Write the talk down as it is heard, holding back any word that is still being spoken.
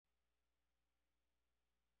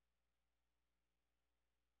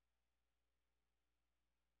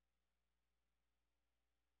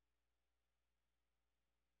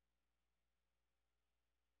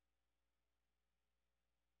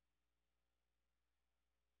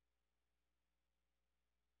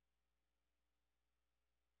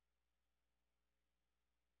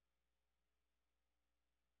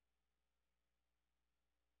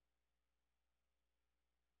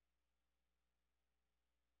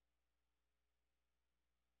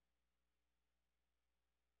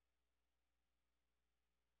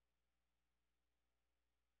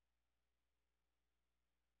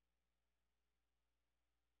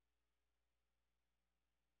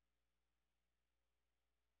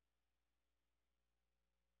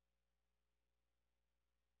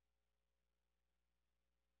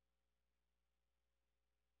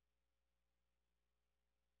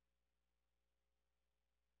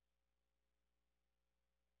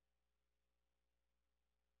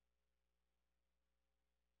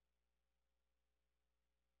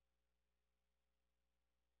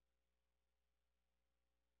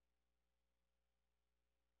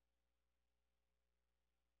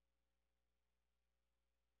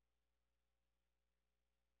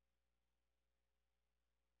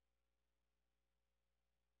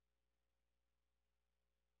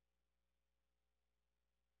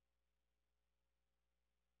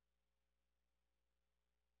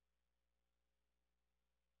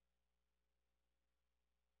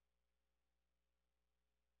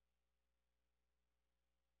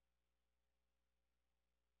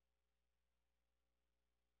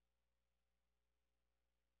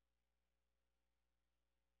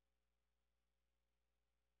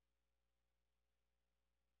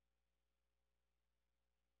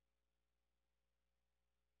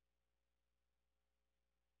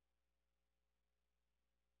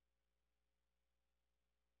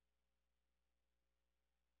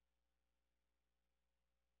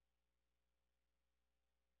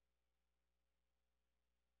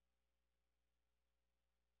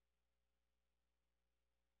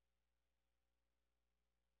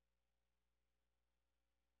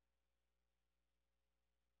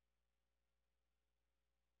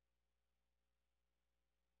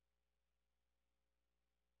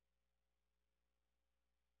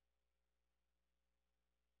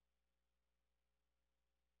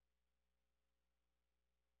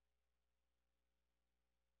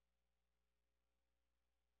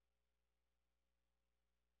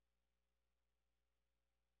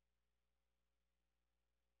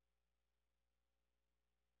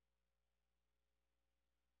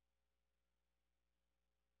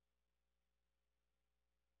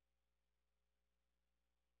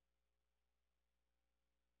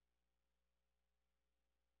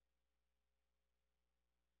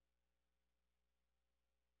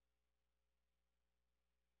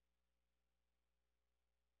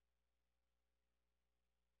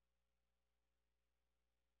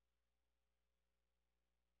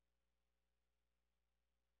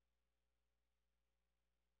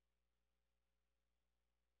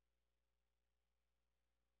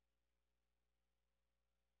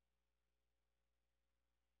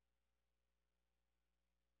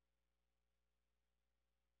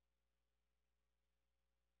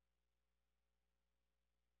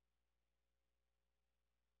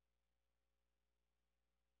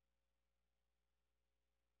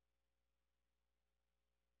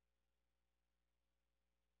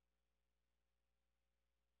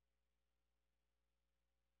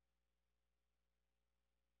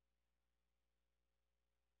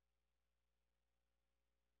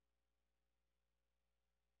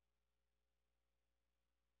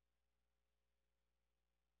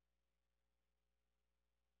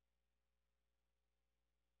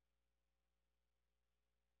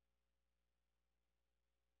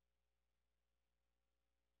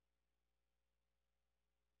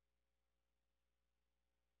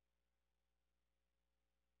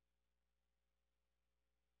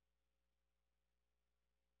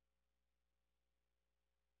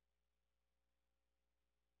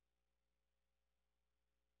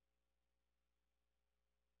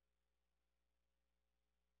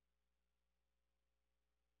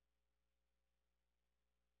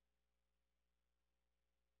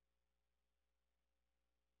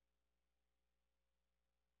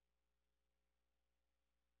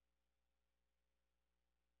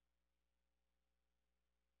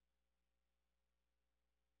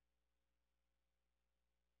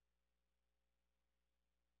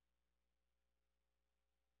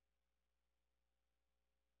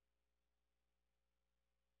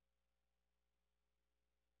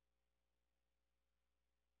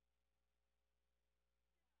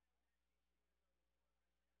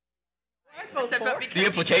The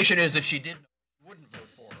implication is if she didn't, you wouldn't vote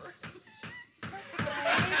for her.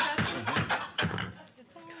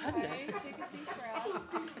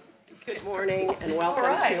 Good morning and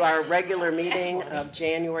welcome to our regular meeting of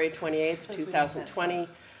January 28th, 2020.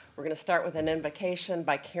 We're going to start with an invocation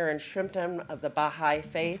by Karen Shrimpton of the Baha'i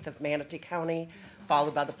Faith of Manatee County,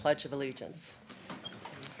 followed by the Pledge of Allegiance.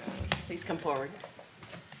 Please come forward.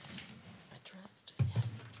 I trust.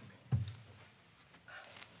 Yes.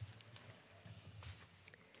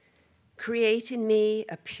 Create in me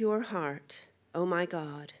a pure heart, O my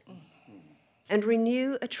God, and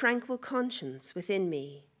renew a tranquil conscience within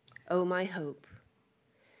me, O my hope.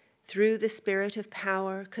 Through the Spirit of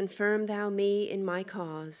power, confirm thou me in my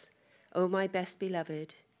cause, O my best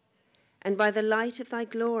beloved, and by the light of thy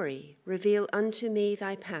glory, reveal unto me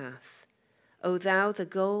thy path, O thou the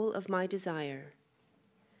goal of my desire.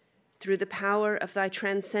 Through the power of thy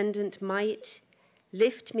transcendent might,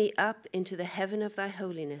 lift me up into the heaven of thy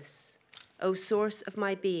holiness, O source of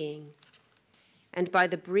my being, and by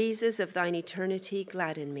the breezes of thine eternity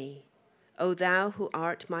gladden me, O thou who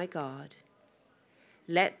art my God.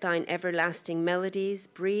 Let thine everlasting melodies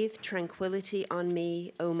breathe tranquility on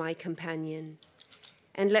me, O my companion,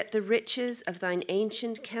 and let the riches of thine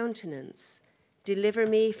ancient countenance deliver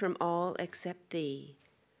me from all except thee,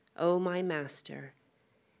 O my Master,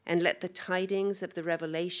 and let the tidings of the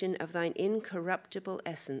revelation of thine incorruptible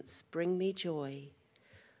essence bring me joy,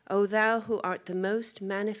 O thou who art the most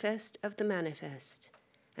manifest of the manifest,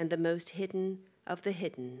 and the most hidden of the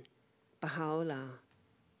hidden, Baha'u'llah.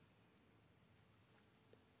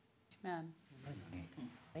 Amen.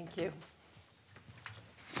 Thank you.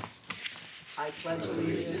 I pledge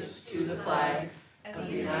allegiance to the flag of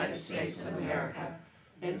the United States of America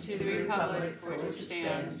And to the republic for which it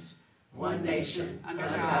stands, one nation, under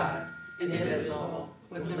God, indivisible,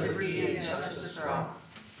 with liberty and justice for all.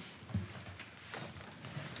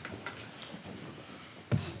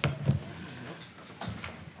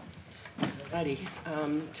 Alrighty.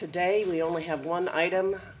 Today we only have one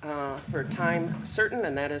item for time certain,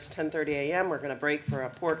 and that is 10:30 a.m. We're going to break for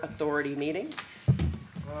a Port Authority meeting.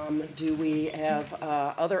 Do we have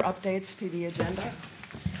other updates to the agenda?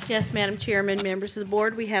 Yes, Madam Chairman, members of the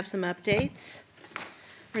board, we have some updates.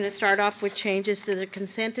 We're going to start off with changes to the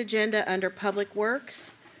consent agenda under Public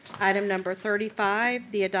Works. Item number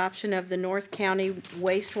 35, the adoption of the North County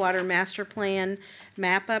Wastewater Master Plan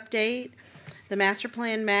map update. The master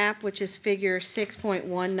plan map, which is figure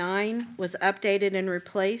 6.19, was updated and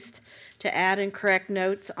replaced to add and correct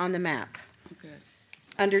notes on the map. Okay.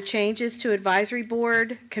 Under changes to advisory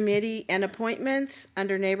board, committee, and appointments,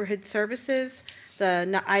 under neighborhood services,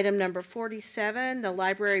 item number 47, the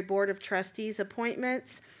Library Board of Trustees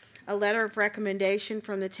appointments, a letter of recommendation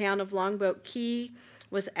from the town of Longboat Key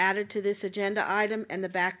was added to this agenda item, and the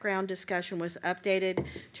background discussion was updated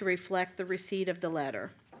to reflect the receipt of the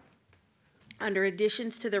letter. Under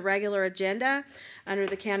additions to the regular agenda, under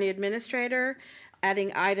the county administrator,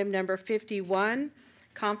 adding item number 51,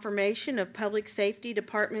 confirmation of Public Safety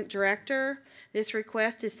Department Director. This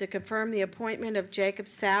request is to confirm the appointment of Jacob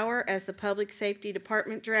Sauer as the Public Safety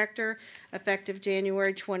Department Director effective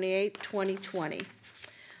January 28, 2020.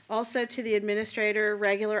 Also to the administrator,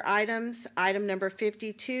 regular items, item number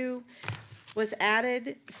 52 was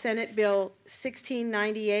added, Senate Bill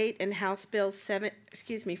 1698 and House Bill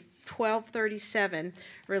 1237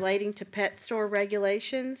 relating to pet store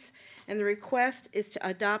regulations, and the request is to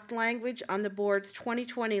adopt language on the board's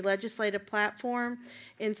 2020 legislative platform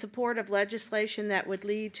in support of legislation that would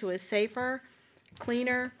lead to a safer,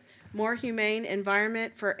 cleaner, more humane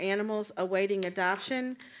environment for animals awaiting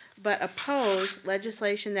adoption, but oppose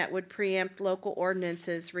legislation that would preempt local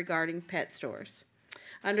ordinances regarding pet stores.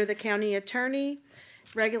 Under the county attorney,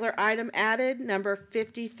 regular item added, number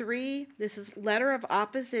 53. This is letter of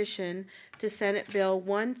opposition to Senate Bill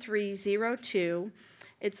 1302.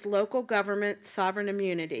 It's local government sovereign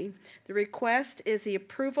immunity. The request is the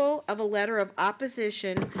approval of a letter of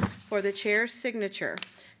opposition for the chair's signature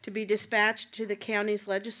to be dispatched to the county's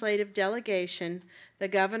legislative delegation, the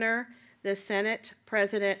governor, the Senate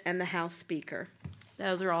President, and the House Speaker.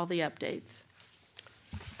 Those are all the updates.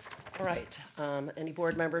 All right. Any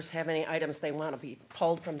board members have any items they want to be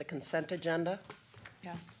pulled from the consent agenda?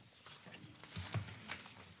 Yes.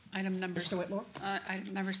 Item number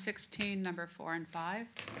 16, number 4 and 5.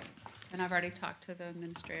 And I've already talked to the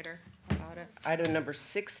administrator about it. Item number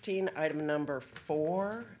 16, item number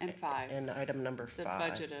 4. And 5. And item number 5. The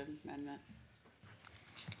budget amendment.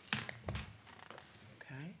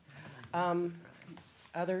 Okay.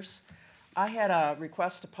 Others? I had a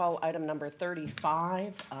request to pull item number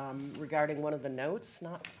 35 regarding one of the notes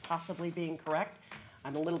not possibly being correct.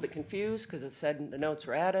 I'm a little bit confused because it said the notes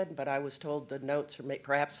were added, but I was told the notes are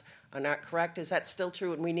perhaps are not correct. Is that still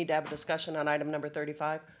true? And we need to have a discussion on item number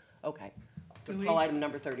 35? Okay. We'll call item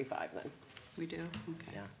number 35 then. We do?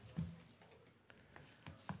 Okay. Yeah.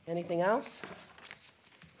 Anything else?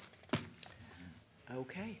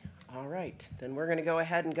 Okay. All right. Then we're going to go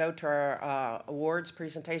ahead and go to our awards,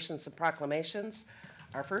 presentations, and proclamations.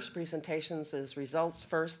 Our first presentations is Results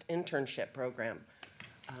First Internship Program,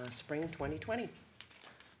 Spring 2020.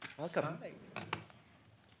 Welcome. Hi.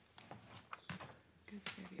 Good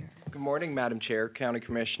Xavier. Good morning, Madam Chair, County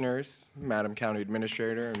Commissioners, Madam County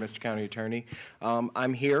Administrator, and Mr. County Attorney.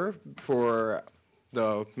 I'm here for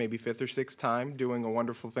the maybe 5th or 6th time doing a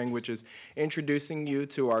wonderful thing, which is introducing you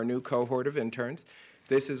to our new cohort of interns.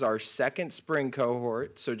 This is our second spring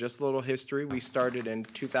cohort, so just a little history. We started in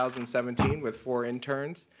 2017 with 4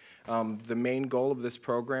 interns. The main goal of this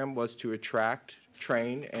program was to attract,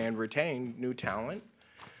 train, and retain new talent.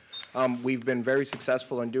 We've been very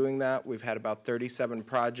successful in doing that. We've had about 37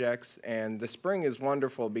 projects, and the spring is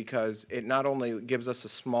wonderful because it not only gives us a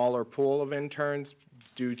smaller pool of interns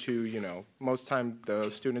due to, most time the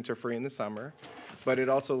students are free in the summer, but it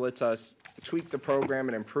also lets us tweak the program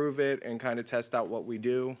and improve it and kind of test out what we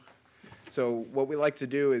do. So what we like to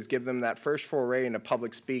do is give them that first foray into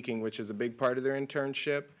public speaking, which is a big part of their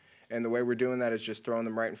internship. And the way we're doing that is just throwing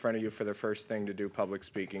them right in front of you for the first thing to do public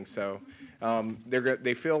speaking. So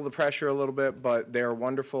they feel the pressure a little bit, but they're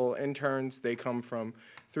wonderful interns. They come from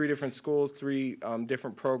 3 different schools, 3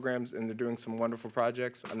 different programs, and they're doing some wonderful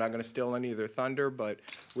projects. I'm not going to steal any of their thunder, but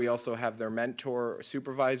we also have their mentor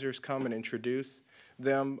supervisors come and introduce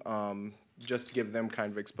them just to give them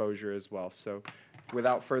kind of exposure as well. So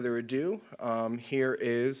without further ado, here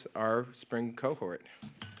is our spring cohort.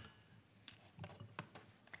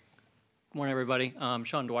 Good morning, everybody.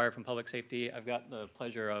 Sean Dwyer from Public Safety. I've got the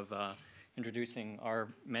pleasure of introducing our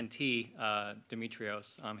mentee,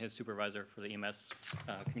 Demetrios, his supervisor for the EMS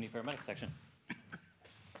Community Paramedic section.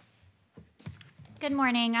 Good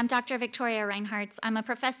morning. I'm Dr. Victoria Reinhardt. I'm a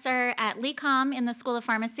professor at LECOM in the School of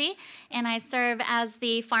Pharmacy, and I serve as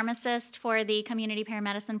the pharmacist for the Community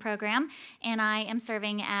Paramedicine program, and I am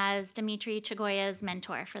serving as Dimitri Chagoya's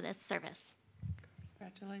mentor for this service.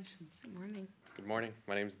 Congratulations. Good morning. Good morning.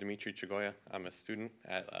 My name is Dimitri Chagoya. I'm a student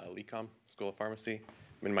at LECOM, School of Pharmacy.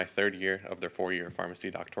 I'm in my 3rd year of their 4-year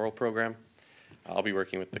pharmacy doctoral program. I'll be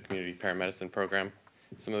working with the Community Paramedicine program.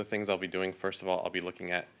 Some of the things I'll be doing, first of all, I'll be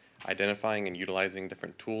looking at identifying and utilizing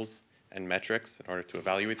different tools and metrics in order to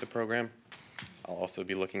evaluate the program. I'll also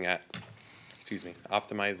be looking at,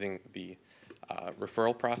 optimizing the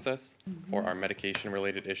referral process for our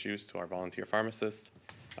medication-related issues to our volunteer pharmacists.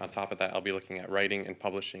 On top of that, I'll be looking at writing and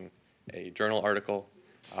publishing a journal article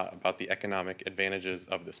about the economic advantages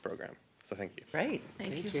of this program. So thank you. Great.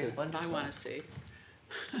 Thank you. What I want to see.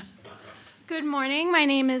 Good morning. My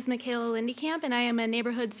name is Michaela Lindekamp, and I am a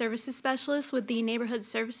Neighborhood Services Specialist with the Neighborhood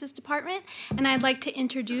Services Department. And I'd like to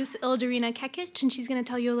introduce Ildarina Kekic, and she's going to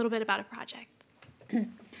tell you a little bit about a project.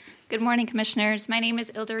 Good morning, Commissioners. My name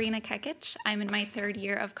is Ildarina Kekic. I'm in my 3rd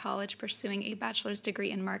year of college pursuing a bachelor's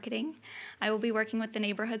degree in marketing. I will be working with the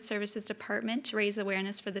Neighborhood Services Department to raise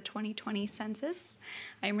awareness for the 2020 census.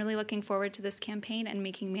 I'm really looking forward to this campaign and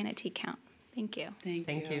making Manatee count. Thank you.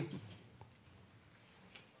 Thank you.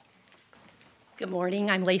 Good morning.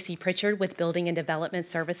 I'm Lacey Pritchard with Building and Development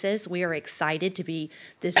Services. We are excited to be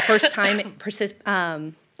this first-time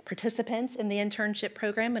participants in the internship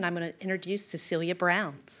program, and I'm going to introduce Cecilia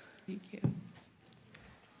Brown. Thank you.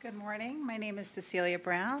 Good morning. My name is Cecilia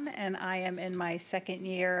Brown, and I am in my 2nd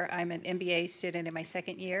year. I'm an MBA student in my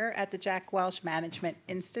 2nd year at the Jack Welch Management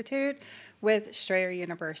Institute with Strayer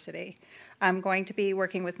University. I'm going to be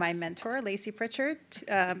working with my mentor, Lacey Pritchard,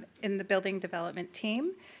 in the building development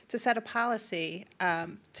team to set a policy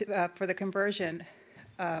for the conversion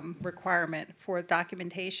requirement for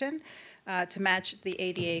documentation to match the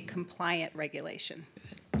ADA compliant regulation.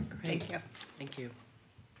 Thank you. Thank you.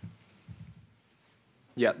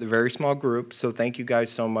 Yeah, the very small group, so thank you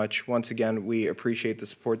guys so much. Once again, we appreciate the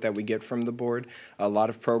support that we get from the board. A lot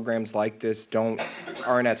of programs like this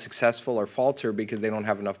aren't as successful or falter because they don't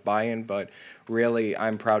have enough buy-in, but really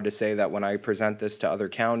I'm proud to say that when I present this to other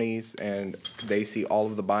counties and they see all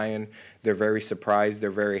of the buy-in, they're very surprised,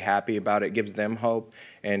 they're very happy about it, it gives them hope,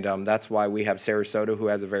 and that's why we have Sarasota, who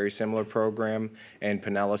has a very similar program, and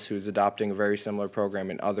Pinellas, who's adopting a very similar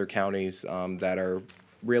program in other counties that are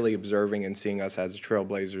really observing and seeing us as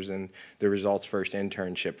trailblazers in the Results First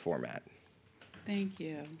internship format. Thank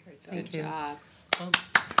you. Good job.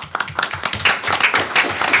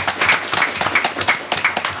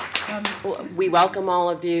 We welcome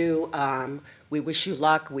all of you. we wish you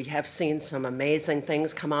luck. We have seen some amazing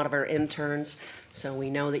things come out of our interns, so we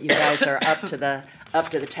know that you guys are up to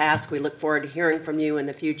the task. We look forward to hearing from you in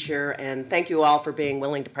the future, and thank you all for being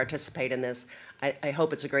willing to participate in this. I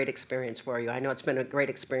hope it's a great experience for you. I know it's been a great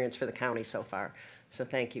experience for the county so far, so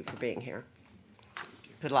thank you for being here.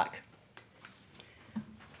 Good luck.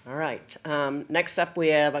 All right. Next up, we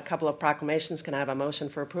have a couple of proclamations. Can I have a motion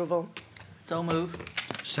for approval? So move.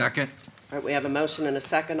 Second. All right, we have a motion and a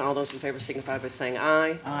second. All those in favor signify by saying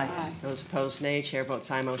aye. Aye. Those opposed, nay. Chair votes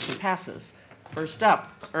aye. Motion passes. First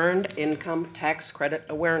up, Earned Income Tax Credit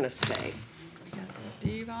Awareness Day. Got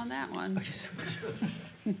Steve on that one.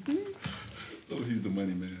 Oh, he's the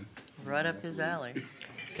money man. Right up his alley.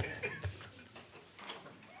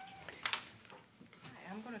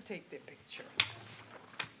 I'm going to take the picture.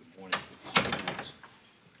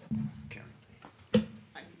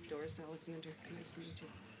 I'm Doris Alexander. Nice to meet you.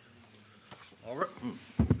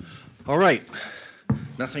 All right.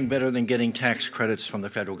 Nothing better than getting tax credits from the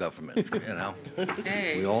federal government, you know?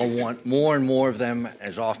 Hey. We all want more and more of them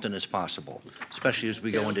as often as possible, especially as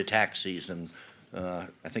we go into tax season, I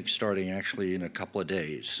think starting actually in a couple of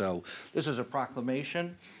days. So this is a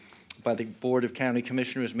proclamation by the Board of County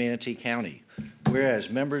Commissioners, Manatee County. Whereas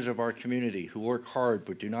members of our community who work hard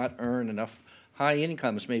but do not earn enough high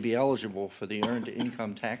incomes may be eligible for the Earned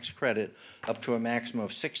Income Tax Credit up to a maximum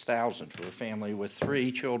of $6,000 for a family with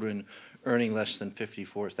 3 children earning less than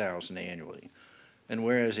 $54,000 annually. And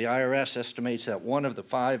whereas the IRS estimates that 1 of the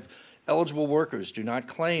 5 eligible workers do not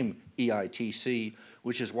claim EITC,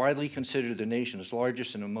 which is widely considered the nation's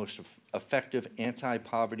largest and the most effective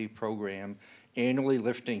anti-poverty program, annually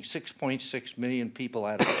lifting 6.6 million people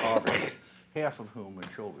out of poverty, half of whom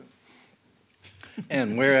are children.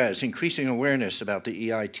 And whereas increasing awareness about the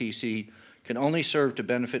EITC can only serve to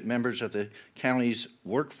benefit members of the county's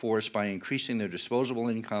workforce by increasing their disposable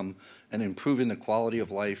income and improving the quality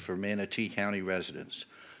of life for Manatee County residents.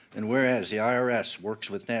 And whereas the IRS works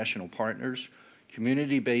with national partners,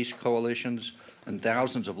 community-based coalitions, and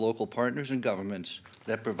thousands of local partners and governments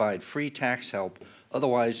that provide free tax help,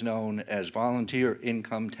 otherwise known as volunteer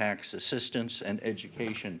income tax assistance and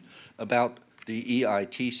education about the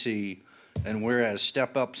EITC, and whereas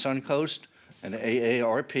Step Up Suncoast and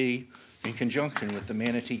AARP, in conjunction with the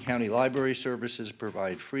Manatee County Library Services,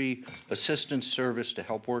 provide free assistance service to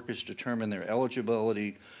help workers determine their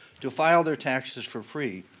eligibility to file their taxes for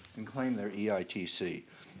free and claim their EITC.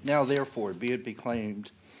 Now, therefore, be it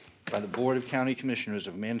proclaimed by the Board of County Commissioners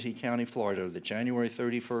of Manatee County, Florida, that January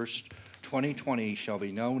 31st, 2020 shall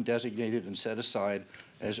be known, designated, and set aside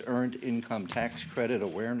as Earned Income Tax Credit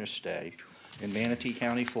Awareness Day in Manatee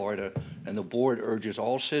County, Florida, and the board urges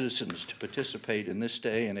all citizens to participate in this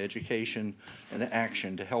day in education and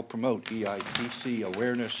action to help promote EITC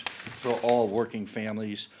awareness for all working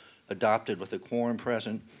families, adopted with a quorum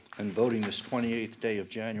present and voting this 28th day of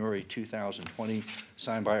January 2020,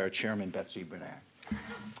 signed by our chairman, Betsy Bernack.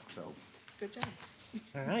 So, Good job.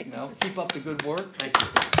 All right. now keep up the good work. Thank you.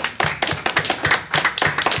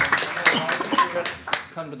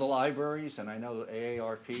 Come to the libraries, and I know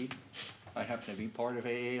AARP. I happen to be part of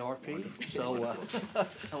AARP, so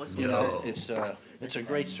you know it's a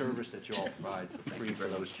great service that you all provide for free for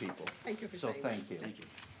those people. Thank you for so saying thank you. Thank you.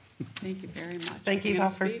 Thank you very much. Thank you gonna all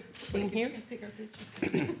for speak? being here. Take our picture.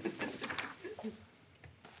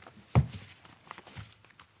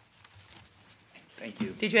 Thank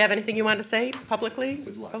you. Did you have anything you wanted to say publicly?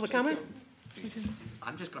 Good luck. Public comment?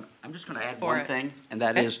 I'm just gonna add For one it. thing, and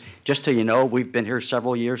that Okay. is, just so you know, we've been here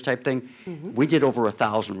several years type thing. Mm-hmm. We did over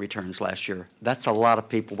 1,000 returns last year. That's a lot of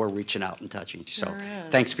people we're reaching out and touching. So, Sure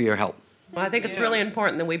is. thanks for your help. Well, I think it's really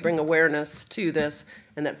important that we bring awareness to this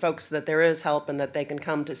and that folks, that there is help and that they can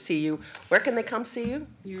come to see you. Where can they come see you?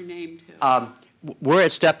 Your name too. We're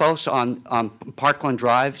at Stepos on Parkland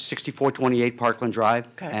Drive, 6428 Parkland Drive.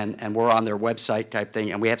 Okay. And we're on their website type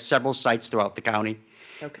thing, and we have several sites throughout the county.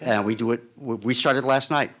 Okay. And we do it, we started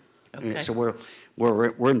last night. Okay. So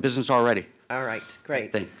we're in business already. All right,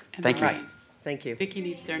 great. Thank And thank the you. name. Thank you. Vicki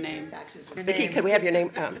needs their name. Vicki, could we have your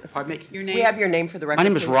name? Pardon me? Your We name. have your name for the record, My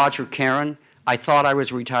name is please? Roger Karen. I thought I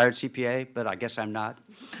was a retired CPA, but I guess I'm not.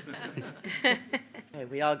 Hey,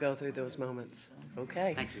 we all go through those moments.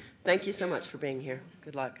 Okay. Thank you. Thank you so much for being here.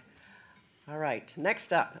 Good luck. All right,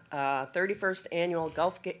 next up, 31st Annual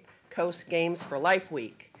Gulf Coast Games for Life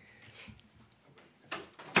Week.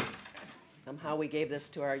 Somehow we gave this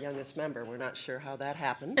to our youngest member. We're not sure how that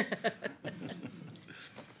happened.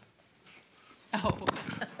 Oh.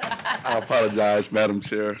 I apologize, Madam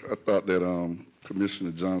Chair. I thought that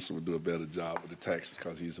Commissioner Johnson would do a better job with the taxes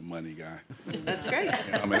because he's a money guy. That's great.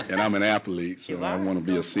 And I'm an athlete, so You I are. want to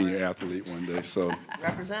be a senior athlete one day. So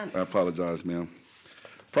Represent. I apologize, ma'am.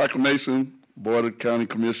 Proclamation, Board of County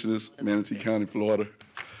Commissioners, Manatee County, Florida.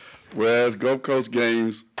 Whereas Gulf Coast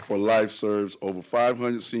Games for Life serves over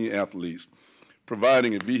 500 senior athletes,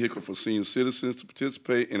 providing a vehicle for senior citizens to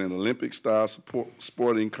participate in an Olympic-style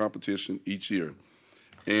sporting competition each year.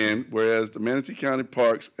 And whereas the Manatee County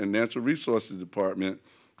Parks and Natural Resources Department,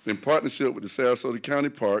 in partnership with the Sarasota County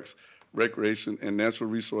Parks, Recreation and Natural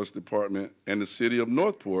Resource Department and the City of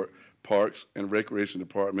Northport Parks and Recreation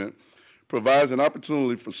Department, provides an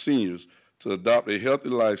opportunity for seniors to adopt a healthy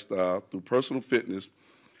lifestyle through personal fitness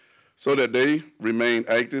so that they remain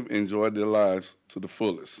active and enjoy their lives to the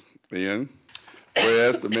fullest. And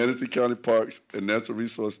whereas the Manatee County Parks and Natural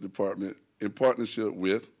Resources Department, in partnership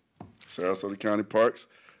with Sarasota County Parks,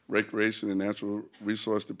 Recreation and Natural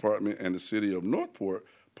Resource Department, and the City of Northport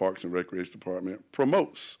Parks and Recreation Department,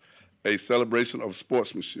 promotes a celebration of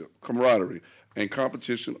sportsmanship, camaraderie, and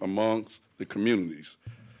competition amongst the community's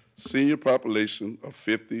senior population of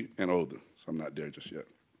 50 and older. So I'm not there just yet.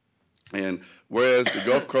 And whereas the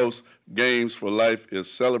Gulf Coast Games for Life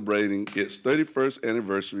is celebrating its 31st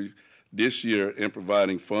anniversary this year and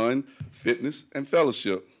providing fun, fitness, and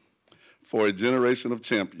fellowship for a generation of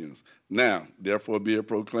champions. Now, therefore, be it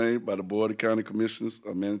proclaimed by the Board of County Commissioners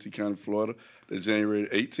of Manatee County, Florida, that January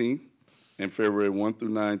 18 and February 1 through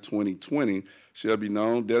 9, 2020 shall be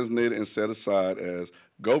known, designated, and set aside as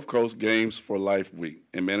Gulf Coast Games for Life Week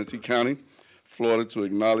in Manatee County, Florida, to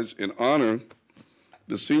acknowledge and honor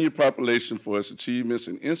the senior population for its achievements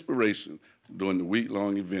and inspiration during the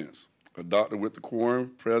week-long events. Adopted with the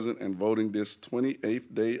quorum present and voting this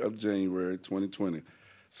 28th day of January 2020.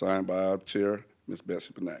 Signed by our chair, Ms.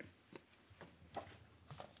 Betsy Panay.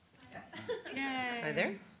 Hi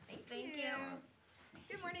there. Thank you.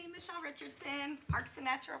 Good morning, Michelle Richardson, Parks and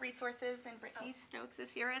Natural Resources, and Brittany Stokes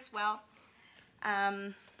is here as well.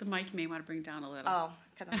 The mic you may want to bring down a little. Oh,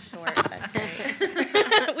 because I'm short, that's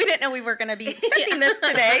right. We didn't know we were going to be accepting this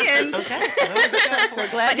today. And Okay, we're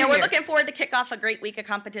glad but no, you're we're here. looking forward to kick off a great week of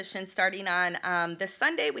competition starting on this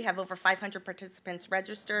Sunday. We have over 500 participants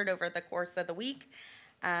registered over the course of the week.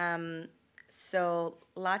 So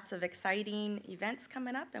lots of exciting events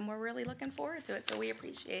coming up, and we're really looking forward to it, so we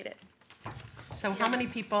appreciate it. So how many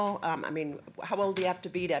people, how old do you have to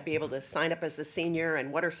be able to sign up as a senior,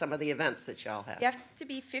 and what are some of the events that y'all have? You have to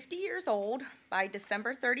be 50 years old by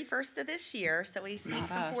December 31st of this year, so we've seen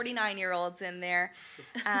some 49-year-olds in there.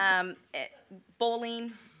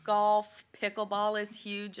 Bowling, golf, pickleball is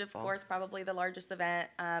huge, of course, probably the largest event.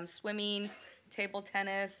 Swimming, table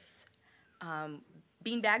tennis,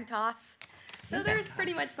 beanbag toss. So there's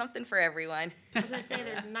pretty much something for everyone. I was going to say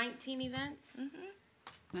there's 19 events.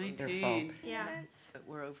 19. Yeah. But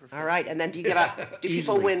we're over 50. All right, and then do you give out, do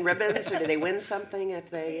people win ribbons, or do they win something if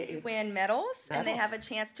they? Win medals, and they Medals. have a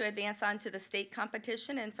chance to advance on to the state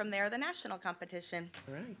competition, and from there, the national competition.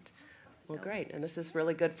 All right. Well, great, and this is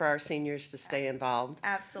really good for our seniors to stay involved.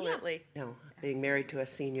 Absolutely. You know, being married to a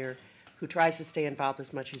senior who tries to stay involved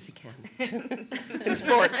as much as he can in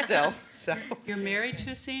sports still. So You're married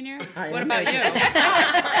to a senior? I What am about married. you?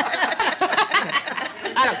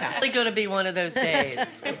 I don't count. Probably going to be one of those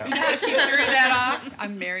days. You know how she threw that off?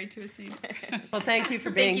 I'm married to a senior. Well, thank you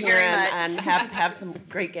for being you here very and much. have some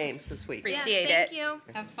great games this week. Appreciate Thank it. you.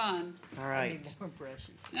 Have fun. All right.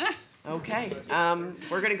 Okay,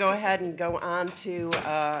 we're going to go ahead and go on to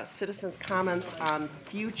citizens' comments on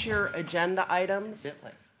future agenda items.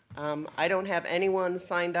 I don't have anyone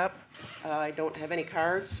signed up. I don't have any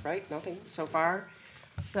cards, right? Nothing so far.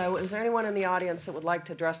 So is there anyone in the audience that would like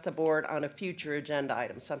to address the board on a future agenda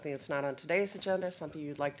item? Something that's not on today's agenda, something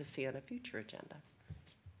you'd like to see on a future agenda?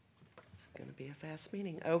 It's going to be a fast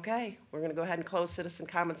meeting. Okay, we're going to go ahead and close citizen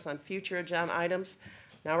comments on future agenda items.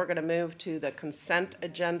 Now we're going to move to the consent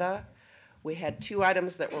agenda. We had two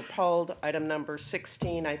items that were pulled. Item number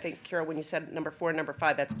 16, I think, Carol, when you said number 4 and number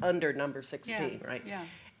 5, that's under number 16, right? Yeah.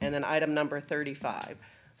 And then item number 35.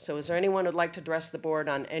 So is there anyone who'd like to address the board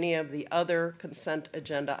on any of the other consent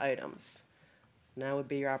agenda items? Now would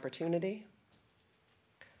be your opportunity.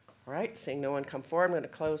 All right, seeing no one come forward, I'm going to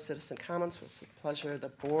close citizen comments with the pleasure of the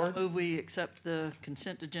board. Move we accept the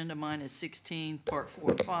consent agenda. Mine is 16, part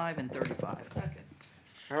 4, 5, and 35.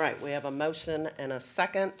 All right, we have a motion and a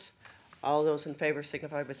second. All those in favor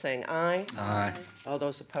signify by saying aye. Aye. All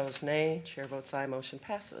those opposed, nay. Chair votes aye, motion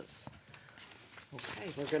passes.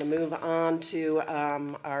 Okay, we're going to move on to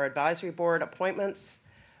our advisory board appointments.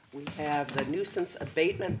 We have the nuisance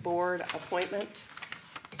abatement board appointment.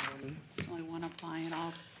 There's only one applying.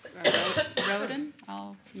 Roden,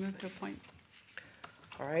 I'll move to appoint.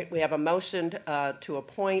 All right, we have a motion to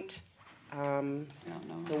appoint the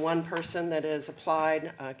one person that has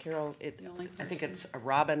applied. Carol, I think it's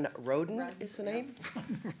Robin Roden is the name?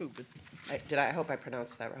 I hope I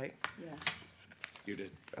pronounced that right? Yes. You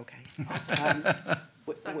did. Okay.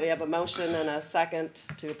 We have a motion and a second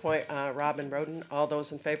to appoint Robin Roden. All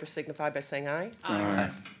those in favor signify by saying aye.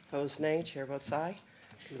 Aye. Opposed, nay. Chair votes aye.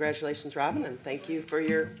 Congratulations, Robin, and thank you for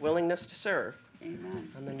your willingness to serve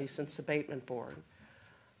on the Nuisance Abatement Board.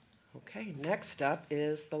 Okay, next up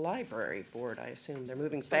is the Library Board. I assume they're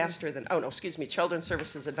moving faster than, Children's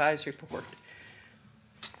Services Advisory Board.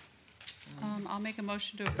 I'll make a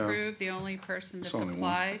motion to approve the only person that's only one.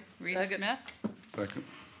 applied, Rita Smith. Second.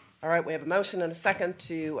 All right, we have a motion and a second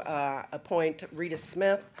to appoint Rita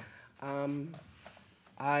Smith. I'm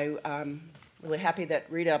really happy that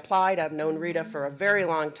Rita applied. I've known Rita for a very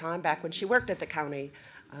long time, back when she worked at the county.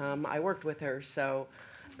 I worked with her, so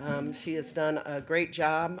she has done a great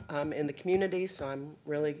job in the community, so I'm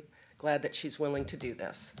really glad that she's willing to do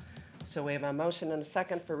this. So we have a motion and a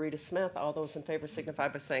second for Rita Smith. All those in favor signify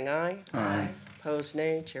by saying aye. Aye. Opposed,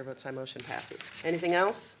 nay. Chair votes aye, motion passes. Anything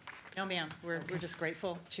else? No, ma'am. We're just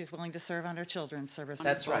grateful she's willing to serve on our Children's Services.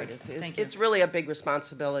 That's Board. right. Thank you. It's really a big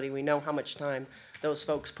responsibility. We know how much time those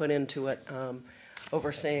folks put into it,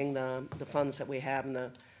 overseeing the funds that we have and the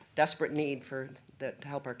desperate need to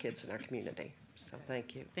help our kids in our community. So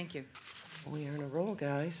thank you. Thank you. We are in a roll,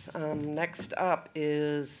 guys. Next up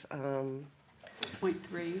is Point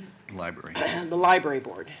 3. Library. the Library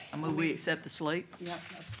Board. I move we accept the slate. Yep,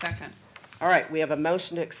 second. All right, we have a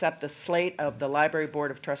motion to accept the slate of the Library Board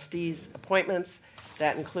of Trustees appointments.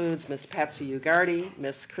 That includes Ms. Patsy Ugardi,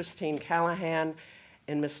 Ms. Christine Callahan,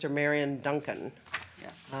 and Mr. Marion Duncan.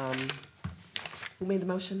 Yes. Who made the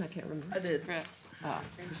motion? I can't remember. I did. Chris.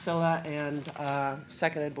 Priscilla, and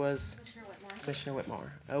seconded was Commissioner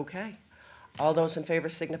Whitmore. Okay. All those in favor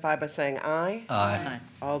signify by saying aye. Aye.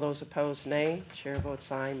 All those opposed, nay. Chair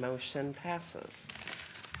votes aye. Motion passes.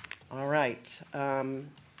 All right. I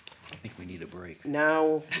think we need a break.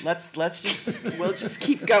 Now, we'll just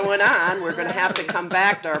keep going on. We're going to have to come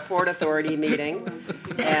back to our Port Authority meeting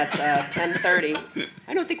at 10:30.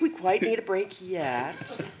 I don't think we quite need a break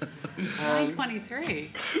yet.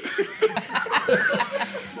 9:23.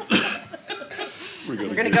 We're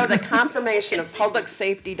going to go to the confirmation of Public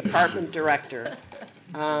Safety Department Director.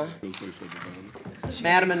 Madam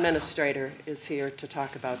Administrator is here to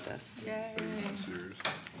talk about this. Yay.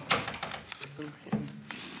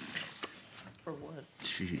 For what?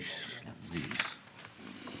 Jeez.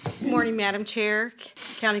 Good morning, Madam Chair,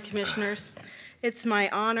 County Commissioners. It's my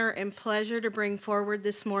honor and pleasure to bring forward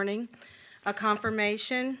this morning a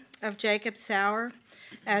confirmation of Jacob Sauer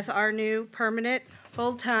as our new permanent,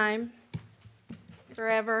 full-time,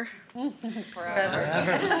 forever, please,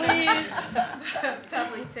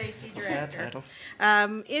 Public Safety Director.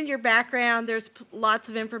 In your background, there's lots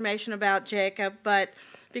of information about Jacob, but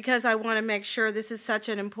because I want to make sure this is such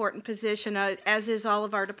an important position, as is all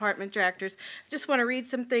of our department directors, I just want to read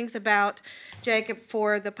some things about Jacob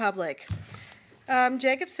for the public.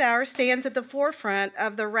 Jacob Sauer stands at the forefront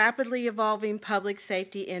of the rapidly evolving public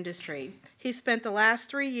safety industry. He spent the last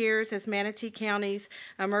 3 years as Manatee County's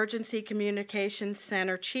Emergency Communications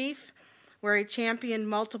Center Chief, where he championed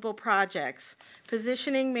multiple projects,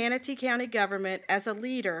 positioning Manatee County government as a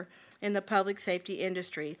leader in the public safety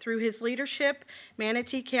industry. Through his leadership,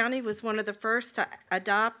 Manatee County was one of the first to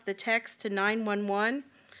adopt the text to 911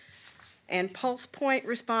 and pulse point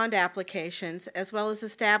respond applications, as well as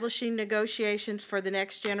establishing negotiations for the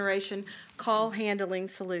next generation call handling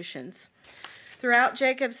solutions. Throughout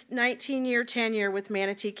Jacob's 19-year tenure with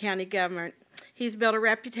Manatee County government, he's built a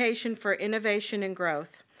reputation for innovation and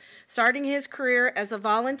growth. Starting his career as a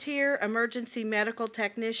volunteer emergency medical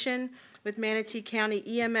technician with Manatee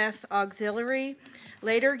County EMS Auxiliary,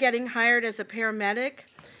 later getting hired as a paramedic,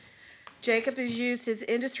 Jacob has used his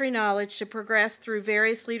industry knowledge to progress through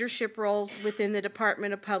various leadership roles within the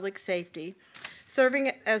Department of Public Safety,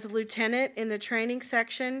 serving as a lieutenant in the training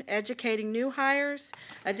section, educating new hires,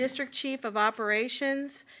 a district chief of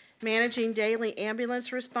operations, managing daily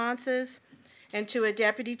ambulance responses, and to a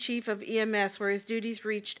deputy chief of EMS, where his duties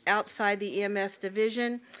reached outside the EMS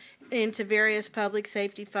division into various public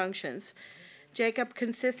safety functions. Jacob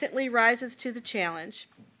consistently rises to the challenge.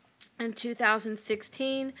 In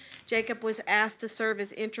 2016, Jacob was asked to serve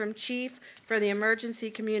as interim chief for the Emergency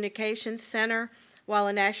Communications Center while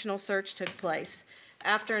a national search took place.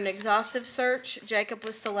 After an exhaustive search, Jacob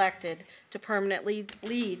was selected to permanently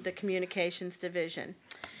lead the communications division.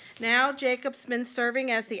 Now, Jacob's been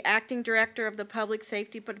serving as the acting director of the Public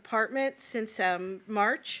Safety Department since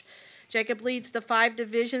March. Jacob leads the 5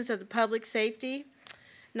 divisions of the public safety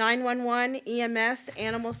 911, EMS,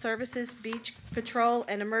 Animal Services, Beach Patrol,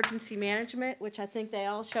 and Emergency Management, which I think they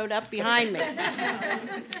all showed up behind me,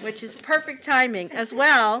 which is perfect timing, as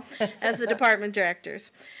well as the department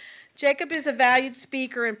directors. Jacob is a valued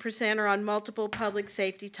speaker and presenter on multiple public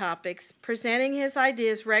safety topics, presenting his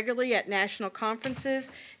ideas regularly at national conferences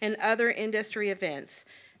and other industry events.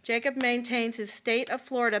 Jacob maintains his state of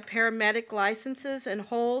Florida paramedic licenses and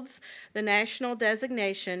holds the national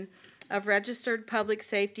designation of Registered Public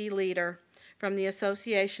Safety Leader from the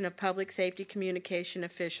Association of Public Safety Communication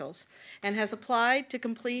Officials, and has applied to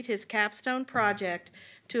complete his capstone project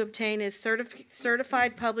to obtain his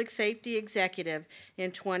Certified Public Safety Executive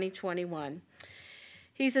in 2021.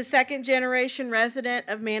 He's a second-generation resident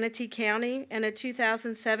of Manatee County and a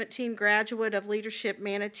 2017 graduate of Leadership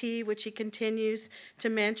Manatee, which he continues to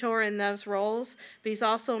mentor in those roles. But he's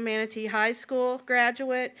also a Manatee High School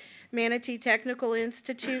graduate, Manatee Technical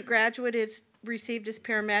Institute graduate, has received his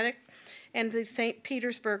paramedic, and the St.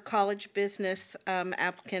 Petersburg College Business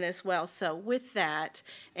applicant as well. So with that,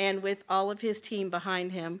 and with all of his team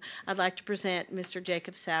behind him, I'd like to present Mr.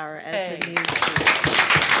 Jacob Sauer as the new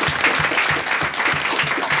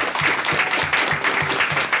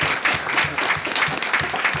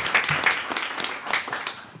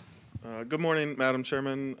Good morning, Madam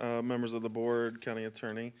Chairman, members of the board, County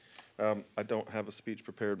Attorney. I don't have a speech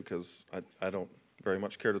prepared because I don't very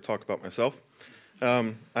much care to talk about myself.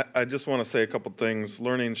 I just want to say a couple things.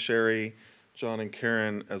 Learning Sherry, John, and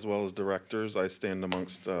Karen, as well as directors, I stand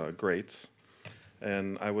amongst greats.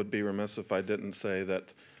 And I would be remiss if I didn't say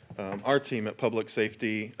that our team at Public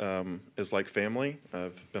Safety is like family.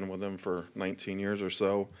 I've been with them for 19 years or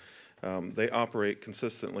so. They operate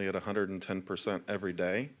consistently at 110% every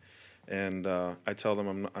day. And I tell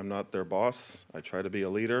them I'm not their boss. I try to be a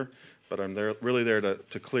leader, but I'm really there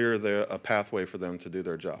to clear a pathway for them to do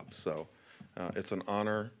their job. So it's an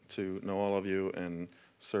honor to know all of you and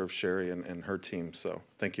serve Sherry and her team. So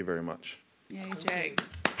thank you very much. Yay, Jake.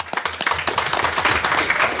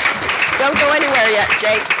 Don't go anywhere yet,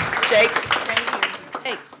 Jake. Jake.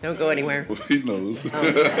 Hey, don't go anywhere. Well, he knows. No,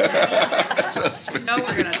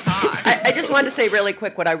 we're going to talk. I just wanted to say really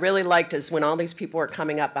quick, what I really liked is when all these people were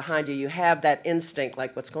coming up behind you, you have that instinct,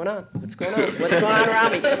 like, what's going on? What's going on? What's going on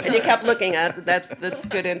around me? And you kept looking at, that's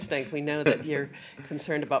good instinct. We know that you're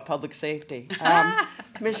concerned about public safety.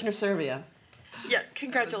 Commissioner Servia. Yeah,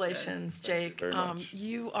 congratulations, Jake. Very much.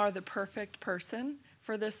 You are the perfect person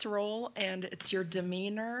for this role, and it's your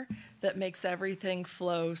demeanor that makes everything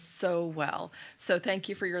flow so well. So thank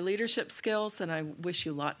you for your leadership skills, and I wish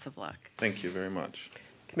you lots of luck. Thank you very much.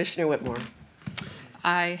 Commissioner Whitmore.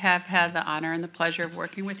 I have had the honor and the pleasure of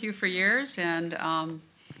working with you for years, and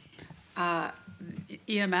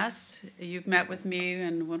EMS, you've met with me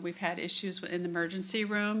and when we've had issues in the emergency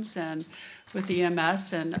rooms and with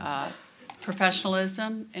EMS, and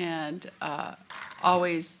professionalism and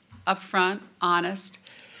always upfront, honest.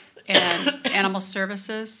 And animal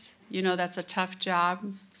services, you know that's a tough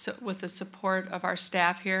job. So with the support of our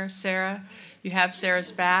staff here, Sarah, you have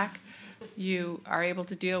Sarah's back. You are able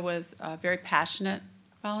to deal with very passionate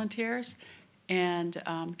volunteers and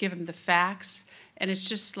give them the facts. And it's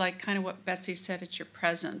just like kind of what Betsy said, it's your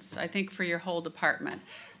presence, I think, for your whole department.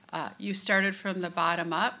 You started from the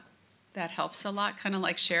bottom up. That helps a lot, kind of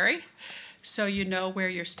like Sherry. So you know where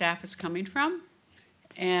your staff is coming from.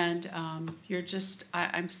 And you're just,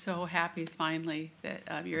 I'm so happy finally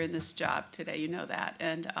that you're in this job today. You know that.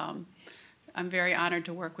 And I'm very honored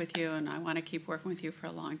to work with you, and I want to keep working with you for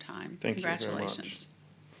a long time. Thank you very much. Congratulations.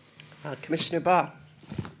 Commissioner Baugh.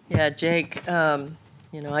 Yeah, Jake,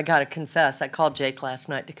 you know, I got to confess, I called Jake last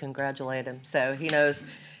night to congratulate him. So he knows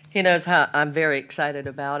how I'm very excited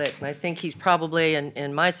about it. And I think he's probably,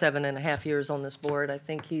 in my 7.5 years on this board, I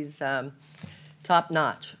think he's top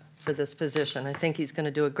notch for this position. I think he's going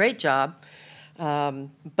to do a great job.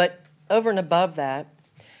 But over and above that,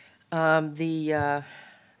 the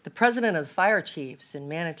president of the fire chiefs in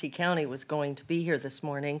Manatee County was going to be here this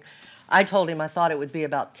morning. I told him I thought it would be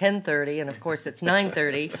about 10:30, and of course it's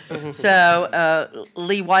 9:30. So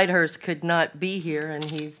Lee Whitehurst could not be here, and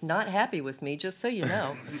he's not happy with me, just so you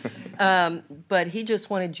know. But he just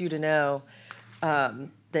wanted you to know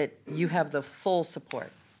that you have the full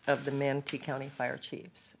support of the Manatee County Fire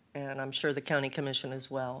Chiefs, and I'm sure the County Commission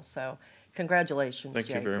as well. So congratulations, Thank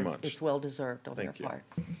Jake. you very much. It's well deserved on Thank your you. part.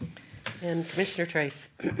 And Commissioner Trace.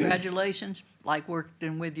 Congratulations. Like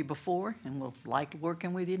working with you before, and we'll like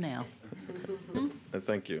working with you now.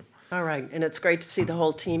 Thank you. All right, and it's great to see the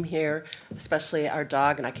whole team here, especially our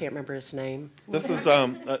dog, and I can't remember his name. This is, I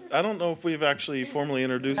don't know if we've actually formally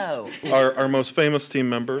introduced Oh. our most famous team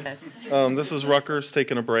member. This is Rucker's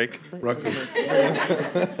taking a break.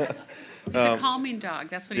 He's a calming dog.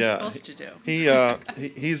 That's what he's supposed to do.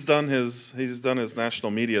 He's done his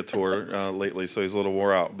national media tour lately, so he's a little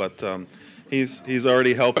wore out. But he's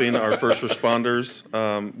already helping our first responders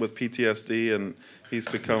with PTSD, and he's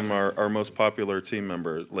become our most popular team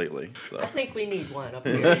member lately. So. I think we need one up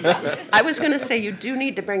here. I was going to say, you do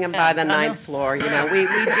need to bring him by the 9th floor. You know, we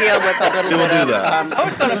deal with a little bit of... I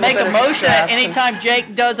was going to make a motion anytime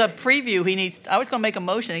Jake does a preview. I was going to make a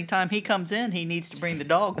motion anytime he comes in. He needs to bring the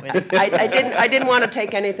dog with him. I didn't want to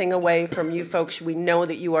take anything away from you folks. We know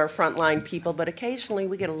that you are frontline people, but occasionally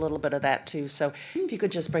we get a little bit of that too. So if you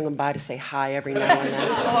could just bring them by to say hi every now and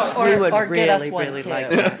then, we would really like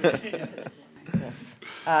that. Yes.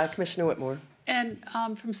 Commissioner Whitmore. And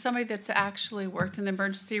from somebody that's actually worked in the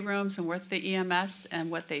emergency rooms and worked the EMS and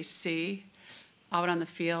what they see out on the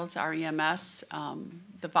fields, our EMS,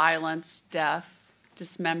 the violence, death,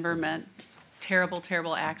 dismemberment, terrible,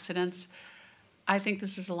 terrible accidents. I think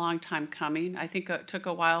this is a long time coming. I think it took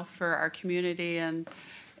a while for our community and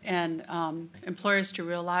employers to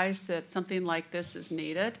realize that something like this is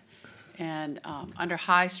needed. And under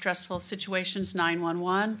high stressful situations,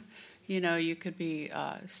 911, you know, you could be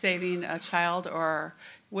saving a child or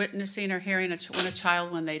witnessing or hearing when a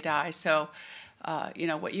child when they die. So, you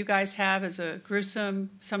know, what you guys have is a gruesome,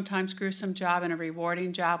 sometimes gruesome job and a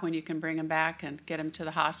rewarding job when you can bring them back and get them to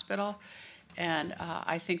the hospital. And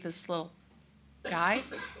I think this little guy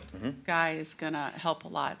is going to help a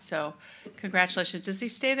lot. So congratulations. Does he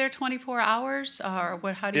stay there 24 hours or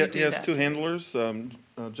what? How do you do that? He has two handlers.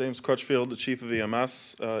 James Crutchfield, the chief of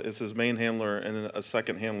EMS, is his main handler, and then a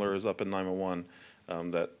second handler is up in 911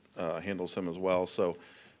 that handles him as well. So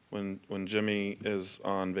when Jimmy is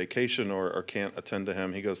on vacation or can't attend to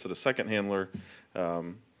him, he goes to the second handler.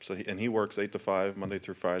 And he works 8 to 5, Monday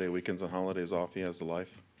through Friday, weekends and holidays off. He has the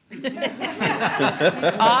life. He's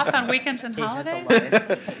off on weekends and holidays?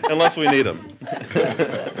 Unless we need him.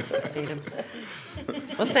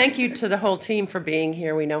 Well, thank you to the whole team for being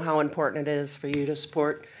here. We know how important it is for you to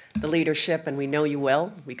support the leadership, and we know you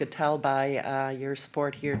will. We could tell by your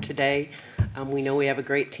support here today. We know we have a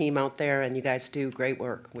great team out there, and you guys do great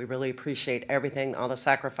work. We really appreciate everything, all the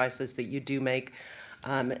sacrifices that you do make.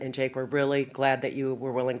 And Jake, we're really glad that you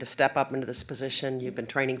were willing to step up into this position. You've been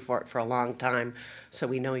training for it for a long time, so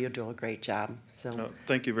we know you'll do a great job. So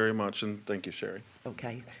thank you very much, and thank you, Sherry.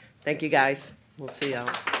 Okay. Thank you, guys. We'll see y'all.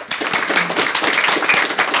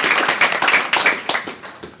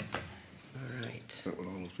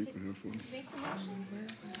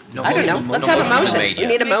 No I don't know. Let's have a motion. We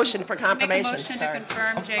need a motion for Make a confirmation. motion to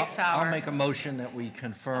confirm Jake's hour. I'll make a motion that we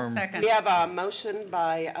confirm. Second. We have a motion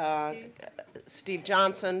by Steve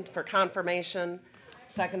Johnson for confirmation,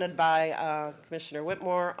 seconded by Commissioner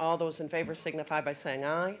Whitmore. All those in favor signify by saying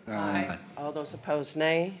aye. Aye. All those opposed,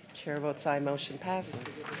 nay. Chair votes aye. Motion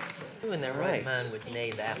passes. Who in their right mind would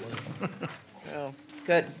nay that one? Oh,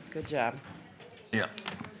 good. Good job. Yeah.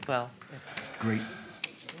 Well, Great.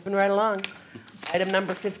 Moving right along. Item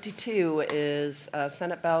number 52 is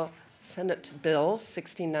Senate Bill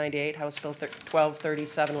 1698, House Bill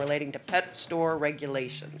 1237, relating to pet store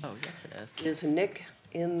regulations. oh, yes it is. Is Nick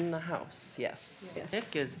in the house? Yes.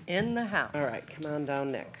 Nick is in the house. All right, come on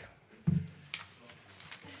down, Nick.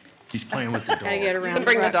 He's playing with the dog. You can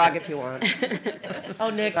bring the dog if you want.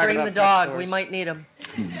 Oh, Nick, Talk bring about the pet dog. stores. We might need him.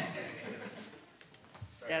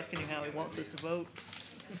 Asking him how he wants us to vote.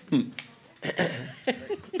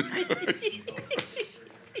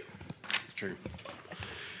 True.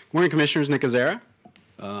 Morning, Commissioners. Nick Azera,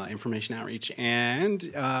 Information Outreach. And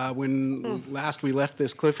when last we left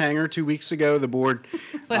this cliffhanger 2 weeks ago, the board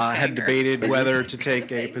had debated whether to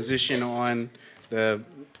take a position on the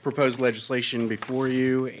proposed legislation before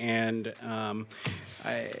you. And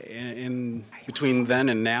in between then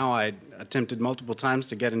and now, I attempted multiple times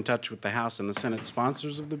to get in touch with the House and the Senate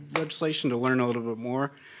sponsors of the legislation to learn a little bit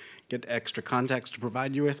more, get extra context to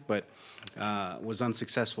provide you with, but was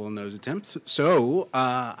unsuccessful in those attempts. So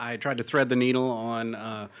I tried to thread the needle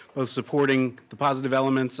on both supporting the positive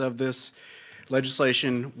elements of this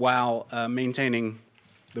legislation while maintaining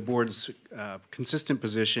the board's consistent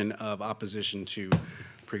position of opposition to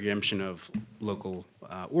preemption of local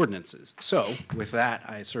ordinances. So with that,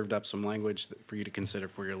 I served up some language for you to consider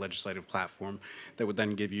for your legislative platform that would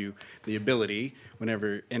then give you the ability,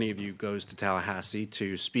 whenever any of you goes to Tallahassee,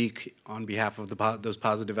 to speak on behalf of those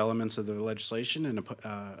positive elements of the legislation and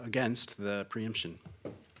against the preemption.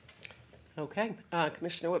 Okay,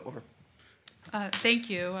 Commissioner Whitmore. Thank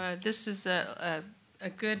you. This is a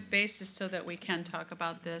good basis so that we can talk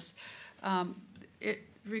about this. It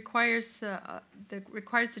requires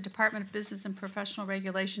the Department of Business and Professional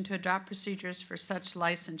Regulation to adopt procedures for such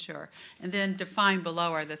licensure. And then defined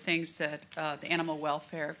below are the things that the Animal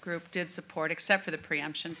Welfare Group did support, except for the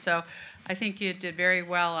preemption. So I think you did very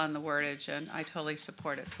well on the wordage, and I totally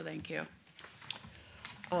support it, so thank you.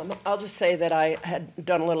 I'll just say that I had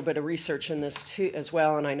done a little bit of research in this too as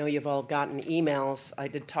well, and I know you've all gotten emails. I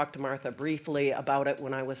did talk to Martha briefly about it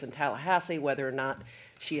when I was in Tallahassee, whether or not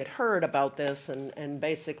she had heard about this, and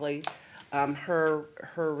basically her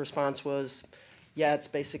response was, yeah, it's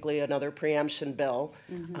basically another preemption bill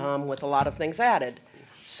with a lot of things added.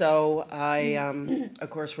 So of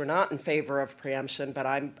course, we're not in favor of preemption, but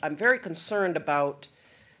I'm very concerned about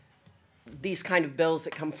these kind of bills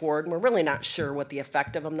that come forward, and we're really not sure what the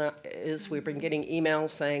effect of them is. We've been getting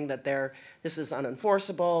emails saying that this is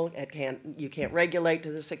unenforceable, you can't regulate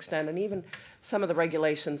to this extent, and even some of the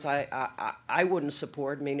regulations I wouldn't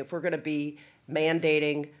support. I mean, if we're going to be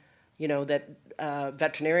mandating, that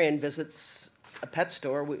veterinarian visits a pet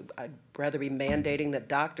store, I'd rather be mandating that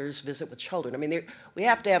doctors visit with children. I mean, we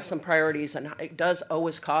have to have some priorities, and it does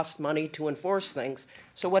always cost money to enforce things.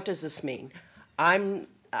 So what does this mean?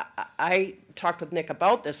 I talked with Nick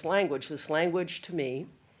about this language. This language, to me,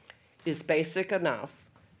 is basic enough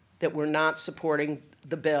that we're not supporting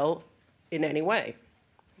the bill in any way.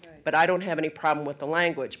 Right. But I don't have any problem with the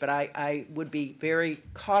language. But I would be very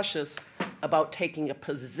cautious about taking a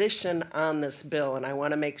position on this bill. And I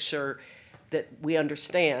want to make sure that we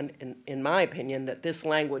understand, in my opinion, that this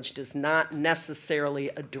language does not necessarily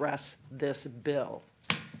address this bill.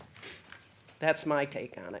 That's my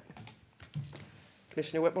take on it.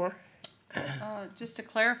 Commissioner Whitmore? Just to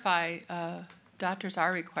clarify, doctors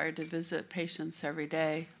are required to visit patients every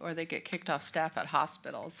day, or they get kicked off staff at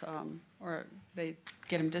hospitals, or they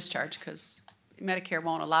get them discharged because Medicare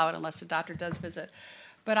won't allow it unless the doctor does visit.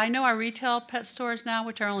 But I know our retail pet stores now,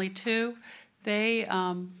 which are only 2, they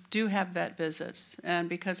do have vet visits, and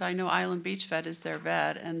because I know Island Beach Vet is their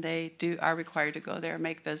vet, and they are required to go there and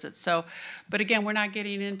make visits. So, but again, we're not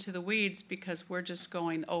getting into the weeds because we're just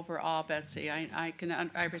going overall, Betsy.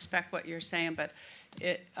 I respect what you're saying, but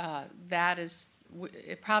it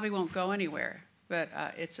probably won't go anywhere. But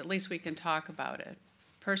it's at least we can talk about it.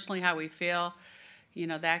 Personally, how we feel,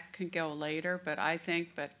 that can go later. But I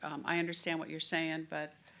understand what you're saying,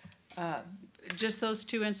 but. Just those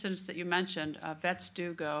 2 incidents that you mentioned, vets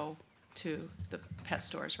do go to the pet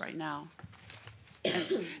stores right now.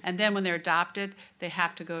 And then when they're adopted, they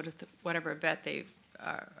have to go to whatever vet they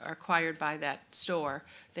are acquired by that store.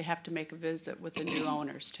 They have to make a visit with the new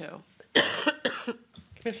owners, too.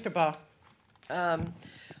 Mr. Ball.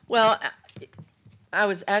 Well,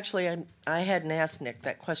 I hadn't asked Nick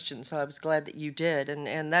that question, so I was glad that you did,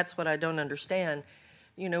 and that's what I don't understand.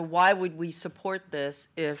 Why would we support this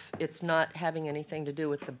if it's not having anything to do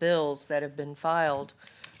with the bills that have been filed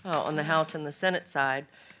on the House and the Senate side?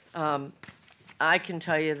 I can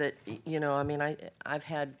tell you that, I've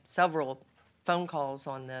had several phone calls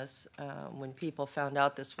on this when people found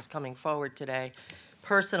out this was coming forward today.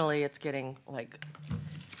 Personally, it's getting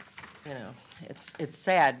it's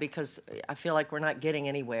sad because I feel like we're not getting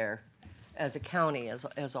anywhere as a county,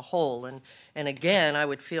 as a whole. And again, I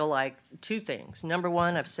would feel like 2 things. Number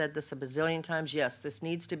one, I've said this a bazillion times, yes, this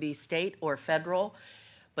needs to be state or federal,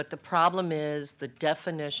 but the problem is the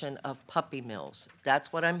definition of puppy mills.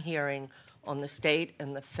 That's what I'm hearing on the state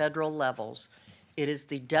and the federal levels. It is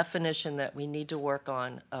the definition that we need to work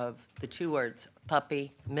on of the 2 words,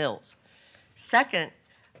 puppy mills. Second,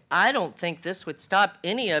 I don't think this would stop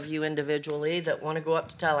any of you individually that want to go up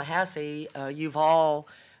to Tallahassee. You've all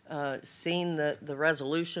seen the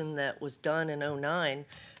resolution that was done in 2009.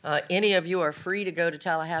 Any of you are free to go to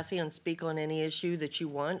Tallahassee and speak on any issue that you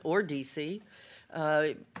want, or DC.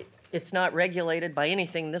 It's not regulated by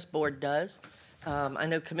anything this board does. I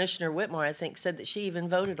know Commissioner Whitmore, I think, said that she even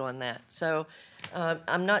voted on that. So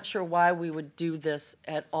I'm not sure why we would do this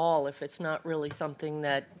at all if it's not really something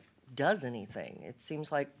that does anything. It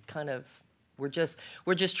seems like kind of we're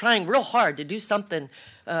just trying real hard to do something,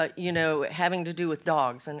 having to do with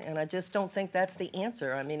dogs, and I just don't think that's the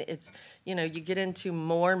answer. I mean, it's, you get into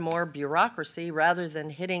more and more bureaucracy rather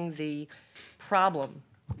than hitting the problem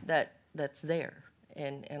that's there,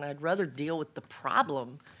 and I'd rather deal with the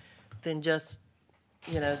problem than just,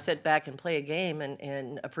 sit back and play a game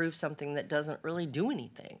and approve something that doesn't really do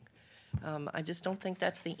anything. I just don't think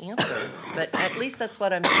that's the answer, but at least that's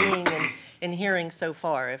what I'm seeing and hearing so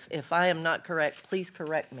far. If I am not correct, please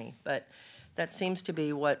correct me, but that seems to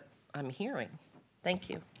be what I'm hearing. Thank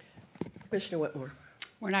you. Commissioner Whitmore.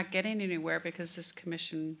 we're not getting anywhere because this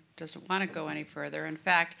commission doesn't want to go any further. In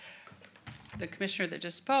fact, the commissioner that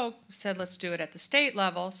just spoke said, let's do it at the state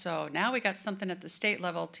level. So now we got something at the state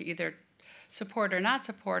level to either support or not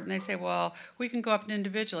support. And they say, well, we can go up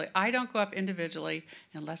individually. I don't go up individually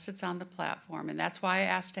unless it's on the platform. And that's why I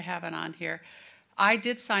asked to have it on here. I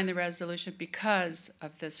did sign the resolution because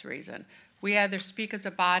of this reason. We either speak as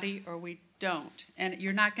a body or we don't. And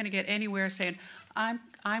you're not going to get anywhere saying,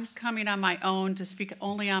 I'm coming on my own to speak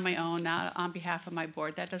only on my own, not on behalf of my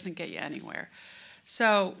board. That doesn't get you anywhere.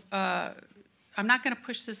 So I'm not going to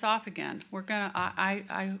push this off again. We're going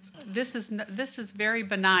to. This is very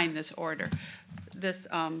benign. This order, this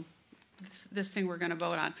thing we're going to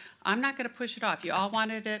vote on. I'm not going to push it off. You all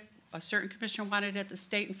wanted it. A certain commissioner wanted it at the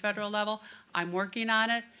state and federal level. I'm working on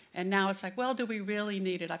it, and now it's like, well, do we really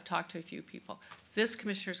need it? I've talked to a few people. This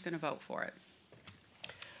commissioner is going to vote for it.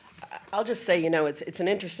 I'll just say, it's an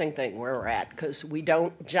interesting thing where we're at because we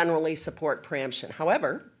don't generally support preemption.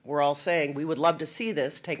 However, we're all saying we would love to see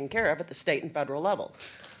this taken care of at the state and federal level,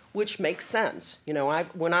 which makes sense.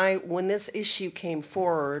 When this issue came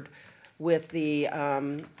forward with the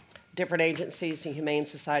different agencies, the Humane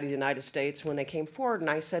Society of the United States, when they came forward, and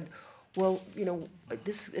I said, well,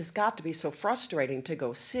 this has got to be so frustrating to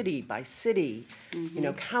go city by city,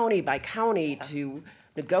 county by county to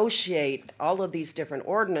negotiate all of these different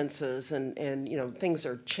ordinances and things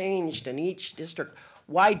are changed in each district.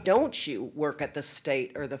 Why don't you work at the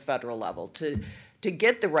state or the federal level to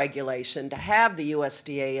get the regulation, to have the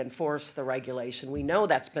USDA enforce the regulation? We know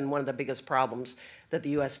that's been one of the biggest problems, that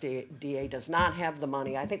the USDA does not have the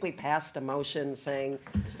money. I think we passed a motion saying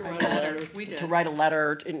to write a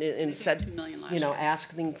letter and said,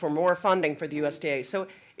 asking for more funding for the USDA. So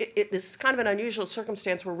this is kind of an unusual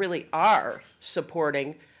circumstance where we really are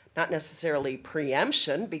supporting, not necessarily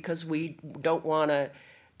preemption, because we don't want to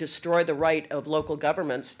destroy the right of local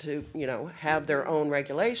governments to, have their own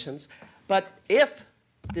regulations. But if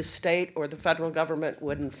the state or the federal government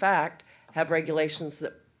would, in fact, have regulations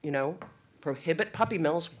that, prohibit puppy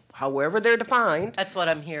mills, however they're defined. That's what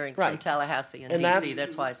I'm hearing from Tallahassee and DC.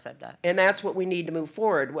 That's why I said that. And that's what we need to move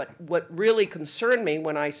forward. What really concerned me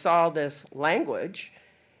when I saw this language,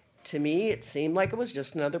 to me, it seemed like it was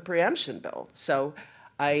just another preemption bill. So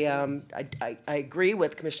I agree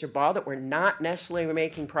with Commissioner Ball that we're not necessarily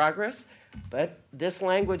making progress, but this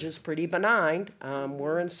language is pretty benign.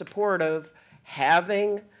 We're in support of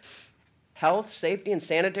having health, safety, and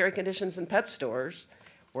sanitary conditions in pet stores.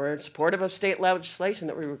 We're in support of state legislation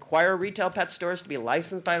that would require retail pet stores to be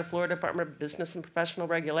licensed by the Florida Department of Business and Professional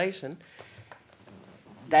Regulation.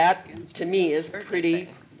 That, to me, is pretty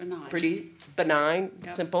benign,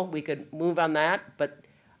 simple. We could move on that, but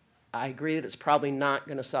I agree that it's probably not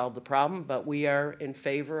going to solve the problem, but we are in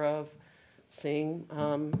favor of seeing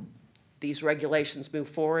these regulations move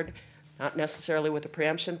forward, not necessarily with the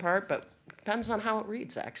preemption part, but depends on how it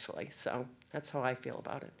reads, actually. So that's how I feel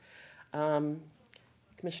about it.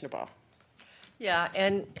 Commissioner Ball. Yeah,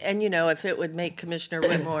 and if it would make Commissioner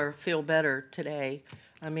Whitmore feel better today,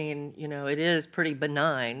 I mean, it is pretty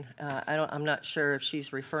benign. I'm not sure if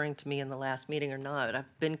she's referring to me in the last meeting or not.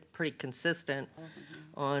 I've been pretty consistent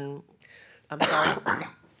on. I'm sorry.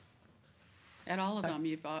 At all of them,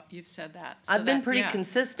 you've said that. So I've been pretty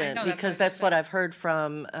consistent because that's what I've heard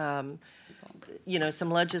from,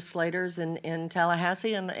 some legislators in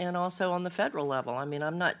Tallahassee and also on the federal level. I mean,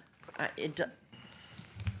 I'm not.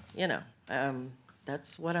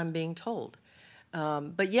 That's what I'm being told.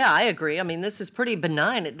 But yeah, I agree. I mean, this is pretty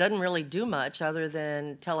benign. It doesn't really do much other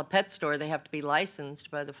than tell a pet store they have to be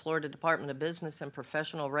licensed by the Florida Department of Business and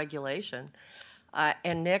Professional Regulation.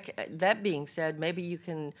 And Nick, that being said, maybe you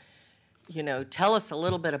can, tell us a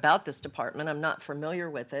little bit about this department. I'm not familiar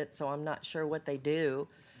with it, so I'm not sure what they do,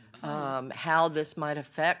 how this might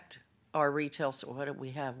affect our retail. So what do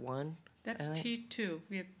we have? One? That's T2.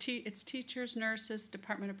 We have it's teachers, nurses,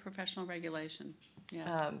 Department of Professional Regulation.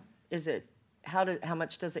 Yeah. Is it how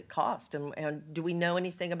much does it cost, and do we know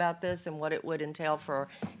anything about this and what it would entail for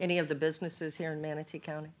any of the businesses here in Manatee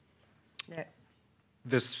County? Nick?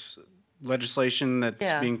 This legislation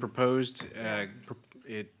that's being proposed,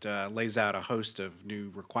 it lays out a host of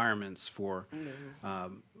new requirements for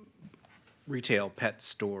retail pet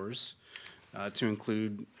stores. To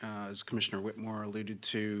include, as Commissioner Whitmore alluded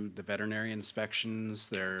to, the veterinary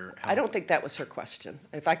inspections. I don't think that was her question.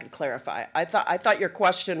 If I could clarify, I thought your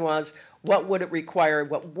question was, what would it require?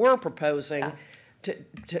 What we're proposing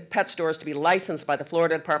to pet stores to be licensed by the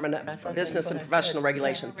Florida Department of Business and Professional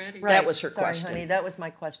Regulation. That was her question. Honey, that was my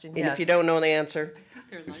question. And if you don't know the answer,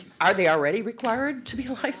 are they already required to be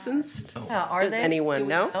licensed? Are Does they? anyone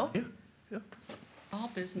know?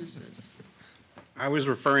 All businesses. I was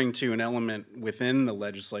referring to an element within the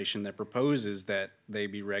legislation that proposes that they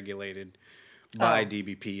be regulated by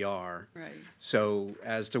DBPR. Right. So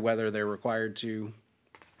as to whether they're required to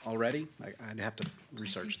already, I'd have to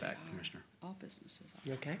research that, Commissioner. All businesses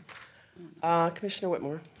You okay? Commissioner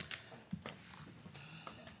Whitmore.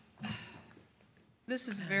 This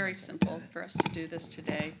is very simple for us to do this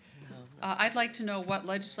today. I'd like to know what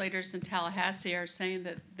legislators in Tallahassee are saying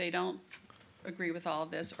that they don't agree with all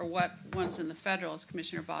of this, or what ones in the federal, as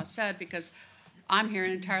Commissioner Boss said, because I'm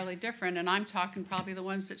hearing entirely different, and I'm talking probably the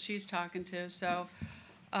ones that she's talking to. So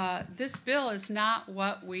this bill is not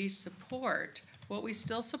what we support. What we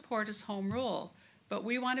still support is home rule. But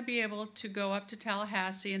we want to be able to go up to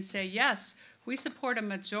Tallahassee and say, yes, we support a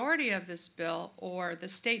majority of this bill, or the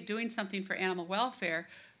state doing something for animal welfare.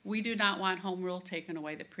 We do not want home rule taken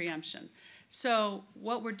away, the preemption. So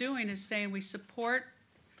what we're doing is saying we support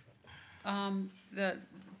the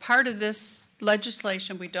part of this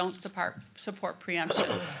legislation. We don't support preemption.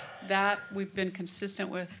 That we've been consistent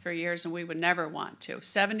with for years, and we would never want to.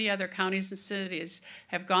 70 other counties and cities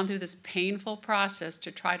have gone through this painful process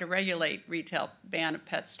to try to regulate retail ban of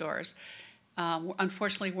pet stores.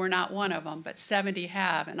 Unfortunately, we're not one of them, but 70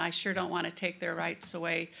 have, and I sure don't want to take their rights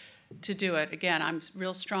away to do it. Again, I'm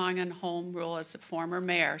real strong on home rule as a former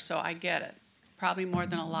mayor, so I get it, probably more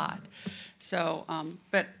than a lot. So,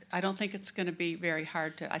 but I don't think it's going to be very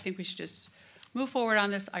hard to, I think we should just move forward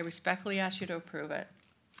on this. I respectfully ask you to approve it.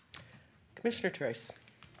 Commissioner Trace.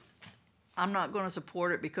 I'm not going to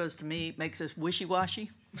support it because to me it makes us wishy-washy.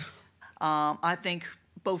 I think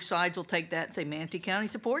both sides will take that and say Manatee County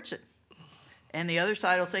supports it. And the other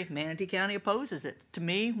side will say Manatee County opposes it. To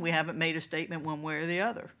me, we haven't made a statement one way or the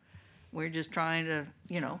other. We're just trying to,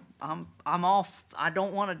 you know, I'm all, I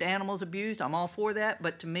don't want animals abused. I'm all for that.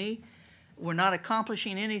 But to me, we're not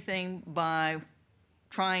accomplishing anything by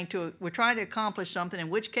we're trying to accomplish something, in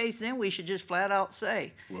which case then we should just flat out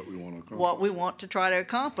say what we want to accomplish. What we want to try to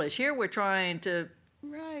accomplish. Here we're trying to,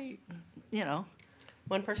 right, you know.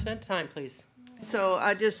 One person at a time, please. So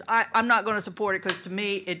I'm not going to support it because to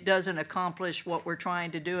me it doesn't accomplish what we're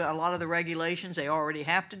trying to do. A lot of the regulations they already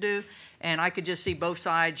have to do, and I could just see both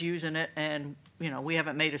sides using it, and you know we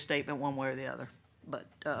haven't made a statement one way or the other. But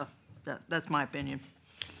that's my opinion.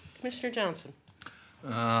 Commissioner Johnson.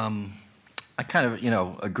 I kind of,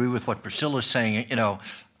 agree with what Priscilla's saying.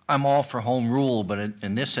 I'm all for home rule, but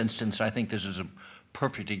in this instance, I think this is a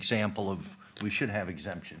perfect example of we should have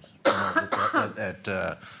exemptions.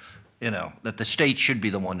 That the state should be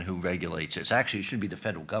the one who regulates this. Actually, it should be the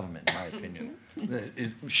federal government, in my opinion.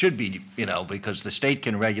 It should be, because the state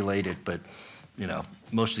can regulate it, but,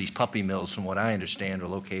 most of these puppy mills, from what I understand, are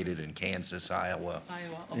located in Kansas, Iowa,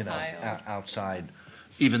 Ohio. Outside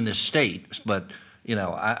even this state. But,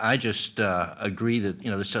 I just agree that,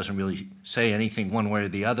 this doesn't really say anything one way or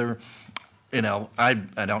the other. I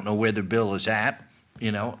don't know where the bill is at.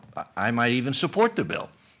 I might even support the bill.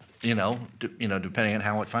 Depending on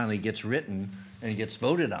how it finally gets written and gets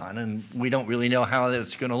voted on. And we don't really know how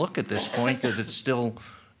it's going to look at this point because it's still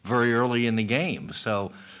very early in the game.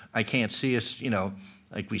 So I can't see us,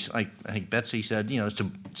 like I think Betsy said,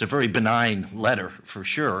 it's a very benign letter for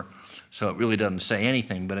sure. So it really doesn't say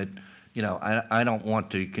anything. But I don't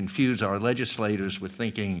want to confuse our legislators with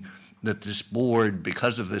thinking that this board,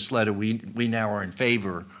 because of this letter, we now are in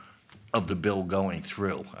favor of the bill going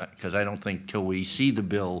through, because I don't think till we see the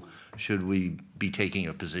bill should we be taking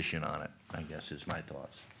a position on it, I guess is my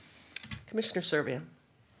thoughts. Commissioner Servia.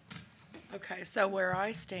 Okay, so where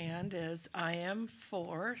I stand is I am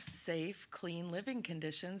for safe, clean living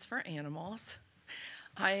conditions for animals.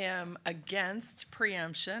 I am against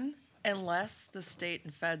preemption unless the state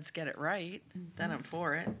and feds get it right, then I'm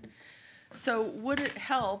for it. So would it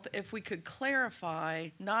help if we could clarify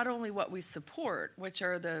not only what we support, which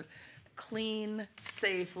are the clean,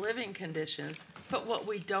 safe living conditions, but what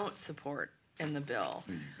we don't support in the bill?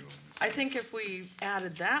 I think if we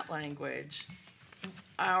added that language,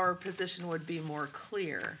 our position would be more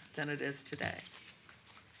clear than it is today.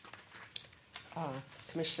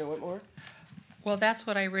 Commissioner Whitmore? Well, that's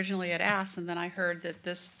what I originally had asked, and then I heard that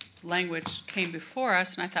this language came before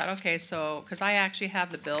us, and I thought, okay, so, because I actually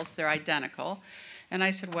have the bills, they're identical, and I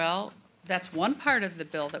said, well, that's one part of the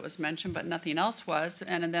bill that was mentioned, but nothing else was,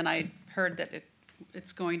 and then I heard that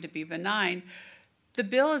it's going to be benign. The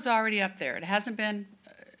bill is already up there. It hasn't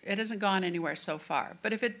gone anywhere so far.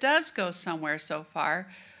 But if it does go somewhere so far,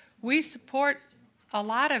 we support a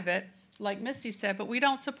lot of it, like Misty said, but we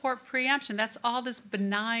don't support preemption. That's all this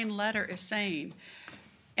benign letter is saying.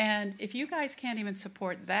 And if you guys can't even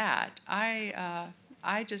support that, I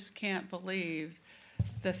just can't believe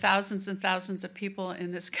the thousands and thousands of people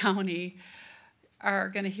in this county are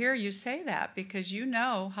going to hear you say that because you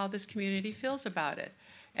know how this community feels about it.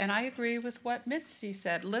 And I agree with what Misty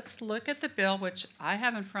said. Let's look at the bill, which I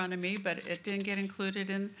have in front of me, but it didn't get included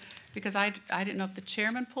in, because I didn't know if the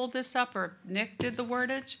chairman pulled this up or Nick did the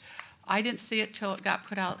wordage. I didn't see it till it got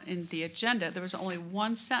put out in the agenda. There was only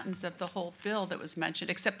one sentence of the whole bill that was mentioned,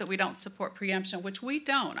 except that we don't support preemption, which we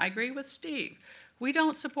don't. I agree with Steve. We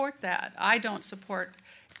don't support that. I don't support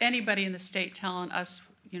anybody in the state telling us,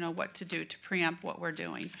 what to do to preempt what we're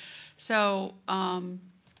doing. So,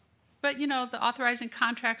 but, the authorizing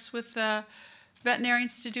contracts with the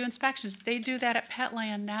veterinarians to do inspections, they do that at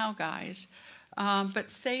Petland now, guys. But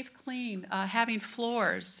Safe Clean, having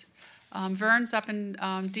floors. Vern's up in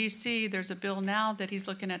D.C., there's a bill now that he's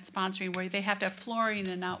looking at sponsoring where they have to have flooring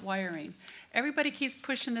and not wiring. Everybody keeps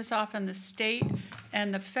pushing this off on the state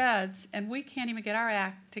and the feds, and we can't even get our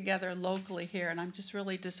act together locally here, and I'm just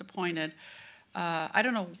really disappointed. I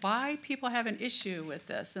don't know why people have an issue with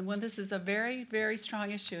this, and when this is a very, very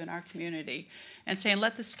strong issue in our community, and saying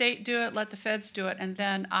let the state do it, let the feds do it, and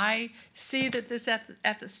then I see that this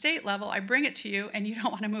at the state level, I bring it to you, and you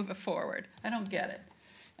don't want to move it forward. I don't get it.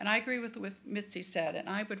 And I agree with what Misty said, and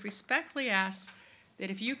I would respectfully ask that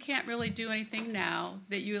if you can't really do anything now,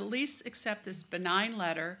 that you at least accept this benign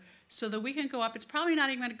letter so that we can go up. It's probably not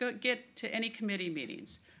even going to get to any committee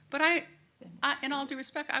meetings. But I, in all due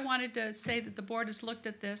respect, I wanted to say that the board has looked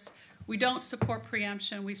at this. We don't support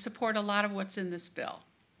preemption. We support a lot of what's in this bill.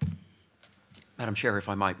 Madam Chair, if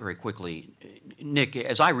I might very quickly, Nick,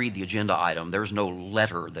 as I read the agenda item, there's no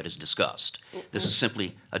letter that is discussed. This is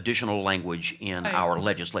simply additional language in our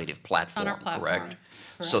legislative platform, correct?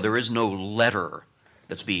 So there is no letter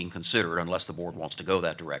that's being considered unless the board wants to go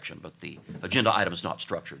that direction, but the agenda item is not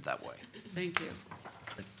structured that way. Thank you.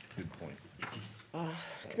 Good point.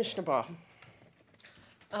 Commissioner Ball.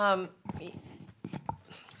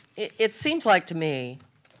 It seems like to me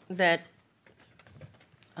that,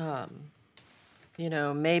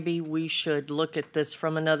 maybe we should look at this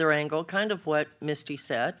from another angle, kind of what Misty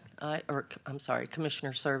said,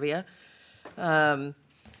 Commissioner Servia.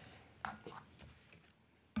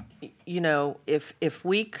 If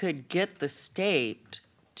we could get the state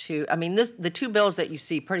to, the two bills that you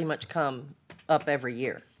see pretty much come up every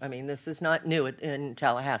year. This is not new in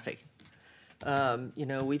Tallahassee.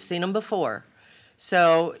 We've seen them before.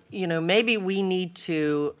 So, maybe we need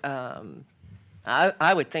to,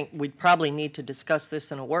 I would think we'd probably need to discuss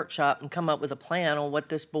this in a workshop and come up with a plan on what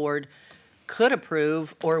this board could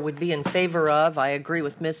approve or would be in favor of. I agree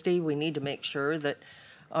with Misty. We need to make sure that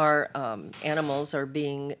our animals are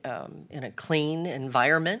being in a clean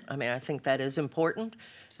environment. I think that is important,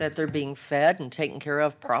 that they're being fed and taken care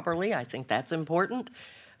of properly. I think that's important.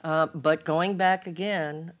 But going back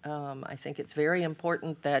again, I think it's very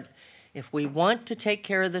important that if we want to take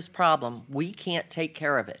care of this problem, we can't take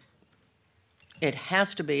care of it. It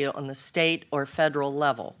has to be on the state or federal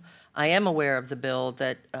level. I am aware of the bill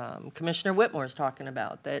that Commissioner Whitmore is talking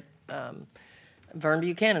about, that Vern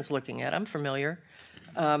Buchanan's looking at. I'm familiar.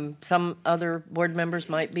 Some other board members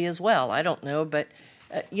might be as well. I don't know. But,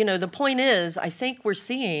 the point is, I think we're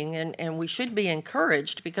seeing, and we should be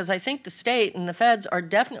encouraged, because I think the state and the feds are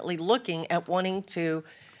definitely looking at wanting to,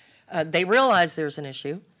 they realize there's an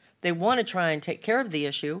issue. They want to try and take care of the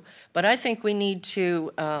issue, but I think we need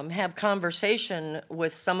to have conversation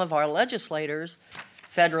with some of our legislators,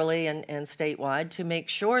 federally and statewide, to make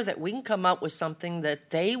sure that we can come up with something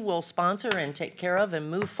that they will sponsor and take care of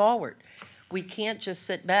and move forward. We can't just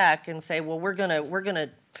sit back and say, well, we're gonna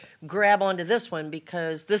grab onto this one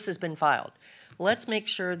because this has been filed. Let's make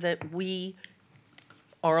sure that we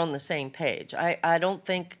are on the same page. I don't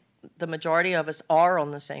think the majority of us are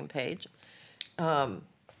on the same page.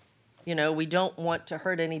 We don't want to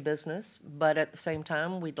hurt any business, but at the same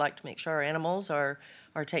time, we'd like to make sure our animals are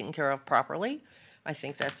taken care of properly. I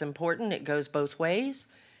think that's important. It goes both ways.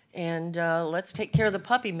 And let's take care of the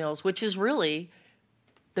puppy mills, which is really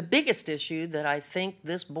the biggest issue that I think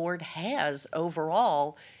this board has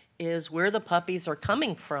overall, is where the puppies are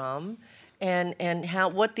coming from and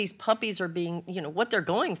what these puppies are being, what they're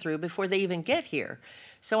going through before they even get here.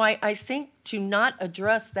 So I think to not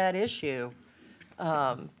address that issue,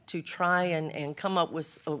 to try and come up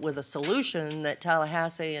with a solution that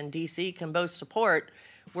Tallahassee and D.C. can both support,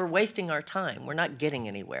 we're wasting our time. We're not getting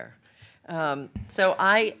anywhere. So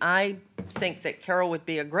I think that Carol would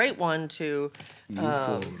be a great one to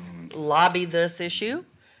lobby this issue.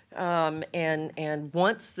 And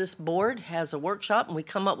once this board has a workshop and we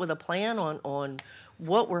come up with a plan on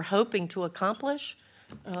what we're hoping to accomplish,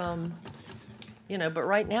 but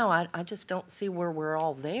right now I just don't see where we're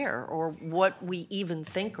all there or what we even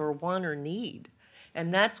think or want or need.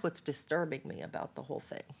 And that's what's disturbing me about the whole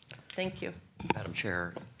thing. Thank you. Madam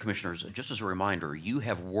Chair, Commissioners, just as a reminder, you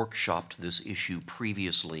have workshopped this issue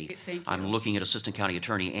previously. Thank you. I'm looking at Assistant County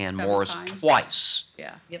Attorney Ann Several Morris times. twice.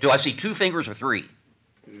 Yeah. Do I see 2 fingers or 3?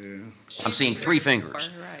 I'm seeing 3 fingers.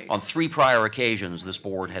 Right. On 3 prior occasions, this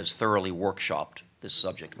board has thoroughly workshopped this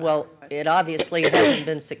subject matter. Well, it obviously hasn't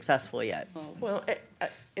been successful yet. Well,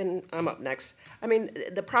 and I'm up next. I mean,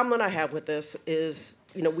 the problem that I have with this is,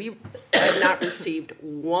 you know, we have not received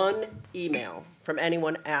one email from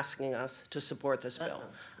anyone asking us to support this bill.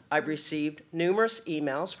 I've received numerous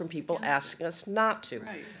emails from people asking us not to.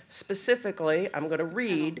 Right. Specifically, I'm going to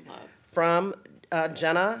read from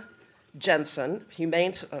Jenna Jensen,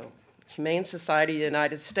 Humane Society of the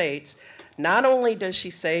United States. Not only does she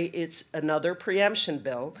say it's another preemption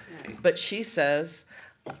bill, but she says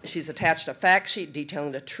she's attached a fact sheet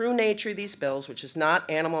detailing the true nature of these bills, which is not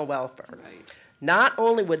animal welfare. Right. Not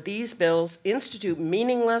only would these bills institute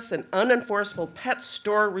meaningless and unenforceable pet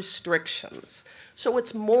store restrictions, so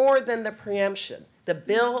it's more than the preemption. The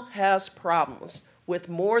bill has problems with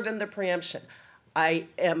more than the preemption. I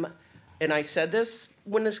am, and I said this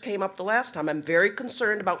when this came up the last time, I'm very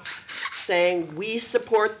concerned about saying we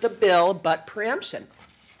support the bill but preemption.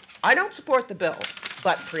 I don't support the bill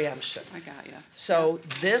but preemption. I got you. So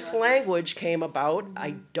this language came about.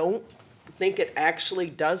 I don't think it actually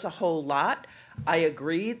does a whole lot. I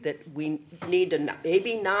agree that we need to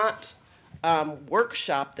maybe not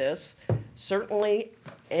workshop this. Certainly,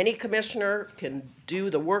 any commissioner can do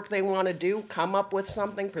the work they want to do, come up with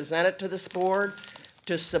something, present it to this board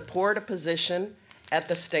to support a position at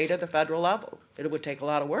the state or the federal level. It would take a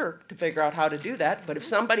lot of work to figure out how to do that, but if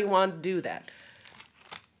somebody wanted to do that,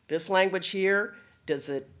 this language here, does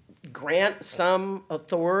it grant some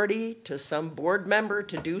authority to some board member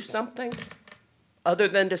to do something other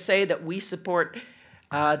than to say that we support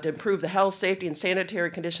to improve the health, safety, and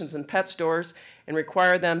sanitary conditions in pet stores and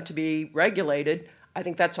require them to be regulated? I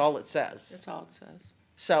think that's all it says. That's all it says.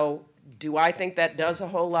 So do I think that does a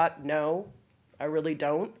whole lot? No, I really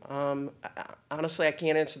don't. Honestly, I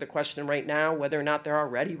can't answer the question right now whether or not they're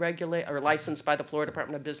already or licensed by the Florida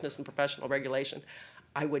Department of Business and Professional Regulation.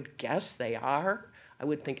 I would guess they are. I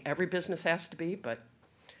would think every business has to be, but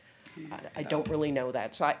I don't really know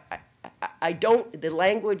that. So I don't, the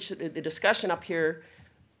language, the discussion up here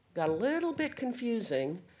got a little bit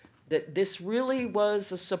confusing that this really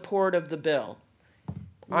was a support of the bill.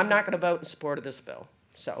 I'm not going to vote in support of this bill.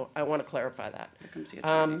 So I want to clarify that.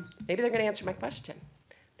 Maybe they're going to answer my question.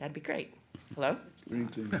 That'd be great. Hello?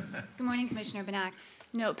 Good morning, Commissioner Benak.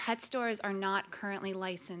 No, pet stores are not currently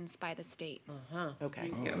licensed by the state.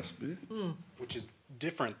 Okay. Oh, that's big. Which is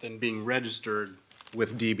different than being registered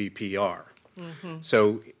with DBPR.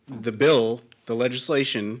 So the bill, the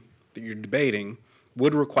legislation that you're debating,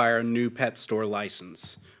 would require a new pet store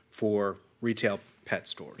license for retail pet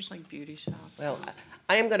stores. It's like beauty shops. Well,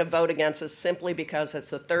 I am going to vote against this simply because it's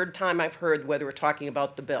the third time I've heard whether we're talking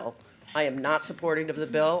about the bill. I am not supporting of the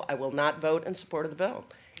bill. I will not vote in support of the bill.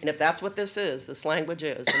 And if that's what this language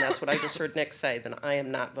is, and that's what I just heard Nick say, then I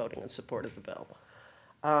am not voting in support of the bill.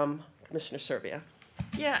 Commissioner Servia.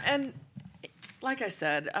 Yeah, and like I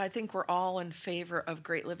said, I think we're all in favor of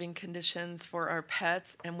great living conditions for our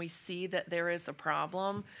pets, and we see that there is a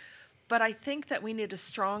problem. But I think that we need a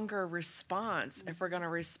stronger response if we're going to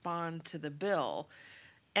respond to the bill.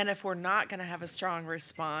 And if we're not going to have a strong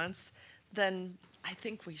response, then I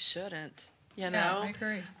think we shouldn't, you know? Yeah, I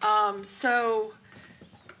agree.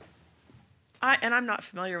 I'm not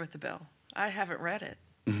familiar with the bill. I haven't read it.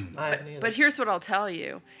 I haven't either. But here's what I'll tell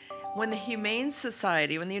you. When the Humane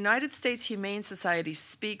Society, when the United States Humane Society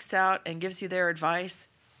speaks out and gives you their advice,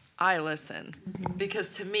 I listen. Because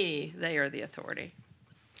to me, they are the authority.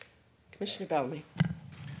 Commissioner Bellamy.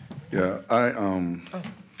 Yeah, I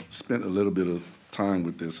spent a little bit of time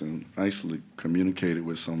with this and actually communicated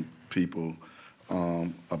with some people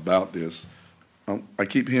about this. I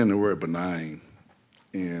keep hearing the word benign,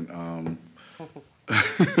 and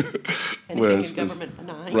Anything in government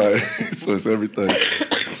benign. Right, so it's everything.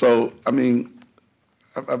 So, I mean,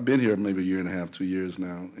 I've been here maybe a year and a half, 2 years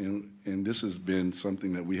now, and this has been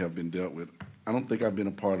something that we have been dealt with. I don't think I've been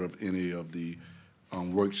a part of any of the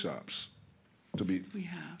workshops. We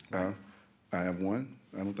have. I have one?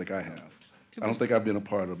 I don't think I have. I don't think I've been a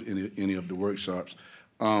part of any of the workshops.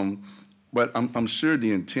 But I'm sure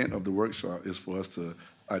the intent of the workshop is for us to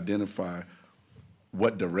identify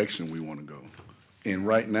what direction we want to go. And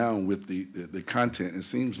right now, with the content, it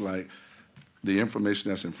seems like the information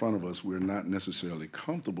that's in front of us, we're not necessarily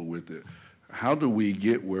comfortable with it. how do we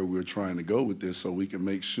get where we're trying to go with this so we can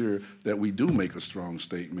make sure that we do make a strong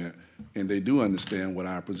statement and they do understand what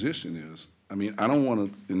our position is? I mean, I don't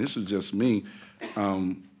want to, and this is just me,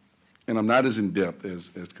 and I'm not as in-depth as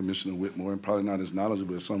Commissioner Whitmore and probably not as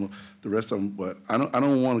knowledgeable as some of the rest of them, but I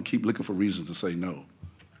don't want to keep looking for reasons to say no.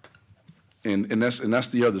 And that's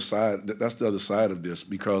the other side. That's the other side of this,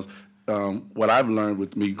 because what I've learned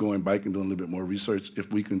with me going back and doing a little bit more research,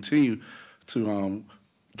 if we continue to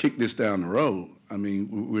kick this down the road, I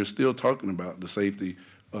mean, we're still talking about the safety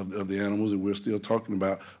of the animals, and we're still talking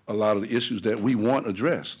about a lot of the issues that we want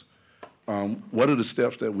addressed. What are the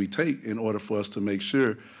steps that we take in order for us to make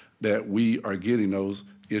sure that we are getting those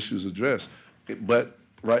issues addressed? But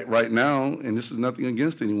right now, and this is nothing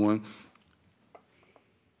against anyone,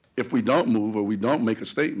 if we don't move or we don't make a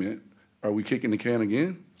statement, are we kicking the can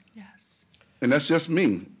again? Yes. And that's just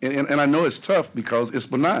me. And I know it's tough because it's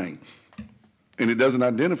benign, and it doesn't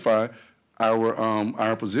identify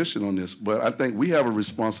our position on this. But I think we have a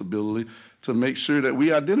responsibility to make sure that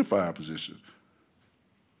we identify our position.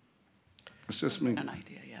 It's just me. An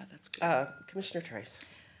idea, yeah, that's good. Commissioner Trace.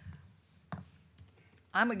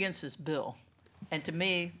 I'm against this bill. And to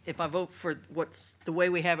me, if I vote for what's the way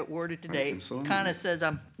we have it worded today, it kind of says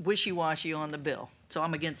I'm wishy-washy on the bill. So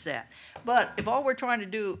I'm against that. But if all we're trying to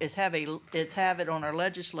do is have it on our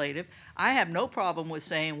legislative, I have no problem with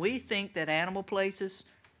saying we think that animal places,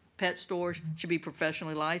 pet stores should be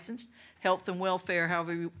professionally licensed, health and welfare,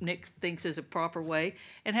 however Nick thinks is a proper way,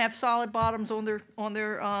 and have solid bottoms on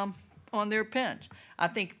their pens. I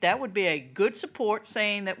think that would be a good support,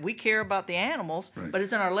 saying that we care about the animals, but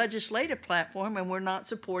it's in our legislative platform and we're not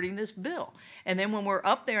supporting this bill. And then when we're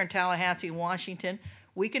up there in Tallahassee and Washington,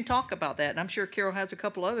 we can talk about that. And I'm sure Carol has a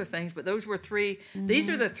couple other things, but those were three. Mm-hmm. These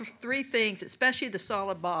are the three things, especially the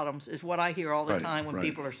solid bottoms, is what I hear all the time when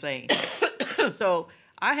people are saying. So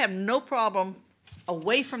I have no problem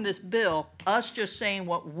away from this bill, us just saying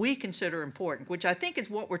what we consider important, which I think is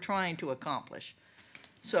what we're trying to accomplish.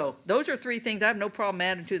 So those are three things I have no problem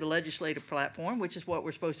adding to the legislative platform, which is what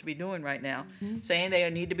we're supposed to be doing right now, saying they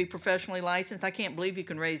need to be professionally licensed. I can't believe you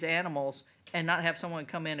can raise animals and not have someone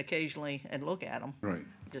come in occasionally and look at them. Right.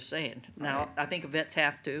 Just saying. Now, I think vets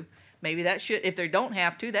have to. Maybe that should, if they don't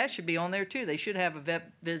have to, that should be on there too. They should have a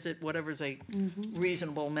vet visit, whatever's a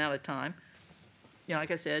reasonable amount of time. You know,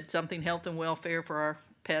 like I said, something health and welfare for our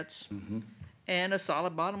pets. And a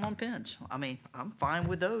solid bottom on pens. I mean, I'm fine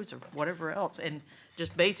with those or whatever else. And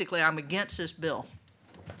just basically, I'm against this bill.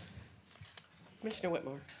 Commissioner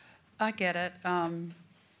Whitmore. I get it.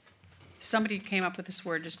 Somebody came up with this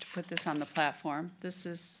word just to put this on the platform. This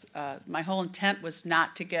is, my whole intent was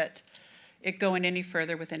not to get it going any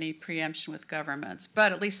further with any preemption with governments.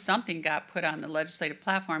 But at least something got put on the legislative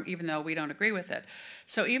platform, even though we don't agree with it.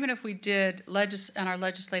 So even if we did on our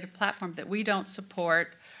legislative platform that we don't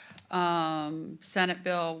support Senate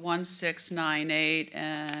Bill 1698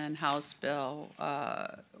 and House Bill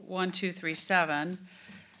 1237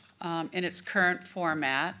 in its current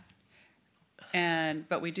format,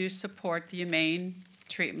 but we do support the humane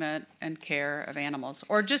treatment and care of animals.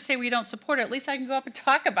 Or just say we don't support it, at least I can go up and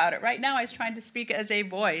talk about it. Right now I was trying to speak as a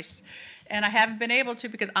voice, and I haven't been able to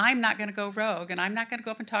because I'm not going to go rogue, and I'm not going to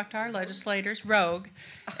go up and talk to our legislators rogue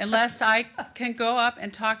unless I can go up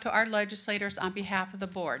and talk to our legislators on behalf of the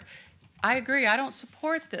board. I agree, I don't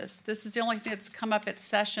support this. This is the only thing that's come up at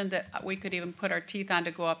session that we could even put our teeth on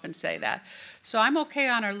to go up and say that. So I'm okay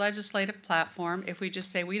on our legislative platform if we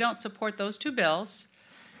just say we don't support those two bills,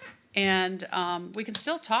 and we can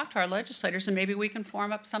still talk to our legislators, and maybe we can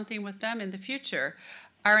form up something with them in the future.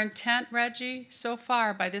 Our intent, Reggie, so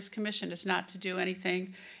far by this commission is not to do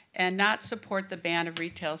anything and not support the ban of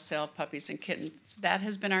retail sale of puppies and kittens. That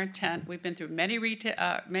has been our intent. We've been through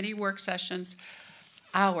many work sessions,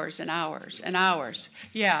 hours and hours and hours.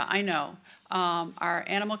 Yeah, I know. Our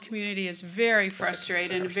animal community is very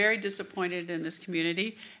frustrated and very disappointed in this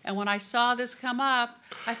community. And when I saw this come up,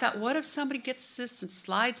 I thought, what if somebody gets this and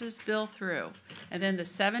slides this bill through? And then the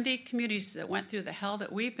 70 communities that went through the hell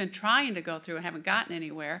that we've been trying to go through and haven't gotten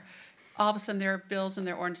anywhere, all of a sudden their bills and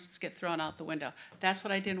their ordinances get thrown out the window. That's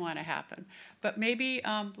what I didn't want to happen. But maybe,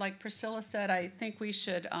 like Priscilla said, I think we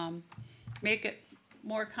should make it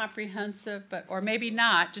more comprehensive, or maybe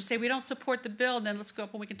not. Just say we don't support the bill, and then let's go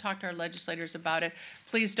up and we can talk to our legislators about it.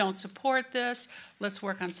 Please don't support this. Let's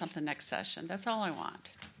work on something next session. That's all I want.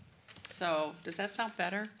 So does that sound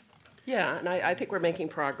better? Yeah, and I think we're making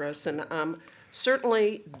progress. And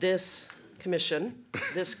certainly this commission,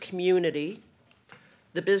 this community,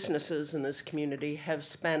 the businesses in this community have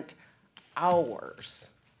spent hours,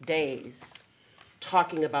 days,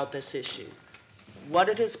 talking about this issue. what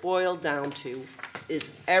it has boiled down to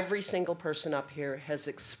is every single person up here has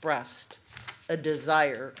expressed a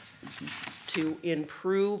desire to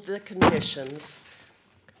improve the conditions,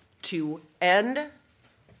 to end,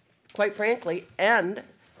 quite frankly, end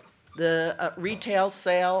the retail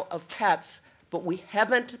sale of pets, but we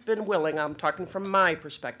haven't been willing, I'm talking from my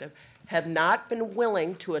perspective, have not been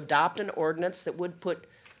willing to adopt an ordinance that would put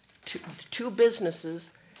two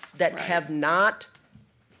businesses that have not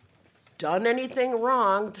done anything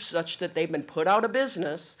wrong such that they've been put out of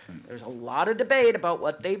business. There's a lot of debate about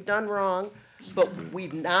what they've done wrong, but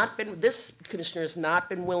this commissioner has not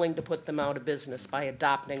been willing to put them out of business by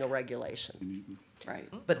adopting a regulation. Right.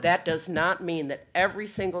 But that does not mean that every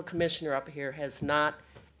single commissioner up here has not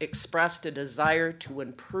expressed a desire to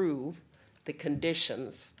improve the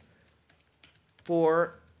conditions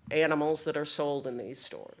for animals that are sold in these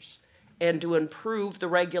stores and to improve the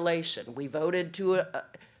regulation. We voted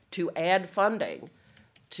to add funding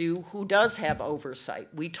to who does have oversight.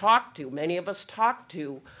 Many of us talked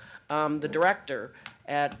to the director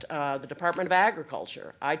at the Department of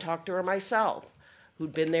Agriculture. I talked to her myself,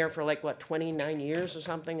 who'd been there for 29 years or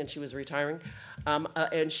something, and she was retiring.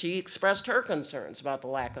 And she expressed her concerns about the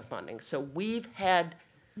lack of funding. So we've had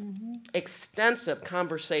extensive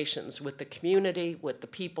conversations with the community, with the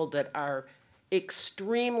people that are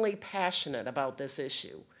extremely passionate about this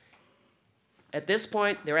issue. At this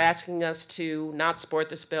point, they're asking us to not support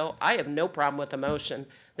this bill. I have no problem with a motion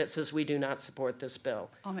that says we do not support this bill.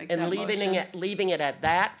 I'll make and that leaving it at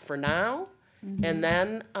that for now, and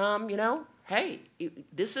then, hey,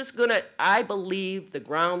 this is gonna, I believe the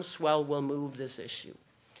groundswell will move this issue.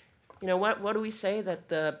 You know, what do we say, that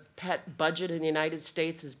the pet budget in the United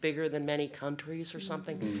States is bigger than many countries or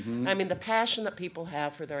something? I mean, the passion that people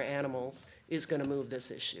have for their animals is gonna move this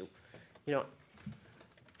issue. You know,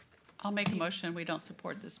 I'll make a motion, we don't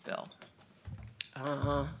support this bill.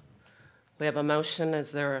 we have a motion,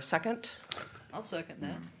 is there a second? I'll second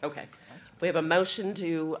that. Okay. We have a motion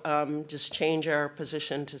to just change our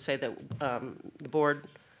position to say that the board,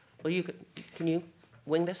 well, can you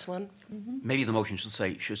wing this one? Maybe the motion should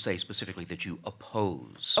say specifically that you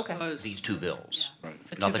oppose Okay. these two bills. The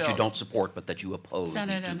Not two that you bills. don't support, but that you oppose these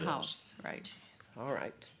Senate two and bills. House, right. All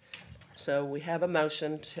right. So we have a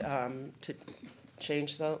motion to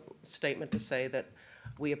change the statement to say that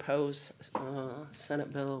we oppose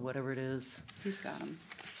Senate Bill, whatever it is, He's got them.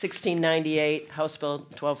 1698, House Bill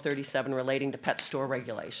 1237 relating to pet store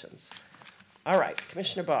regulations. All right,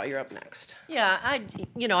 Commissioner Ball, you're up next. Yeah, I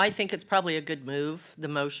think it's probably a good move, the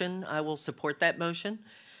motion. I will support that motion.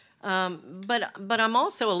 But I'm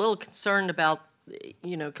also a little concerned about,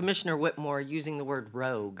 Commissioner Whitmore using the word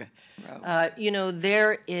rogue.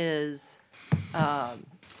 There is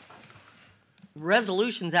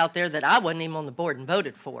resolutions out there that I wasn't even on the board and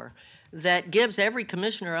voted for that gives every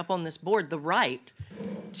commissioner up on this board the right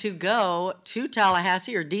to go to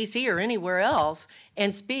Tallahassee or DC or anywhere else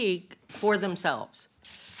and speak for themselves.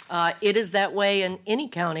 It is that way in any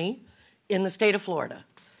county in the state of Florida.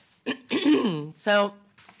 So,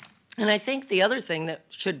 and I think the other thing that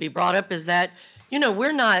should be brought up is that,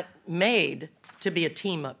 we're not made to be a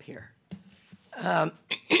team up here.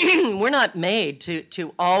 We're not made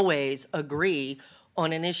to always agree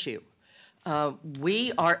on an issue.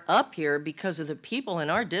 We are up here because of the people in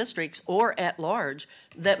our districts or at large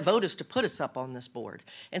that vote us to put us up on this board.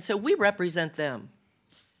 And so we represent them.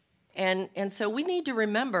 And so we need to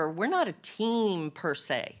remember we're not a team per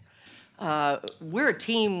se. We're a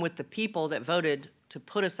team with the people that voted to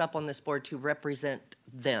put us up on this board to represent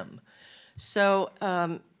them. So,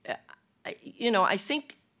 I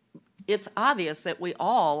think it's obvious that we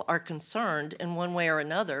all are concerned in one way or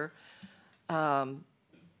another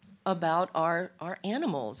about our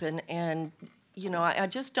animals. And I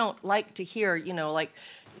just don't like to hear, like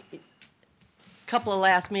a couple of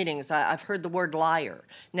last meetings, I've heard the word liar.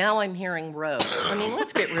 Now I'm hearing rogue. I mean,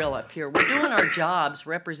 let's get real up here. We're doing our jobs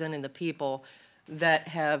representing the people that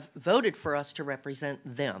have voted for us to represent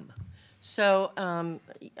them. So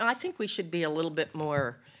I think we should be a little bit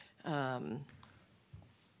more, I'm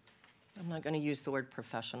not going to use the word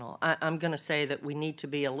professional. I'm going to say that we need to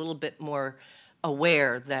be a little bit more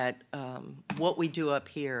aware that what we do up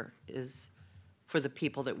here is for the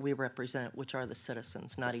people that we represent, which are the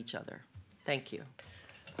citizens, not each other. Thank you.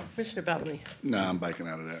 Commissioner Bellamy. Nah, I'm backing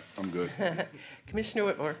out of that. I'm good. Commissioner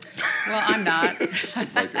Whitmore. Well, I'm not.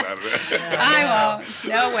 Backing out of that. I won't.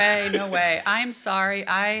 No way, no way. I'm sorry.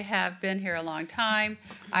 I have been here a long time.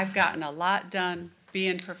 I've gotten a lot done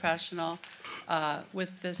being professional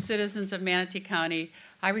with the citizens of Manatee County.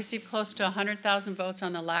 I received close to 100,000 votes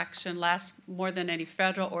on the election, more than any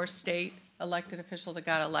federal or state elected official that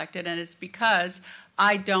got elected, and it's because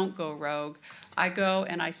I don't go rogue. I go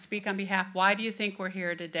and I speak on behalf. Why do you think we're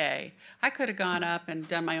here today? I could have gone up and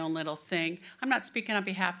done my own little thing. I'm not speaking on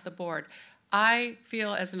behalf of the board. I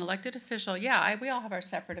feel as an elected official, yeah, we all have our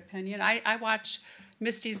separate opinion. I watch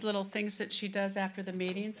Misty's little things that she does after the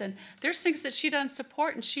meetings, and there's things that she doesn't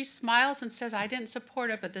support, and she smiles and says, I didn't support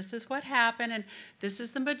it, but this is what happened, and this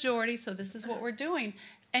is the majority, so this is what we're doing.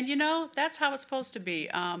 And you know, that's how it's supposed to be.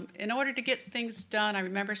 In order to get things done, I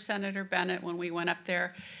remember Senator Bennett, when we went up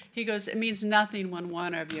there, he goes, it means nothing when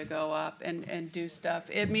one of you go up and do stuff.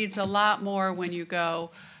 It means a lot more when you go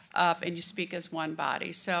up and you speak as one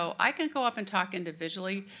body. So I can go up and talk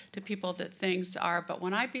individually to people that things are, but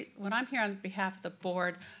when I'm here on behalf of the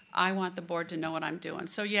board, I want the board to know what I'm doing.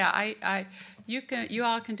 So yeah, you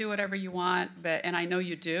all can do whatever you want, and I know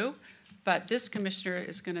you do, but this commissioner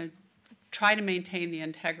is going to try to maintain the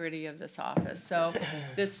integrity of this office, so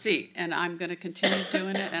this seat, and I'm going to continue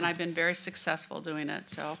doing it, and I've been very successful doing it.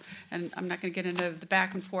 So, and I'm not going to get into the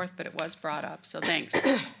back and forth, but it was brought up. So thanks,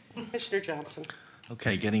 Commissioner Johnson.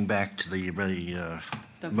 Okay, getting back to the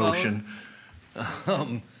motion.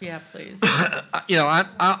 Yeah, please. You know,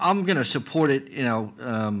 I'm going to support it. You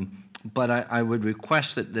know, but I would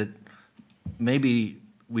request that maybe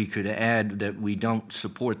we could add that we don't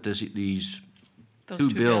support these two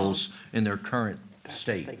bills in their current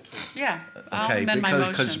state. Yeah, I'll amend my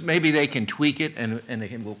motion. Because maybe they can tweak it and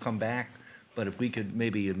it will come back. But if we could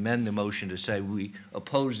maybe amend the motion to say we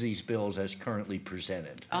oppose these bills as currently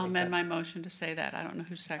presented. I'll amend my motion to say that. I don't know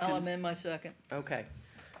who's second. I'll amend my second. Okay.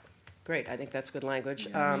 Great. I think that's good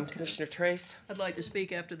language. Commissioner Trace? I'd like to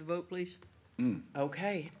speak after the vote, please.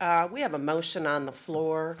 Okay. We have a motion on the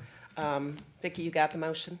floor. Vicki, you got the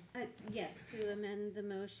motion? Yes, to amend the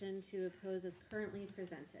motion to oppose as currently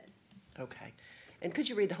presented. Okay. And could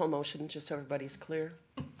you read the whole motion just so everybody's clear?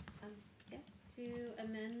 Yes, to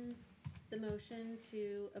amend the motion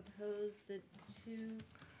to oppose the two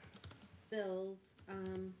bills.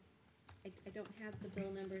 I don't have the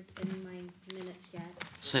bill numbers in my minutes yet.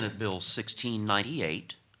 Senate Bill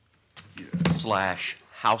 1698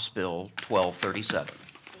 / House Bill 1237.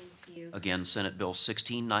 Thank you. Again, Senate Bill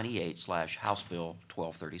 1698 / House Bill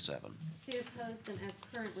 1237. To oppose them as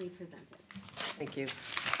currently presented. Thank you.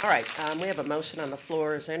 All right, we have a motion on the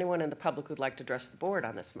floor. Is there anyone in the public who'd like to address the board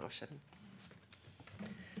on this motion?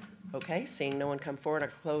 Okay, seeing no one come forward, I'll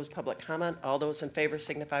close public comment. All those in favor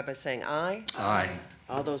signify by saying aye. Aye.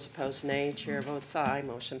 All those opposed, nay. Chair votes aye.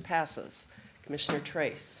 Motion passes. Commissioner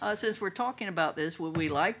Trace. Since we're talking about this, would we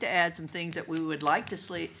like to add some things that we would like to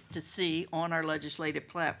see on our legislative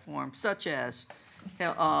platform, such as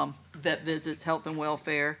vet visits, health and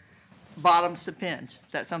welfare, bottoms to pins?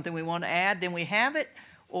 Is that something we want to add? Then we have it,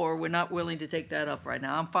 or we're not willing to take that up right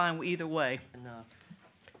now? I'm fine with either way.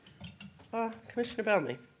 Commissioner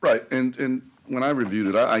Bellamy. Right, and when I reviewed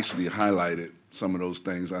it, I actually highlighted some of those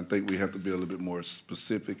things. I think we have to be a little bit more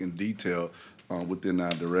specific and detailed within our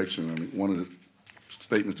direction. I mean, one of the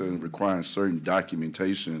statements that requires certain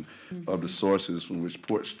documentation of the sources from which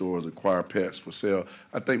port stores acquire pets for sale.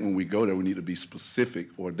 I think when we go there, we need to be specific,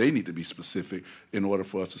 or they need to be specific, in order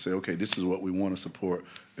for us to say, okay, this is what we want to support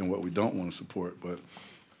and what we don't want to support. But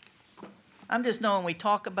I'm just knowing we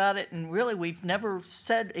talk about it, and really we've never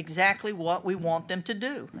said exactly what we want them to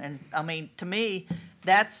do. And I mean, to me,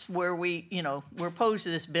 that's where we're opposed to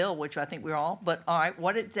this bill, which I think we're all, but all right,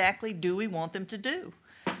 what exactly do we want them to do?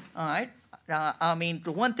 All right. I mean,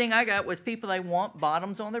 the one thing I got was people, they want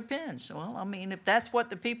bottoms on their pins. Well, I mean, if that's what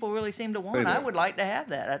the people really seem to want, I would like to have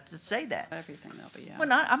that. I have to say that. Everything, though, but yeah. Well,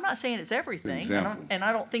 I'm not saying it's everything, and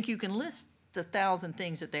I don't think you can list the 1,000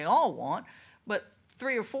 things that they all want, but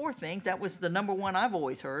 3 or 4 things, that was the number one I've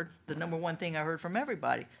always heard, the number one thing I heard from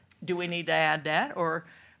everybody. Do we need to add that, or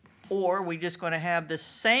are we just going to have the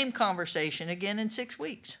same conversation again in 6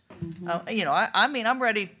 weeks? I mean, I'm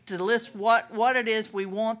ready to list what it is we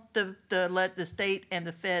want the state and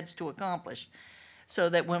the feds to accomplish, so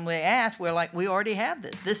that when we ask, we're like, we already have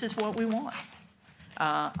this. This is what we want.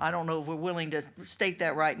 I don't know if we're willing to state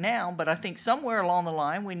that right now, but I think somewhere along the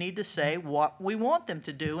line we need to say what we want them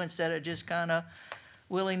to do instead of just kind of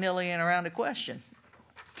willy-nilly and around a question.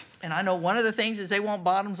 And I know one of the things is they want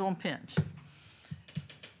bottoms on pins.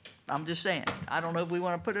 I'm just saying. I don't know if we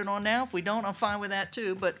want to put it on now. If we don't, I'm fine with that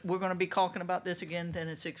too, but we're going to be talking about this again then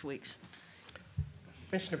in 6 weeks.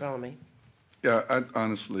 Commissioner Bellamy. yeah, I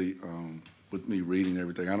honestly, with me reading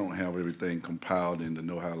everything, I don't have everything compiled in to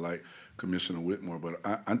know how like Commissioner Whitmore, but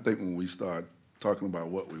I think when we start talking about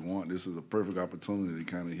what we want, this is a perfect opportunity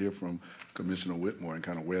to kind of hear from Commissioner Whitmore and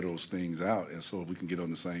kind of wear those things out. And so if we can get on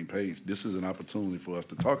the same page, this is an opportunity for us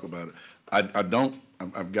to talk about it. I've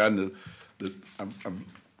gotten to I've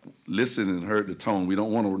listened and heard the tone. We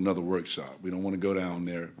don't want another workshop. We don't want to go down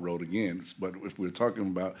their road again. But if we're talking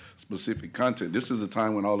about specific content, this is a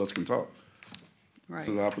time when all of us can talk. Right. It's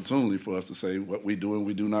an opportunity for us to say what we do and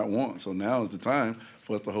we do not want. So now is the time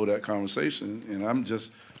for us to hold that conversation. And I'm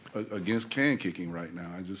just against can kicking right now.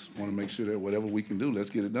 I just want to make sure that whatever we can do, let's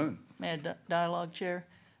get it done. May I dialogue, Chair?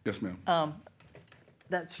 Yes, ma'am.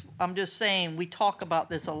 I'm just saying, we talk about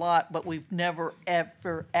this a lot, but we've never,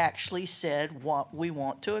 ever actually said what we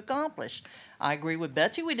want to accomplish. I agree with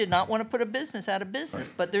Betsy, we did not want to put a business out of business,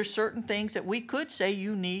 but there's certain things that we could say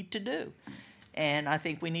you need to do. And I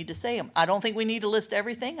think we need to say them. I don't think we need to list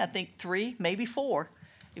everything. I think 3, maybe 4.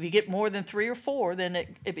 If you get more than 3 or 4, then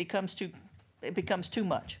it becomes too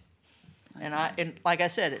much. And like I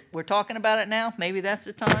said, we're talking about it now. Maybe that's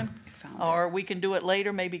the time, or we can do it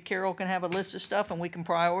later. Maybe Carol can have a list of stuff, and we can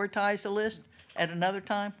prioritize the list at another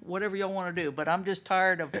time. Whatever y'all want to do. But I'm just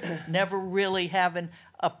tired of never really having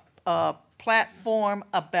a platform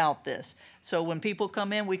about this. So when people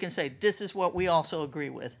come in, we can say this is what we also agree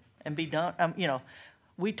with, and be done.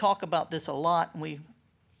 We talk about this a lot, and we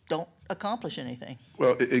don't accomplish anything.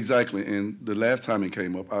 Well, exactly. And the last time it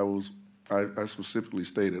came up, I specifically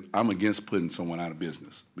stated I'm against putting someone out of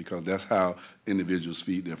business because that's how individuals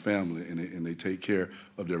feed their family and they take care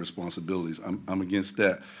of their responsibilities. I'm against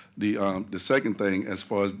that. The second thing, as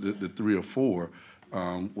far as the 3 or 4,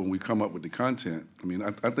 when we come up with the content, I mean,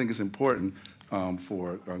 I think it's important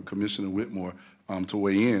for Commissioner Whitmore to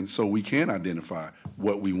weigh in so we can identify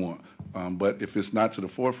what we want. But if it's not to the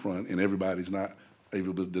forefront and everybody's not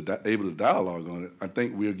able to dialogue on it, I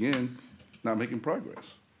think we're, again, not making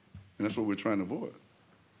progress. And that's what we're trying to avoid.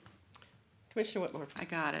 Commissioner Whitmore. I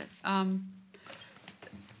got it.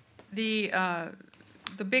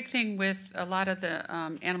 The big thing with a lot of the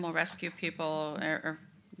animal rescue people or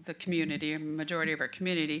the community, or majority of our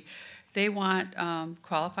community, they want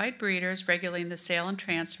qualified breeders regulating the sale and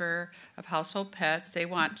transfer of household pets. They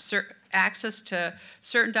want access to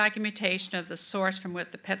certain documentation of the source from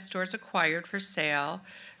what the pet store is acquired for sale.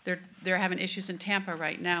 They're having issues in Tampa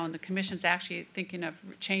right now, and the commission's actually thinking of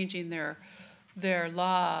changing their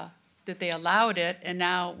law that they allowed it, and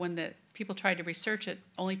now when the people tried to research it,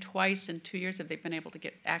 only twice in 2 years have they been able to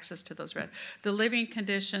get access to those the living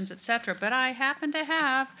conditions, et cetera. But I happen to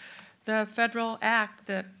have the federal act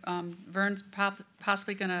that Vern's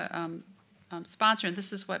possibly going to sponsor, and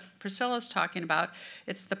this is what Priscilla's talking about.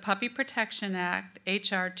 It's the Puppy Protection Act,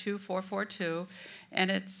 H.R. 2442,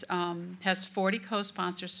 and it's has 40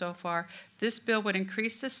 co-sponsors so far. This bill would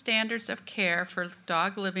increase the standards of care for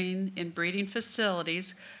dog living in breeding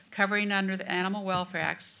facilities covering under the Animal Welfare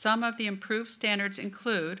Act. Some of the improved standards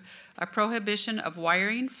include a prohibition of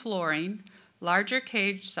wiring flooring, larger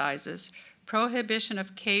cage sizes, prohibition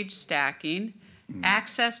of cage stacking,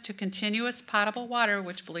 access to continuous potable water,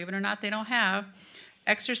 which, believe it or not, they don't have,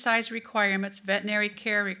 exercise requirements, veterinary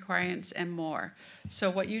care requirements, and more. So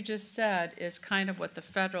what you just said is kind of what the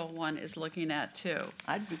federal one is looking at, too.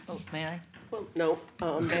 May I? Well, no,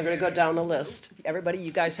 I'm going to go down the list. Everybody,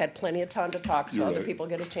 you guys had plenty of time to talk, so other people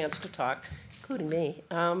get a chance to talk, including me.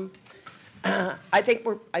 I think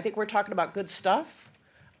we're talking about good stuff.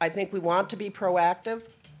 I think we want to be proactive.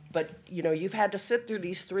 But, you know, you've had to sit through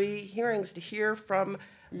these 3 hearings to hear from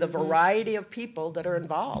the variety of people that are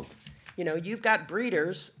involved. You know, you've got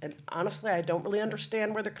breeders, and honestly, I don't really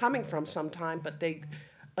understand where they're coming from sometimes, but they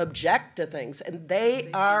object to things, and they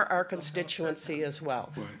are our constituency as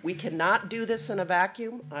well. Right. We cannot do this in a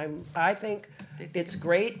vacuum. I think it's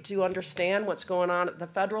great to understand what's going on at the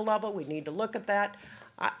federal level. We need to look at that.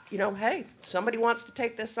 You know, hey, somebody wants to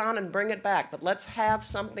take this on and bring it back, but let's have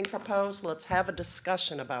something proposed. Let's have a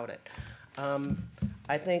discussion about it.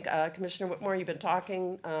 I think, Commissioner Whitmore, you've been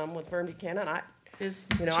talking with Vern Buchanan. I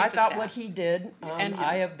thought what he did,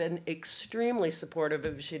 I have been extremely supportive,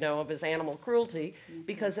 as you know, of his animal cruelty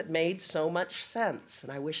because it made so much sense,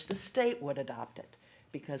 and I wish the state would adopt it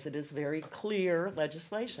because it is very clear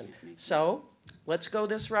legislation. So let's go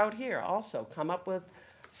this route here also. Come up with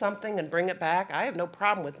something and bring it back. I have no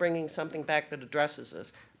problem with bringing something back that addresses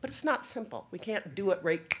this, but it's not simple. We can't do it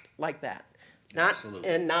right like that,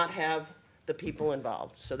 and not have the people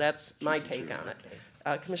involved. So that's my take on it.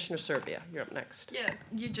 Commissioner Serbia, you're up next. Yeah,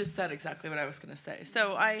 you just said exactly what I was going to say.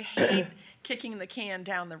 So I hate kicking the can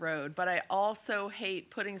down the road, but I also hate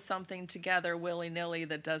putting something together willy-nilly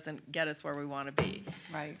that doesn't get us where we want to be.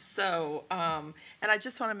 Right. So, and I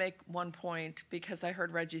just want to make one point because I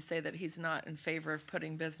heard Reggie say that he's not in favor of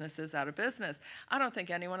putting businesses out of business. I don't think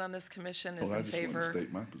anyone on this commission is in favor want to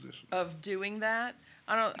state my position. of doing that.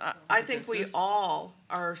 I think we all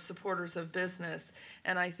are supporters of business,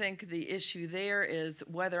 and I think the issue there is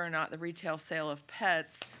whether or not the retail sale of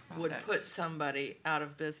pets would put somebody out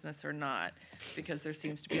of business or not, because there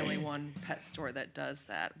seems to be only one pet store that does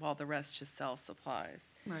that, while the rest just sell supplies.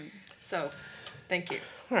 Right. So, thank you.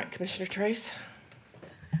 All right, Commissioner Trace.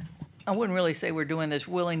 I wouldn't really say we're doing this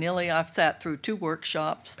willy-nilly. I've sat through 2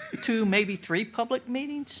 workshops, 2, maybe 3 public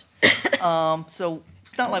meetings. So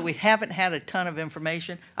it's not like we haven't had a ton of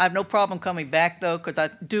information. I have no problem coming back, though, because I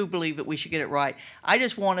do believe that we should get it right. I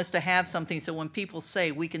just want us to have something so when people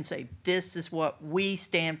say, we can say, this is what we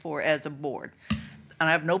stand for as a board. And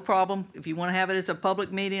I have no problem. If you want to have it as a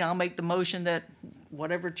public meeting, I'll make the motion that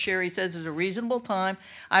whatever Sherry says is a reasonable time.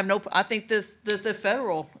 I think the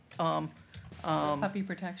federal Puppy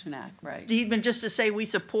Protection Act, right. even just to say we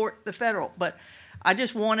support the federal, but I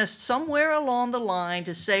just want us somewhere along the line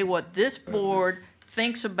to say what this board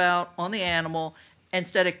thinks about on the animal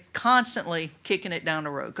instead of constantly kicking it down the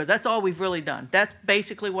road, because that's all we've really done. That's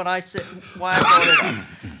basically what I said, why I brought it up.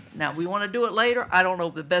 Now, we want to do it later. I don't know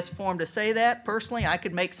the best form to say that. Personally, I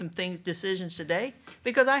could make some decisions today,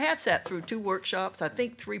 because I have sat through 2 workshops, I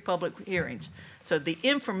think 3 public hearings. So the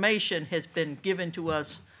information has been given to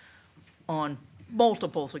us on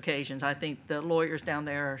multiple occasions. I think the lawyers down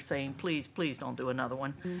there are saying, please, please don't do another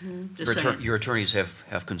one. Just saying. Your attorneys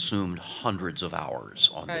have consumed hundreds of hours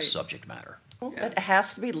on Right. this subject matter. Well, it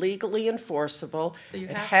has to be legally enforceable. So you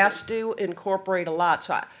It have has to incorporate a lot.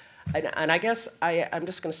 So I guess I'm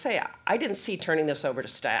just going to say, I didn't see turning this over to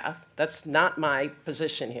staff. That's not my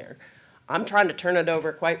position here. I'm trying to turn it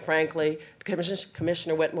over, quite frankly, to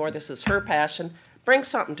Commissioner Whitmore. This is her passion. Bring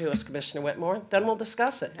something to us, Commissioner Whitmore, then we'll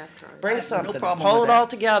discuss it. Bring something, problem pull with it all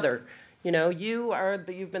that. together. You know,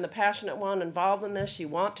 you've been the passionate one involved in this, you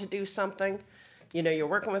want to do something, you know, you're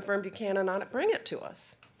working with Vern Buchanan on it, bring it to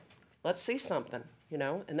us. Let's see something, you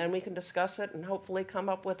know, and then we can discuss it and hopefully come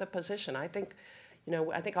up with a position. I think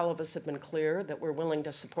all of us have been clear that we're willing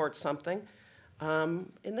to support something.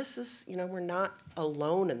 And this is, you know, we're not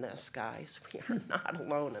alone in this, guys. We are not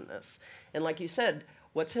alone in this. And like you said,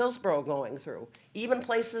 what's Hillsborough going through? Even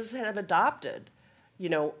places that have adopted, you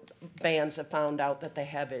know, bands have found out that they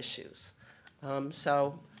have issues.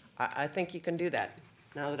 So I think you can do that.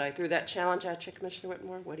 Now that I threw that challenge at you, Commissioner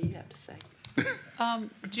Whitmore, what do you have to say?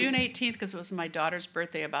 June 18th, because it was my daughter's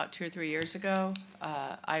birthday about 2 or 3 years ago,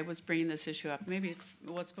 I was bringing this issue up. Maybe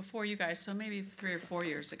it's before you guys, so maybe 3 or 4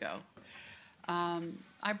 years ago.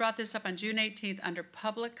 I brought this up on June 18th under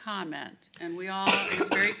public comment, and it was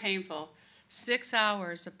very painful. 6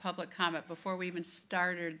 hours of public comment before we even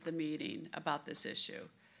started the meeting about this issue.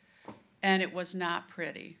 And it was not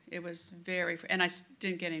pretty. It was and I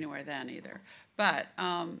didn't get anywhere then either. But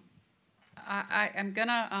I'm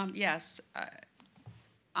gonna,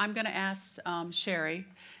 I'm gonna ask Sherry,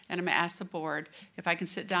 and I'm gonna ask the board if I can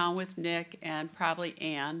sit down with Nick and probably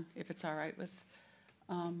Ann, if it's all right with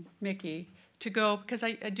Mickey, to go, because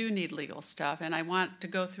I do need legal stuff, and I want to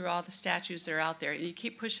go through all the statutes that are out there. And you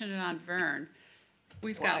keep pushing it on Vern.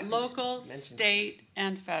 We've got local, state,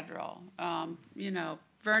 and federal. You know,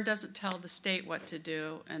 Vern doesn't tell the state what to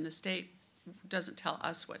do, and the state doesn't tell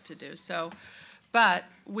us what to do. So, but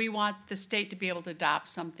we want the state to be able to adopt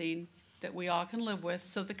something that we all can live with,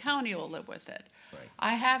 so the county will live with it. Right.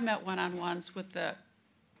 I have met one-on-ones with the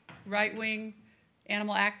right-wing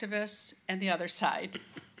animal activists and the other side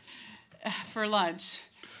for lunch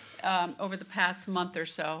over the past month or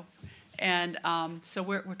so. And so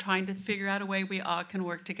we're trying to figure out a way we all can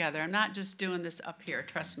work together. I'm not just doing this up here,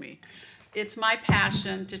 trust me. It's my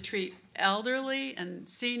passion to treat elderly and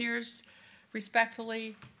seniors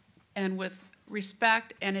respectfully and with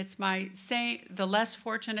respect, and it's my saying the less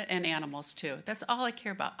fortunate, and animals too. That's all I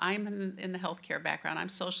care about. I'm in the healthcare background. I'm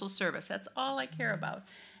social service. That's all I care about.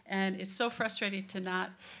 And it's so frustrating to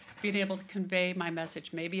not being able to convey my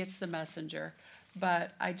message. Maybe it's the messenger.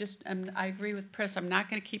 But I agree with Chris. I'm not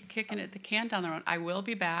going to keep kicking the can down the road. I will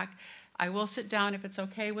be back. I will sit down, if it's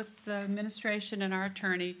okay with the administration and our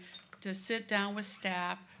attorney, to sit down with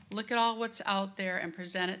staff, look at all what's out there, and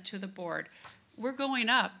present it to the board. We're going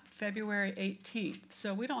up February 18th,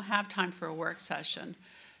 so we don't have time for a work session.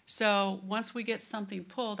 So once we get something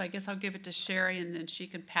pulled, I guess I'll give it to Sherry, and then she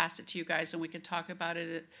can pass it to you guys, and we can talk about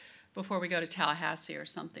it before we go to Tallahassee or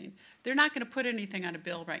something. They're not going to put anything on a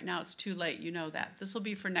bill right now. It's too late. You know that. This will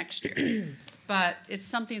be for next year. But it's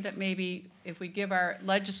something that maybe if we give our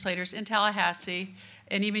legislators in Tallahassee,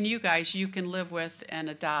 and even you guys, you can live with and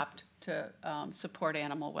adopt to support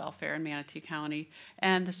animal welfare in Manatee County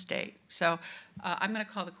and the state. So I'm going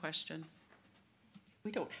to call the question.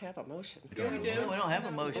 We don't have a motion. Yeah, we do. We don't have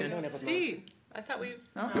a motion. We don't have a Steve. motion. I thought we.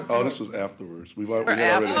 Oh, this was afterwards. We after.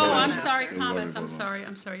 already. Oh, I'm voted. sorry, Yeah, we comments, already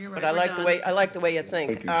I'm voted. sorry, you're right. But we're I like the way you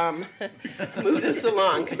think. Thank Move this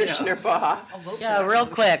along, Commissioner Baha. Yeah, real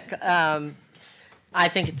quick. I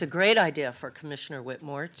think it's a great idea for Commissioner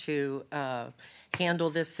Whitmore to handle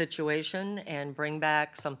this situation and bring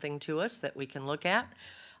back something to us that we can look at.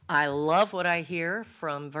 I love what I hear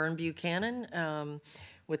from Vern Buchanan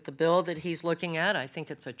with the bill that he's looking at. I think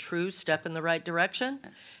it's a true step in the right direction.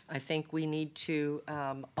 I think we need to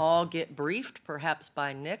all get briefed, perhaps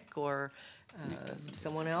by Nick or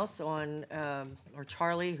someone else on, or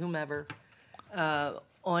Charlie, whomever,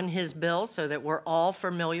 on his bill so that we're all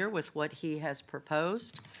familiar with what he has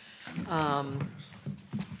proposed.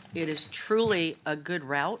 It is truly a good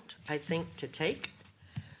route, I think, to take.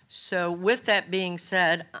 So with that being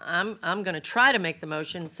said, I'm going to try to make the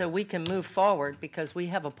motion so we can move forward because we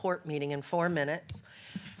have a port meeting in 4 minutes.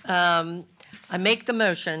 I make the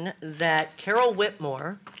motion that Carol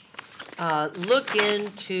Whitmore look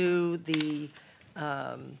into the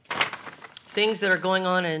things that are going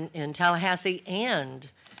on in Tallahassee and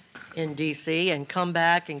in DC and come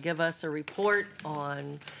back and give us a report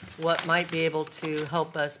on what might be able to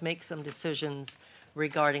help us make some decisions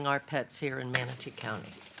regarding our pets here in Manatee County.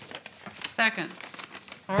 Second.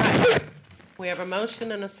 All right. We have a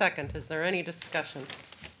motion and a second. Is there any discussion?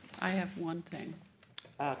 I have one thing.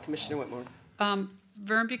 Commissioner Whitmore.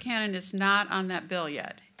 Vern Buchanan is not on that bill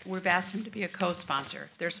yet. We've asked him to be a co-sponsor.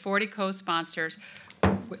 There's 40 co-sponsors.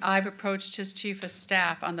 I've approached his chief of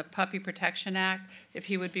staff on the Puppy Protection Act if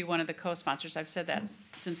he would be one of the co-sponsors. I've said that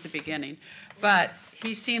since the beginning. But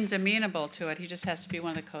he seems amenable to it. He just has to be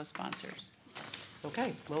one of the co-sponsors.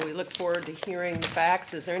 Okay. Well, we look forward to hearing the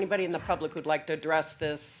facts. Is there anybody in the public who'd like to address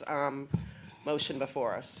this motion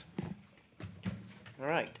before us? All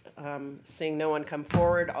right. Seeing no one come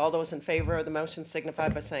forward, all those in favor of the motion signify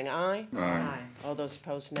by saying aye. Aye. All those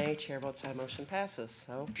opposed, nay. Chair votes aye. Motion passes.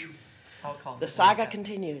 So I'll call the saga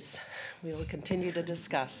continues. We will continue to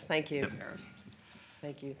discuss. Thank you.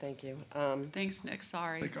 Thank you. Thank you. Thanks, Nick.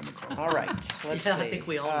 Sorry. All right. Let's see. I think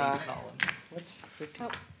we all need to call him. What's 15?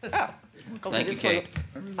 Oh. Okay, Thank you, this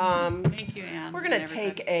one- Kate. Thank you, Ann. We're going to and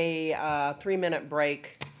take a 3-minute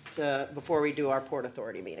break before we do our Port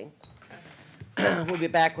Authority meeting. We'll be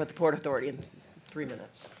back with the Port Authority in 3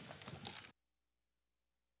 minutes.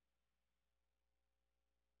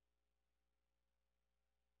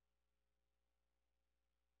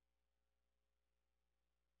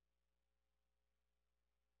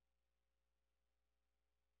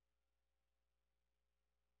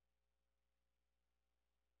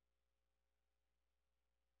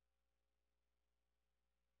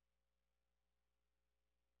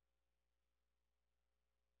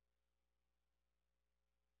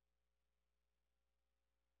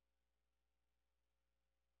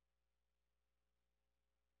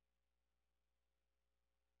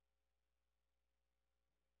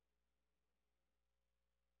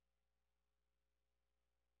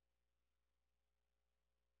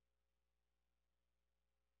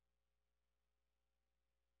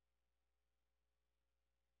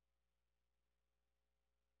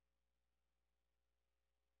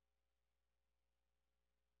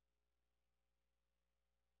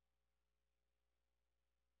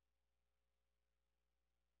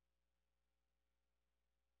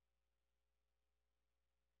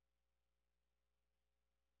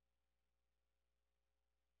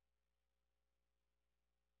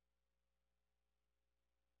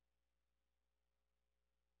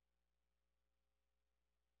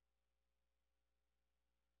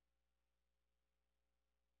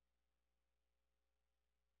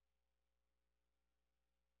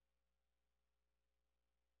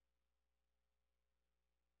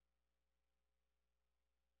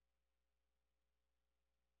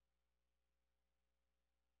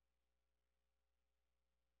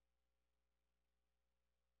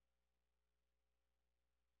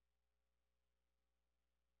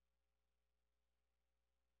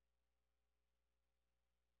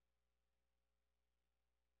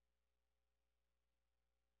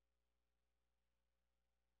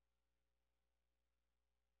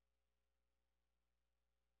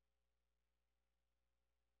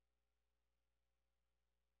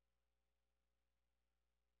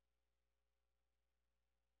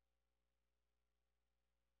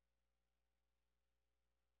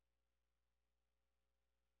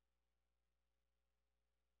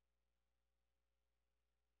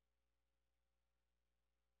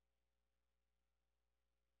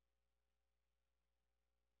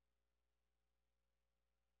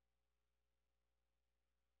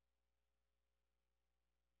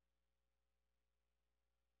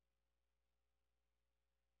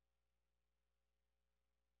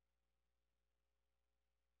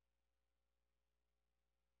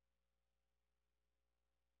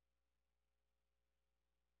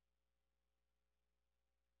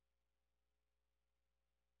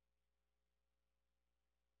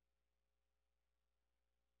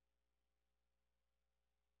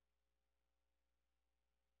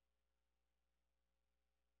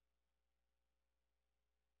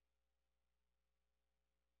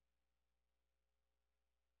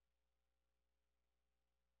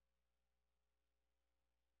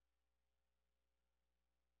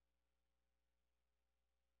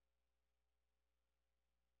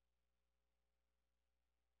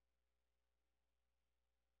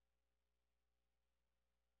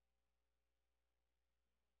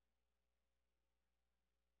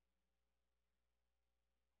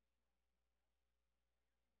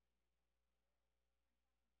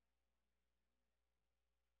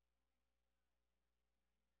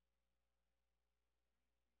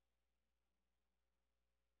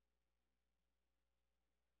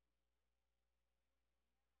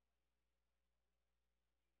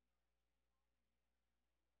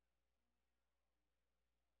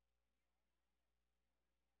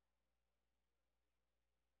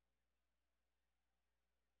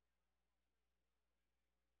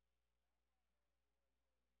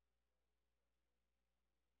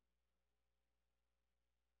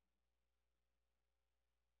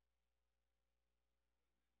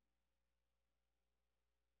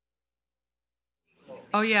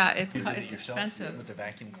 Oh, yeah, it's expensive. With the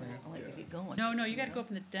vacuum cleaner? I'll let you get going. No, you gotta go up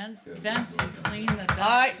in the vents and clean the dust. All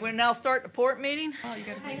right, we'll now start the port meeting. Oh, you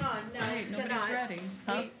gotta Hang on, no, wait, nobody's cannot.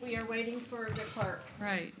 ready. We are waiting for the clerk.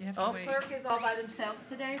 Right, you have to The wait. clerk is all by themselves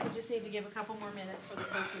today. We just need to give a couple more minutes for the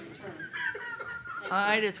clerk to return. All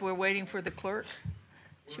right, as we're waiting for the clerk.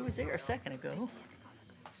 She was there a second ago.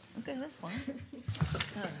 Okay, that's fine.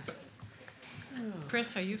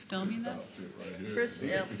 Chris, are you filming this? Chris,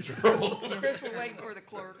 yeah. Chris, we're waiting for the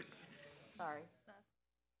clerk. Sorry.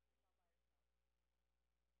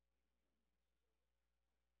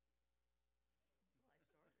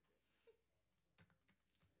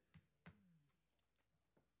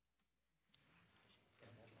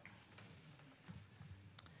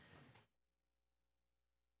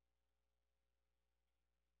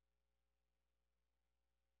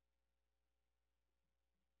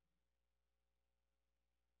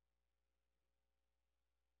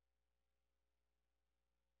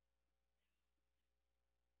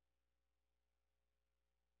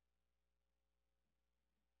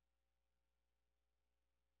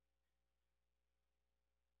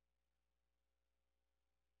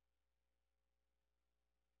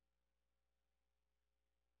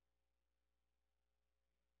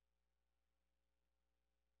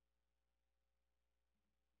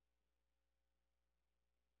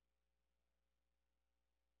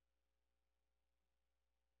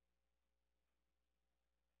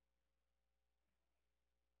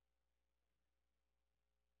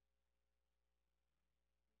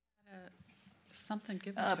 Something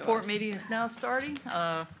given to us. Port meeting is now starting.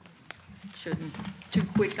 Two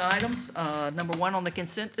quick items. Number one on the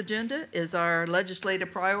consent agenda is our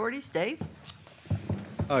legislative priorities. Dave?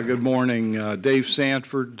 Good morning. Dave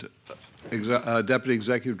Sanford, Deputy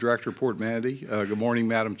Executive Director, Port Manatee. Good morning,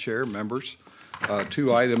 Madam Chair, members.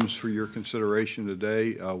 Two items for your consideration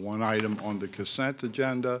today. One item on the consent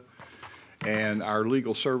agenda and our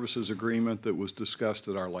legal services agreement that was discussed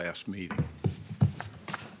at our last meeting.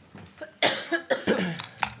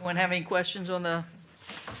 Anyone have any questions on the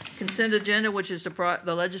consent agenda, which is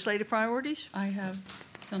the legislative priorities? I have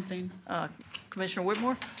something. Commissioner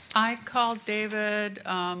Whitmore? I called David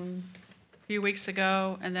a few weeks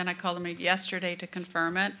ago, and then I called him yesterday to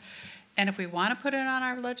confirm it. And if we want to put it on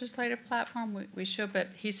our legislative platform, we should, but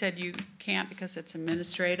he said you can't because it's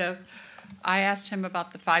administrative. I asked him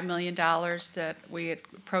about the $5 million that we had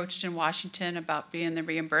approached in Washington about being the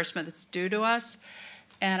reimbursement that's due to us.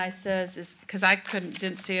 And I says, because I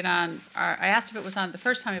didn't see it on I asked if it was on, the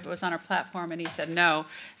first time if it was on our platform, and he said no.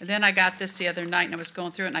 And then I got this the other night, and I was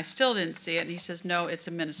going through it, and I still didn't see it. And he says, no, it's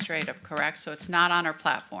administrative, correct? So it's not on our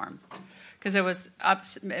platform. Because it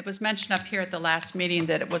was mentioned up here at the last meeting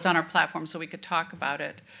that it was on our platform so we could talk about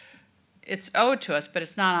it. It's owed to us, but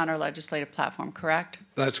it's not on our legislative platform, correct?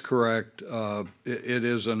 That's correct. It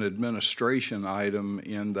is an administration item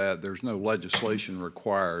in that there's no legislation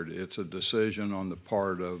required. It's a decision on the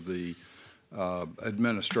part of the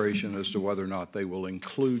administration as to whether or not they will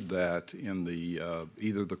include that in the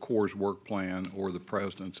either the Corps' work plan or the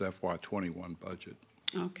President's FY21 budget.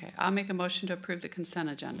 Okay, I'll make a motion to approve the consent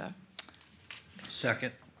agenda.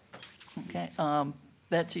 Second. Okay.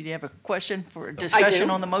 Betsy, do you have a question for discussion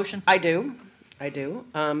on the motion? I do.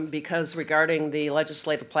 Because regarding the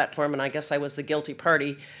legislative platform, and I guess I was the guilty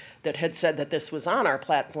party that had said that this was on our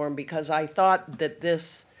platform, because I thought that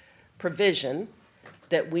this provision,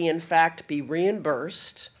 that we in fact be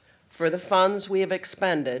reimbursed for the funds we have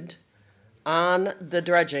expended on the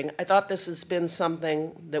dredging, I thought this has been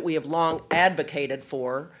something that we have long advocated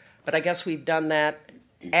for, but I guess we've done that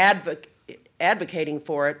advocating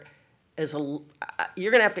for it as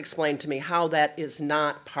you're going to have to explain to me how that is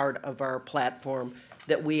not part of our platform,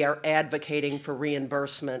 that we are advocating for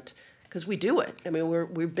reimbursement, because we do it. I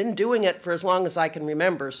mean, we've been doing it for as long as I can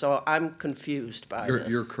remember, so I'm confused by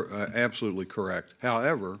this. You're absolutely correct.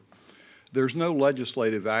 However, there's no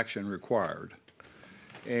legislative action required.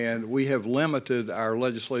 And we have limited our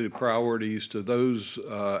legislative priorities to those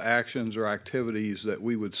actions or activities that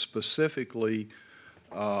we would specifically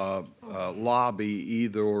lobby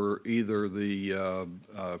either the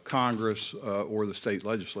Congress or the state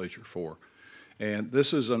legislature for. And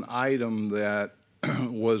this is an item that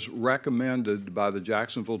was recommended by the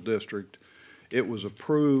Jacksonville district. It was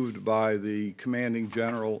approved by the commanding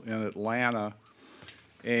general in Atlanta,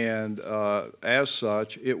 and as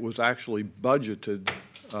such, it was actually budgeted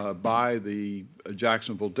by the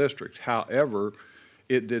Jacksonville district. However,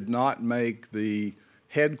 it did not make the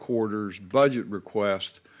headquarters budget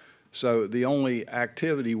request So the only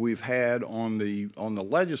activity we've had on the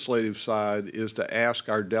legislative side is to ask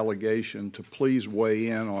our delegation to please weigh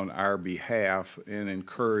in on our behalf and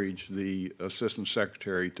encourage the Assistant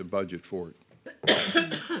Secretary to budget for it.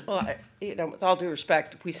 Well, with all due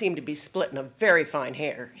respect, we seem to be splitting a very fine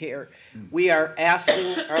hair here. We are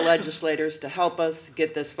asking our legislators to help us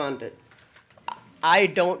get this funded. I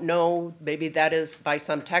don't know, maybe that is by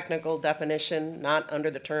some technical definition, not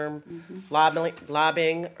under the term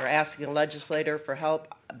lobbying or asking a legislator for help,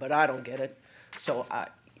 but I don't get it. So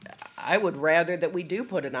I would rather that we do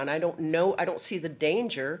put it on. I don't see the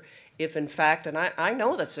danger if in fact, and I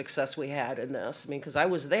know the success we had in this, because I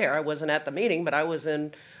was there. I wasn't at the meeting, but I was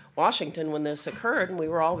in Washington when this occurred, and we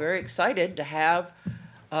were all very excited to have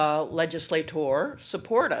a legislator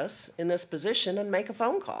support us in this position and make a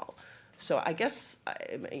phone call. So I guess,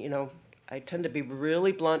 I tend to be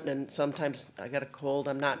really blunt, and sometimes I got a cold.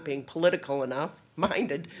 I'm not being political enough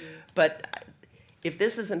minded. But if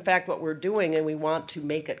this is in fact what we're doing and we want to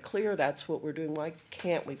make it clear that's what we're doing, why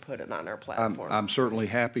can't we put it on our platform? I'm certainly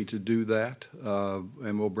happy to do that,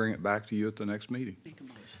 and we'll bring it back to you at the next meeting.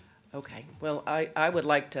 Okay. Well, I would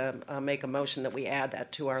like to make a motion that we add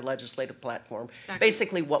that to our legislative platform. Second.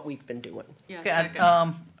 Basically what we've been doing. Yeah, Okay, second.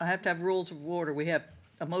 I have to have rules of order. We have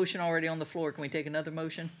a motion already on the floor. Can we take another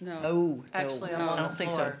motion? No. Oh, Actually, no. I'm on the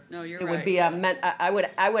floor. No, you're It right. would be I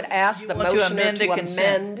would ask the want to motioner amend the to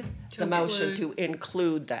consent? amend the motion to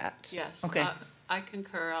include that. Yes. Okay. I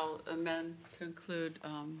concur. I'll amend to include,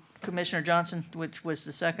 Commissioner Johnson, which was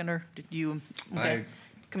the seconder, did you? Okay.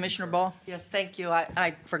 Commissioner Ball? Yes, thank you.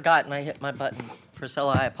 I forgot and I hit my button.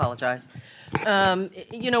 Priscilla, I apologize.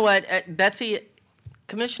 You know what, Betsy,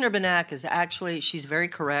 Commissioner Benak is actually, she's very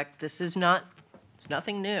correct. This is not, it's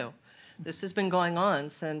nothing new. This has been going on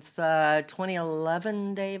since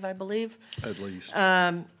 2011, Dave, I believe. At least.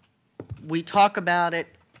 We talk about it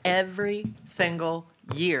every single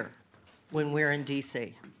year when we're in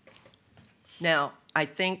DC. Now, I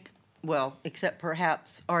think, well, except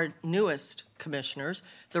perhaps our newest commissioners,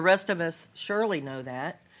 the rest of us surely know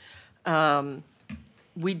that.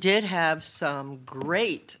 We did have some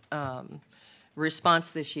great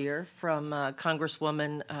response this year from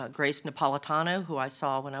Congresswoman Grace Napolitano, who I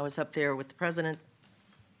saw when I was up there with the president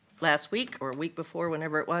last week or a week before,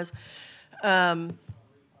 whenever it was.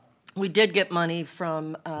 We did get money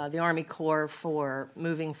from the Army Corps for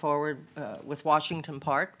moving forward with Washington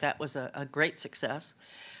Park. That was a great success.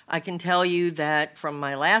 I can tell you that from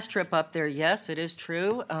my last trip up there, yes, it is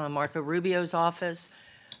true. Marco Rubio's office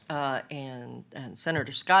and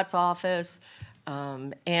Senator Scott's office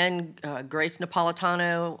and Grace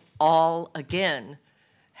Napolitano all, again,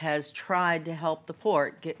 has tried to help the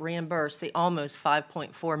port get reimbursed the almost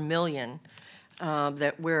 $5.4 million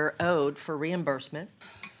that we're owed for reimbursement.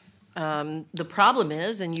 The problem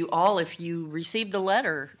is, and you all, if you received the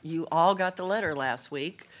letter, you all got the letter last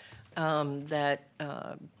week that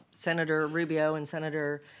Senator Rubio and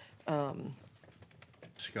Senator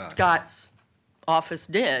Scott's office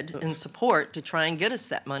did in support to try and get us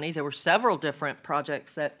that money. There were several different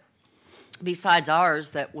projects that, besides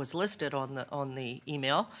ours, that was listed on the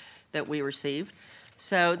email that we received.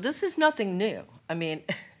 So this is nothing new. I mean,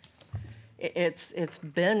 it's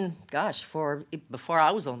been, gosh, before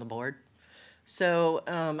I was on the board. So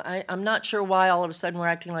I'm not sure why all of a sudden we're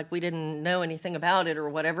acting like we didn't know anything about it or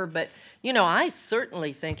whatever, but, I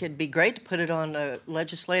certainly think it'd be great to put it on a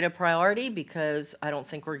legislative priority because I don't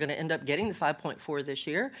think we're going to end up getting the 5.4 this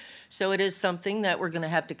year. So it is something that we're going to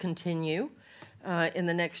have to continue in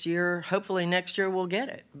the next year. Hopefully next year we'll get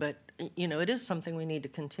it, but, it is something we need to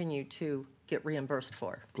continue to get reimbursed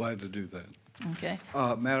for. Glad to do that. Okay.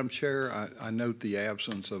 Madam Chair, I note the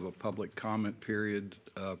absence of a public comment period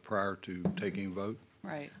prior to taking a vote.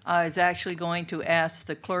 right. I was actually going to ask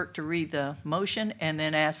the clerk to read the motion and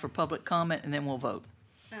then ask for public comment, and then we'll vote.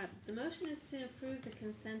 The motion is to approve the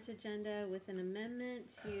consent agenda with an amendment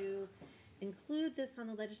to include this on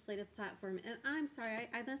the legislative platform. And I'm sorry,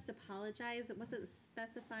 I must apologize. It wasn't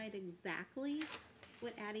specified exactly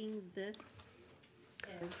what adding this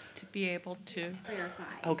is. To be able to, Clarify.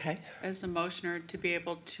 Okay. as a motioner, to be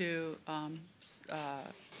able to speak on.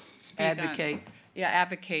 Advocate. Yeah,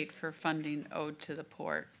 advocate for funding owed to the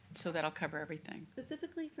port. So that'll cover everything.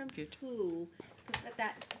 Specifically from Future. who? Because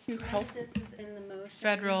none of this is in the motion.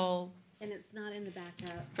 Federal. And it's not in the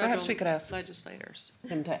backup. Perhaps we could federal ask legislators.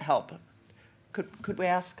 him to help. Could we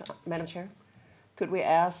ask, Madam Chair? Could we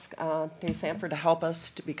ask Dave Sanford to help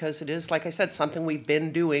us, because it is, like I said, something we've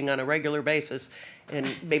been doing on a regular basis,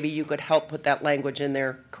 and maybe you could help put that language in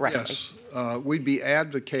there correctly. Yes, we'd be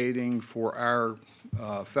advocating for our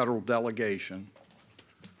federal delegation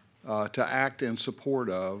to act in support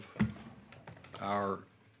of our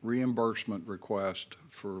reimbursement request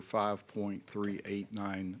for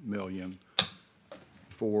 $5.389 million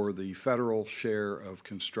for the federal share of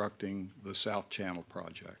constructing the South Channel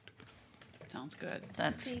project. Sounds good.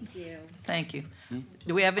 Thank you. Thank you.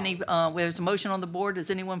 Do we have any, there's a motion on the board. Does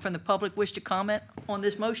anyone from the public wish to comment on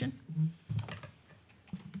this motion?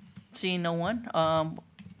 Seeing no one,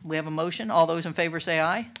 we have a motion. All those in favor say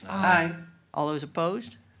aye. Aye. All those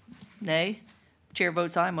opposed? Nay. Chair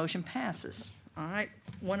votes aye, motion passes. All right,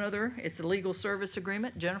 one other, it's a legal service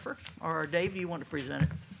agreement. Jennifer or Dave, do you want to present it?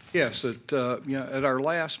 Yes, at our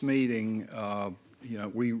last meeting,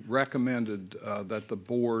 we recommended that the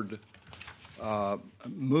board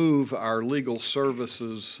move our legal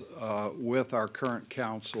services with our current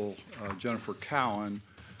counsel, Jennifer Cowan,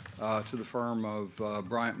 to the firm of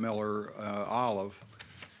Bryant Miller Olive,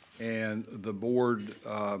 and the board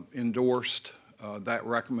endorsed that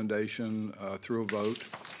recommendation through a vote.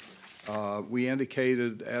 We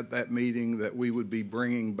indicated at that meeting that we would be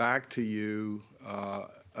bringing back to you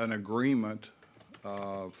an agreement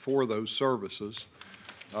for those services.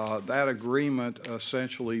 That agreement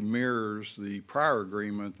essentially mirrors the prior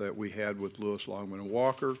agreement that we had with Lewis, Longman &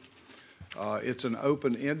 Walker. It's an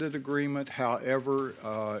open-ended agreement. However,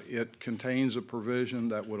 it contains a provision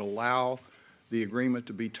that would allow the agreement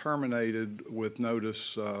to be terminated with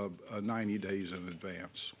notice 90 days in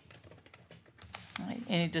advance. All right,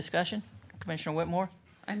 any discussion? Commissioner Whitmore?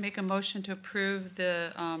 I make a motion to approve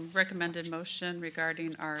the recommended motion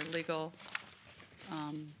regarding our legal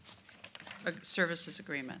services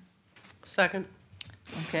agreement. Second.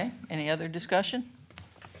 Okay, any other discussion?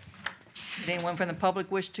 Did anyone from the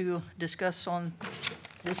public wish to discuss on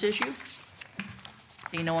this issue?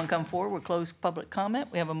 Seeing no one come forward, we'll close public comment.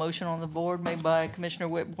 We have a motion on the board made by Commissioner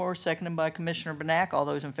Whitmore, seconded by Commissioner Benak. All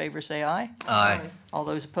those in favor say aye. Aye. All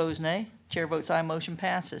those opposed, nay. Chair votes aye, motion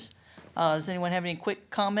passes. Does anyone have any quick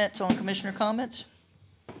comments on commissioner comments?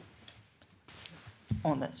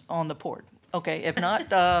 On this, on the port? Okay, if not,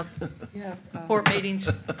 port meeting's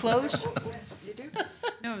closed.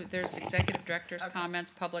 No, there's executive director's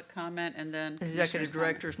comments, public comment, and then. Executive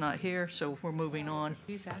director's not here, so we're moving on.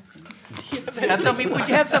 Who's acting? Would you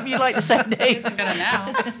have something you'd like to say, Dave? He's gonna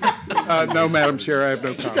now. No, Madam Chair, I have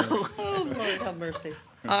no comment. Oh, Lord have mercy.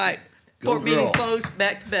 All right, Go port meeting girl. closed,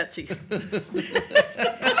 back to Betsy.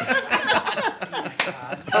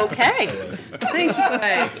 Okay.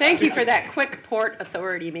 Thank you for that quick Port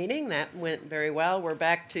Authority meeting. That went very well. We're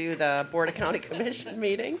back to the Board of County Commission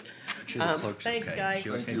meeting. Thanks, guys.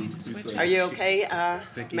 Are you okay,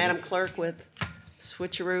 Madam Clerk, with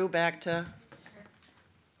switcheroo back to?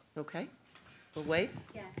 Okay, we'll wait.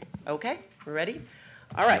 Yes. Okay, we're ready?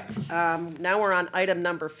 All right, now we're on item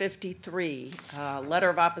number 53, letter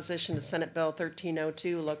of opposition to Senate Bill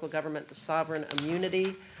 1302, local government sovereign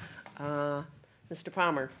immunity. Mr.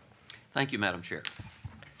 Palmer. Thank you, Madam Chair.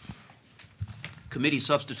 Committee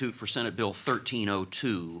substitute for Senate Bill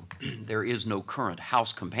 1302. There is no current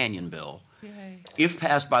House companion bill. Yay. If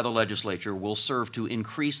passed by the legislature, will serve to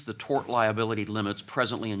increase the tort liability limits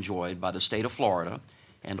presently enjoyed by the state of Florida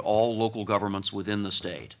and all local governments within the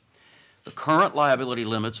state. The current liability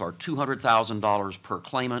limits are $200,000 per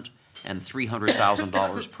claimant and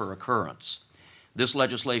 $300,000 per occurrence. This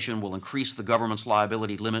legislation will increase the government's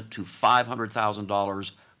liability limit to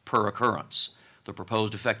 $500,000 per occurrence. The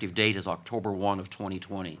proposed effective date is October 1 of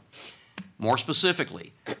 2020. More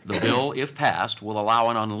specifically, the bill, if passed, will allow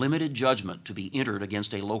an unlimited judgment to be entered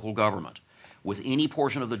against a local government, with any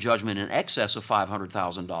portion of the judgment in excess of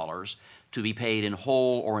 $500,000 to be paid in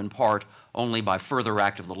whole or in part only by further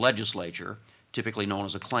act of the legislature, typically known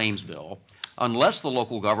as a claims bill, unless the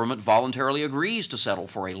local government voluntarily agrees to settle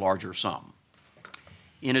for a larger sum.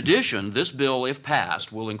 In addition, this bill, if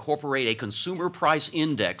passed, will incorporate a consumer price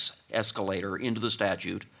index escalator into the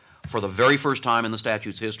statute for the very first time in the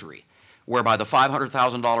statute's history, whereby the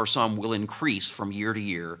 $500,000 sum will increase from year to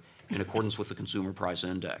year in accordance with the consumer price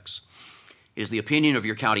index. It is the opinion of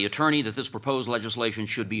your county attorney that this proposed legislation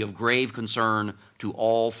should be of grave concern to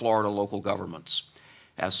all Florida local governments.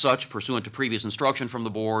 As such, pursuant to previous instruction from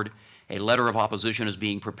the board, a letter of opposition is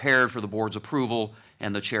being prepared for the board's approval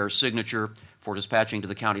and the chair's signature for dispatching to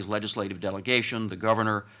the county's legislative delegation, the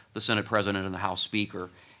governor, the Senate president, and the House Speaker.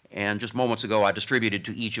 And just moments ago, I distributed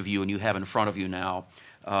to each of you, and you have in front of you now,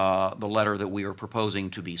 the letter that we are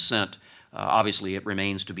proposing to be sent. Obviously, it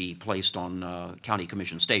remains to be placed on county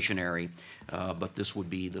commission stationery, but this would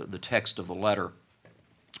be the text of the letter.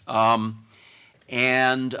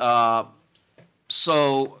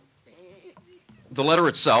 So The letter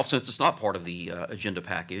itself, since it's not part of the agenda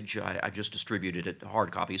package, I just distributed it,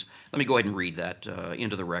 hard copies. Let me go ahead and read that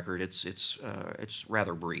into the record. It's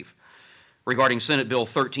rather brief. Regarding Senate Bill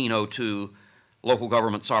 1302, Local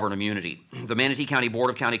Government Sovereign Immunity, the Manatee County Board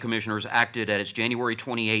of County Commissioners acted at its January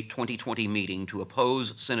 28, 2020 meeting to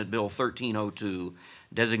oppose Senate Bill 1302,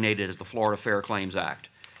 designated as the Florida Fair Claims Act.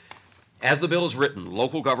 As the bill is written,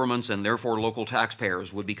 local governments and therefore local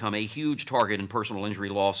taxpayers would become a huge target in personal injury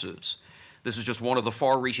lawsuits. This is just one of the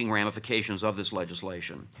far-reaching ramifications of this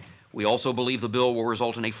legislation. We also believe the bill will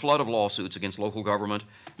result in a flood of lawsuits against local government,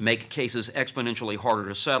 make cases exponentially harder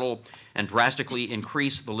to settle, and drastically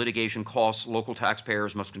increase the litigation costs local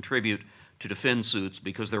taxpayers must contribute to defend suits,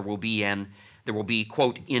 because there will be,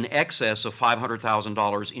 quote, in excess of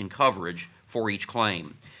 $500,000 in coverage for each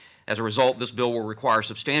claim. As a result, this bill will require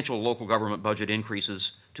substantial local government budget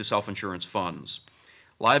increases to self-insurance funds.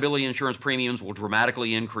 Liability insurance premiums will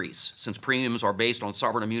dramatically increase, since premiums are based on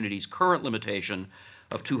sovereign immunity's current limitation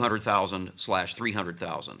of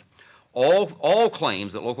 $200,000/300,000. All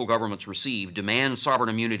claims that local governments receive demand sovereign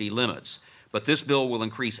immunity limits, but this bill will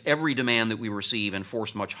increase every demand that we receive and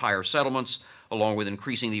force much higher settlements, along with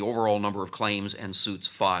increasing the overall number of claims and suits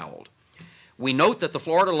filed. We note that the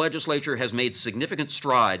Florida legislature has made significant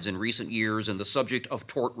strides in recent years in the subject of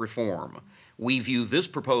tort reform. We view this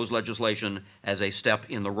proposed legislation as a step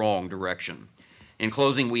in the wrong direction. In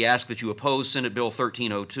closing, we ask that you oppose Senate Bill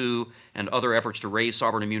 1302 and other efforts to raise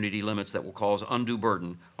sovereign immunity limits that will cause undue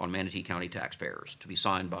burden on Manatee County taxpayers. To be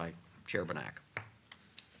signed by Chair Benak.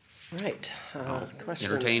 Right.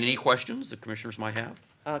 Questions? Entertain any questions that commissioners might have.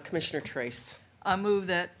 Commissioner Trace. I move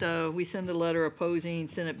that we send a letter opposing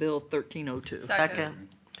Senate Bill 1302. Second.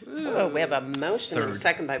 Oh, we have a motion and a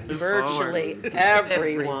second by virtually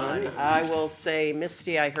everyone. I will say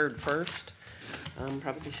Misty, I heard first.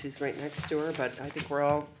 Probably she's right next to her, but I think we're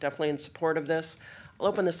all definitely in support of this. I'll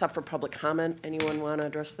open this up for public comment. Anyone want to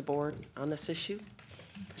address the board on this issue?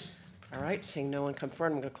 All right, seeing no one come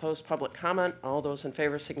forward, I'm going to close public comment. All those in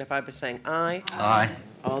favor signify by saying aye. Aye.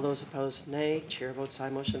 All those opposed, nay. Chair votes aye.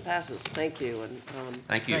 Motion passes. Thank you. And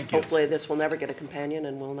Thank you. hopefully this will never get a companion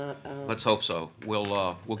and will not. Let's hope so.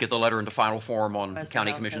 We'll get the letter into final form on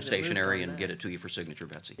County Commission stationery and get it to you for signature,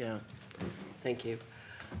 Betsy. Yeah. Thank you.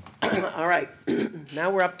 All right.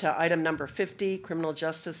 Now we're up to item number 50, Criminal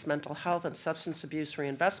Justice, Mental Health, and Substance Abuse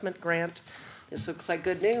Reinvestment Grant. This looks like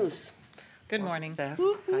good news. Good morning. Staff.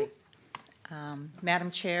 Hi.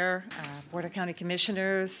 Madam Chair, Board of County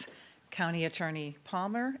Commissioners, County Attorney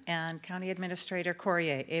Palmer, and County Administrator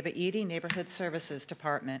Courier, Ava Eady, Neighborhood Services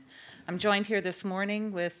Department. I'm joined here this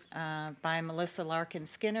morning by Melissa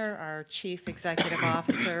Larkin-Skinner, our Chief Executive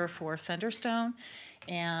Officer for Centerstone,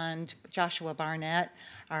 and Joshua Barnett,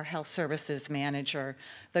 our Health Services Manager.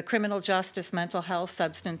 The Criminal Justice Mental Health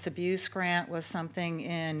Substance Abuse Grant was something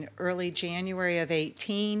in early January of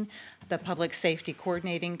 18. The Public Safety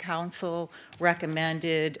Coordinating Council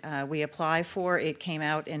recommended we apply for. It came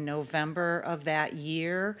out in November of that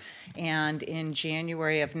year, and in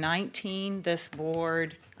January of 19, this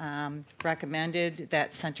board recommended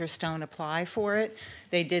that Centerstone apply for it.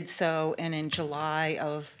 They did so, and in July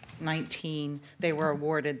of 19, they were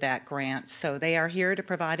awarded that grant. So they are here to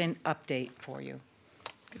provide an update for you.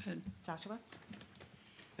 Good. Joshua?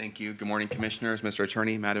 Thank you. Good morning, Commissioners, Mr.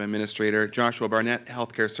 Attorney, Madam Administrator. Joshua Barnett,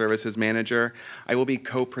 Healthcare Services Manager. I will be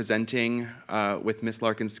co-presenting with Ms.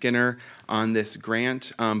 Larkin-Skinner on this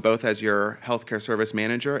grant, both as your Healthcare Service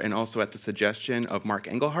Manager and also at the suggestion of Mark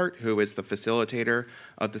Engelhardt, who is the facilitator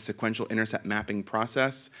of the sequential intercept mapping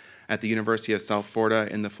process at the University of South Florida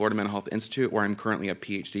in the Florida Mental Health Institute, where I'm currently a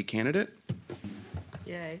PhD candidate.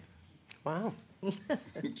 Yay. Wow.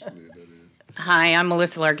 Hi, I'm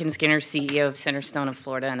Melissa Larkin-Skinner, CEO of Centerstone of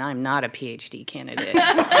Florida, and I'm not a PhD candidate.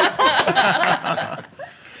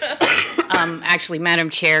 Actually, Madam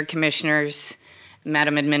Chair, Commissioners,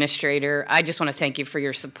 Madam Administrator, I just want to thank you for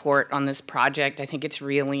your support on this project. I think it's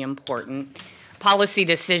really important. Policy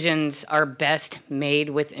decisions are best made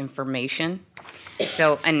with information.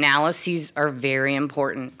 So analyses are very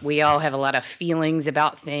important. We all have a lot of feelings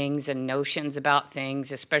about things and notions about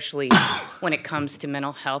things, especially when it comes to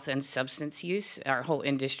mental health and substance use. Our whole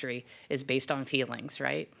industry is based on feelings,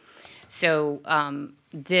 right? So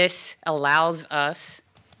this allows us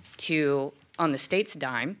to, on the state's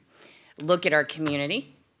dime, look at our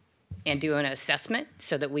community and do an assessment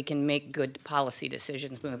so that we can make good policy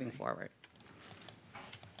decisions moving forward.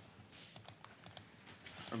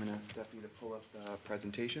 I'm going to ask Stephanie to pull up the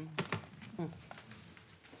presentation.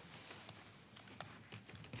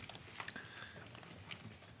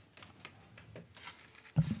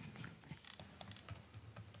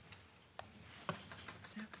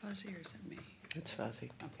 fuzzy or is it me? It's fuzzy.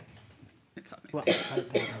 Okay. I thought maybe. Well,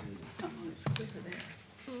 Oh, it's clear there.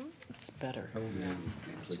 it's better.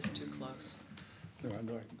 It's just too close. No, I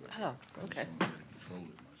know I can go. Oh, okay. Control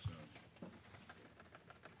it myself.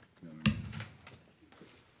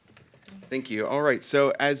 Thank you. All right,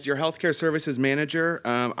 so as your healthcare services manager,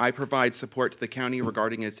 I provide support to the county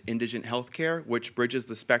regarding its indigent healthcare, which bridges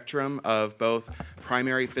the spectrum of both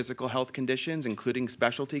primary physical health conditions, including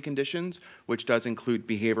specialty conditions, which does include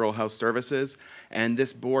behavioral health services. And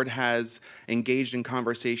this board has engaged in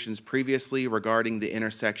conversations previously regarding the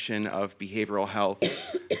intersection of behavioral health,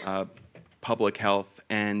 public health,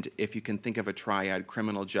 and if you can think of a triad,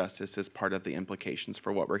 criminal justice as part of the implications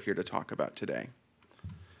for what we're here to talk about today.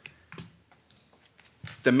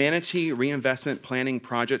 The Manatee Reinvestment Planning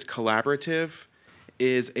Project Collaborative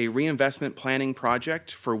is a reinvestment planning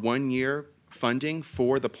project for 1 year funding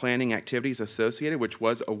for the planning activities associated, which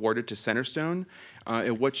was awarded to Centerstone,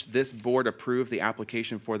 in which this board approved the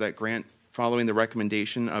application for that grant following the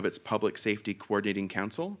recommendation of its Public Safety Coordinating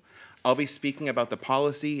Council. I'll be speaking about the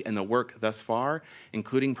policy and the work thus far,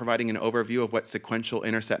 including providing an overview of what sequential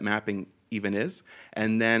intercept mapping even is.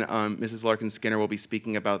 And then Mrs. Larkin-Skinner will be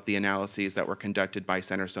speaking about the analyses that were conducted by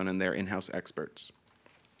Centerstone and their in-house experts.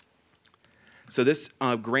 So this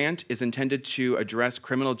grant is intended to address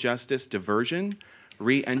criminal justice diversion,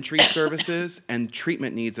 re-entry services, and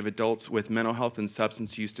treatment needs of adults with mental health and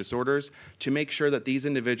substance use disorders to make sure that these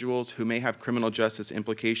individuals who may have criminal justice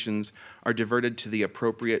implications are diverted to the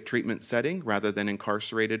appropriate treatment setting rather than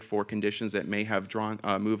incarcerated for conditions that may have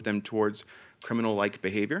moved them towards criminal-like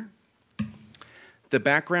behavior. The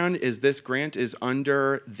background is this grant is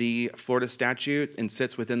under the Florida statute and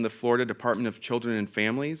sits within the Florida Department of Children and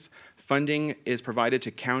Families. Funding is provided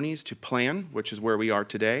to counties to plan, which is where we are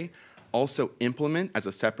today, also implement as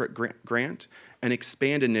a separate grant, and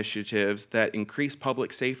expand initiatives that increase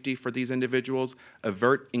public safety for these individuals,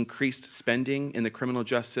 avert increased spending in the criminal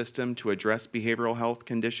justice system to address behavioral health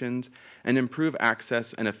conditions, and improve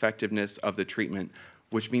access and effectiveness of the treatment,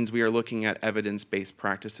 which means we are looking at evidence-based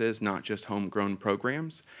practices, not just homegrown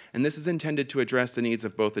programs. And this is intended to address the needs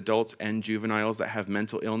of both adults and juveniles that have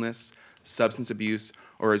mental illness, substance abuse,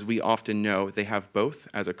 or as we often know, they have both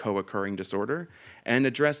as a co-occurring disorder, and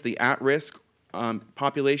address the at-risk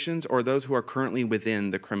populations or those who are currently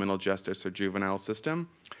within the criminal justice or juvenile system.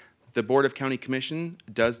 The Board of County Commission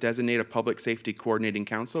does designate a Public Safety Coordinating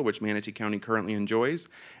Council, which Manatee County currently enjoys,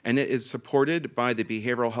 and it is supported by the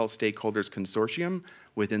Behavioral Health Stakeholders Consortium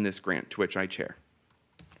within this grant, to which I chair.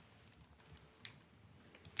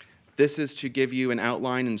 This is to give you an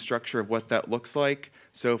outline and structure of what that looks like.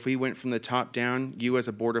 So if we went from the top down, you as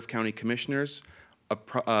a Board of County Commissioners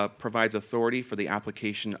provides authority for the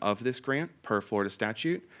application of this grant per Florida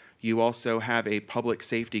statute. You also have a Public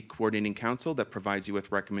Safety Coordinating Council that provides you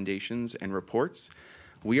with recommendations and reports.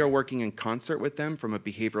 We are working in concert with them from a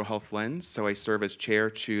behavioral health lens, so I serve as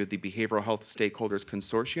chair to the Behavioral Health Stakeholders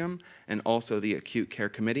Consortium and also the Acute Care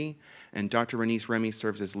Committee, and Dr. Renice Remy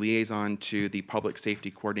serves as liaison to the Public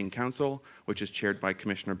Safety Coordinating Council, which is chaired by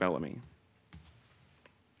Commissioner Bellamy.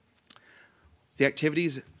 The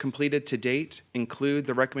activities completed to date include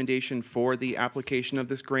the recommendation for the application of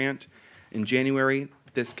this grant. In January,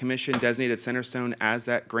 this commission designated Centerstone as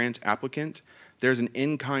that grant applicant. There's an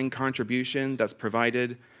in-kind contribution that's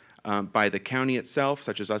provided by the county itself,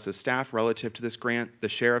 such as us as staff, relative to this grant, the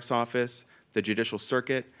sheriff's office, the judicial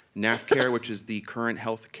circuit, NAFCare, which is the current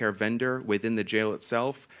health care vendor within the jail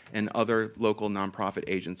itself, and other local nonprofit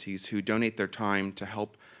agencies who donate their time to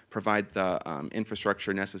help provide the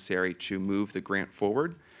infrastructure necessary to move the grant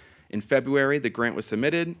forward. In February, the grant was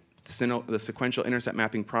submitted. The sequential intercept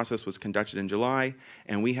mapping process was conducted in July,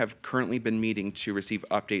 and we have currently been meeting to receive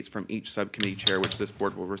updates from each subcommittee chair, which this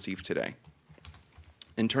board will receive today.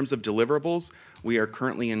 In terms of deliverables, we are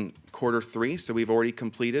currently in quarter 3, so we've already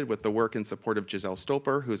completed with the work in support of Giselle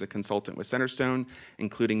Stolper, who is a consultant with Centerstone,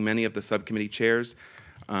 including many of the subcommittee chairs,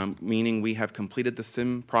 meaning we have completed the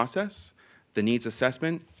SIM process, the needs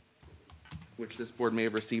assessment, which this board may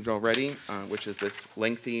have received already, which is this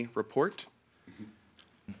lengthy report.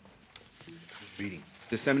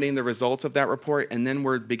 Disseminating the results of that report, and then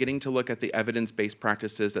we're beginning to look at the evidence-based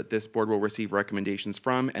practices that this board will receive recommendations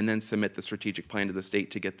from, and then submit the strategic plan to the state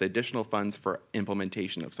to get the additional funds for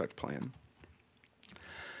implementation of such plan.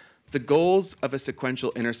 The goals of a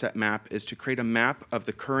sequential intercept map is to create a map of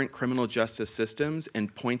the current criminal justice systems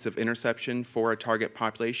and points of interception for a target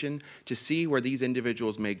population to see where these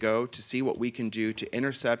individuals may go, to see what we can do to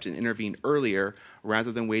intercept and intervene earlier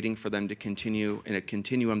rather than waiting for them to continue in a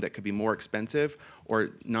continuum that could be more expensive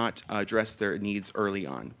or not address their needs early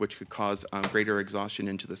on, which could cause greater exhaustion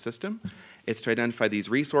into the system. It's to identify these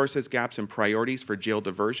resources, gaps, and priorities for jail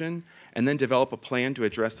diversion, and then develop a plan to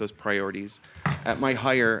address those priorities. At my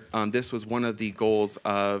hire, this was one of the goals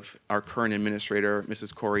of our current administrator,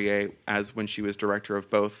 Mrs. Corrier, as when she was director of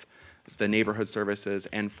both the Neighborhood Services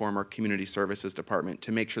and former Community Services Department,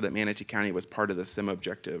 to make sure that Manatee County was part of the SIM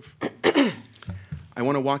objective. I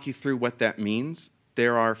want to walk you through what that means.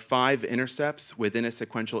 There are 5 intercepts within a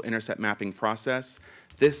sequential intercept mapping process.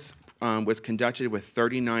 This was conducted with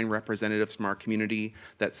 39 representatives from our community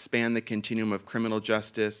that span the continuum of criminal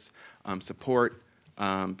justice, support,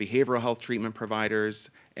 behavioral health treatment providers,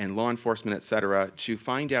 and law enforcement, et cetera, to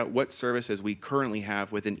find out what services we currently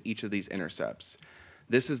have within each of these intercepts.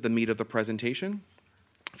 This is the meat of the presentation.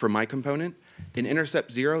 For my component, in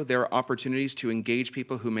Intercept 0, there are opportunities to engage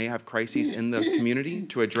people who may have crises in the community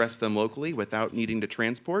to address them locally without needing to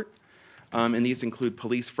transport. And these include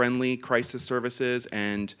police-friendly crisis services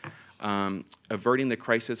and averting the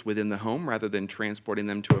crisis within the home rather than transporting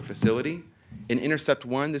them to a facility. In Intercept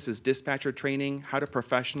 1, this is dispatcher training, how to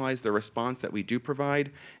professionalize the response that we do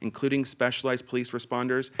provide, including specialized police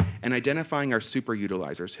responders, and identifying our super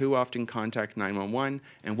utilizers, who often contact 911,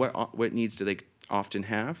 and what needs do they often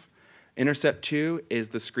have. Intercept 2 is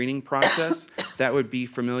the screening process. That would be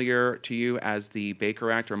familiar to you as the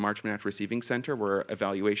Baker Act or Marchman Act Receiving Center, where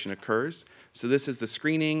evaluation occurs. So this is the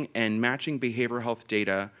screening and matching behavioral health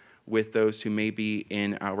data with those who may be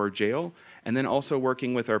in our jail, and then also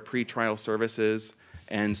working with our pretrial services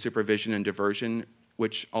and supervision and diversion,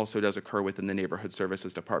 which also does occur within the Neighborhood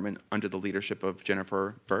Services Department under the leadership of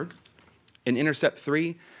Jennifer Berg. In Intercept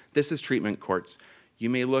 3, this is treatment courts. You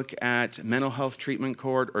may look at mental health treatment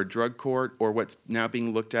court or drug court, or what's now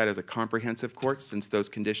being looked at as a comprehensive court, since those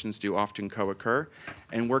conditions do often co-occur,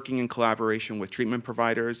 and working in collaboration with treatment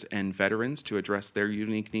providers and veterans to address their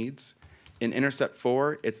unique needs. In Intercept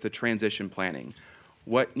 4, it's the transition planning.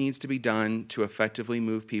 What needs to be done to effectively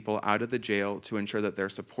move people out of the jail to ensure that they're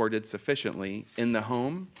supported sufficiently in the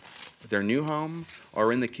home, their new home,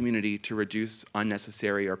 or in the community to reduce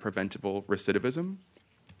unnecessary or preventable recidivism,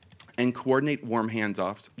 and coordinate warm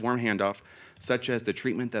handoff, such as the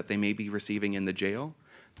treatment that they may be receiving in the jail,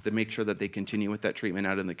 to make sure that they continue with that treatment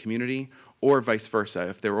out in the community, or vice versa.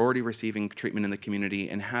 If they're already receiving treatment in the community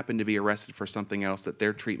and happen to be arrested for something else, that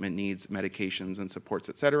their treatment needs, medications and supports,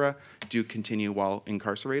 et cetera, do continue while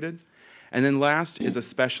incarcerated. And then last is a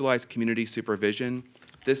specialized community supervision.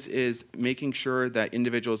 This is making sure that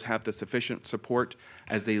individuals have the sufficient support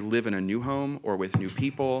as they live in a new home or with new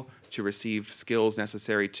people to receive skills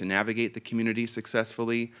necessary to navigate the community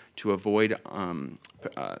successfully, to avoid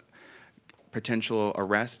potential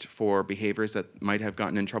arrest for behaviors that might have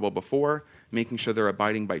gotten in trouble before, making sure they're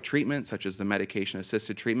abiding by treatment, such as the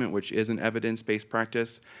medication-assisted treatment, which is an evidence-based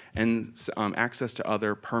practice, and access to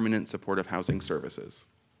other permanent supportive housing services.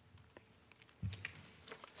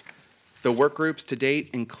 The work groups to date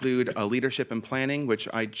include leadership and planning, which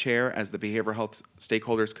I chair as the Behavioral Health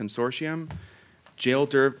Stakeholders Consortium. Jail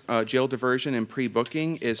diversion and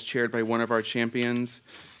pre-booking is chaired by one of our champions,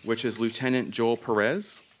 which is Lieutenant Joel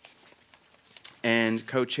Perez, and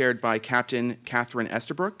co-chaired by Captain Catherine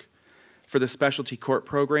Estabrook. For the specialty court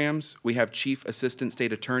programs, we have Chief Assistant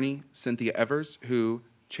State Attorney Cynthia Evers, who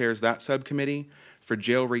chairs that subcommittee. For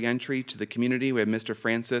jail reentry to the community, we have Mr.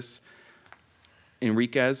 Francis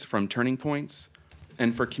Enriquez from Turning Points.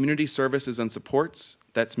 And for community services and supports,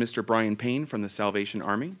 that's Mr. Brian Payne from the Salvation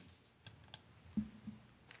Army.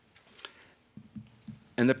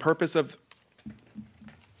 And the purpose of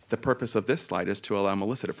this slide is to allow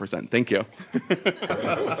Melissa to present. Thank you.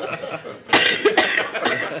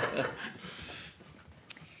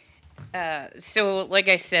 So like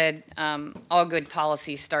I said, all good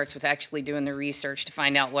policy starts with actually doing the research to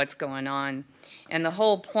find out what's going on. And the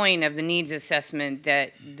whole point of the needs assessment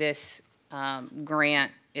that this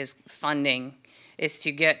grant is funding is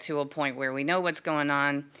to get to a point where we know what's going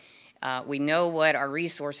on, we know what our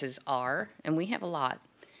resources are, and we have a lot.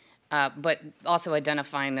 But also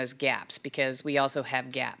identifying those gaps, because we also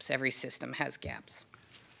have gaps. Every system has gaps.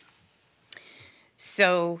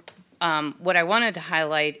 So what I wanted to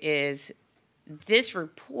highlight is this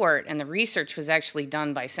report, and the research was actually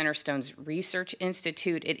done by Centerstone's Research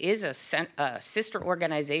Institute. It is a sister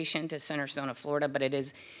organization to Centerstone of Florida, but it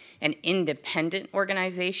is an independent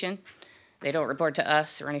organization. They don't report to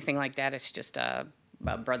us or anything like that. It's just a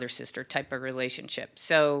brother-sister type of relationship.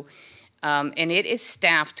 So. And it is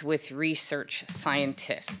staffed with research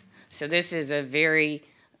scientists. So this is a very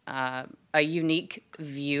a unique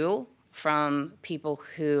view from people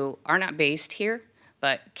who are not based here,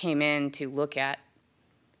 but came in to look at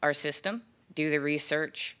our system do the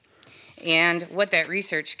research. And what that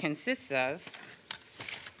research consists of,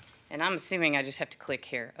 and I'm assuming I just have to click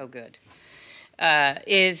here, oh good,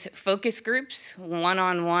 is focus groups,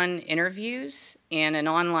 one-on-one interviews, and an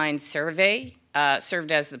online survey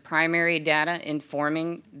served as the primary data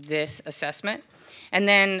informing this assessment. And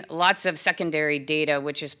then lots of secondary data,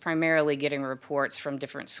 which is primarily getting reports from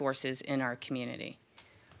different sources in our community.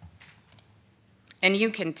 And you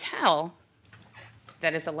can tell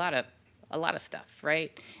that it's a lot of stuff,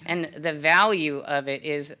 right? And the value of it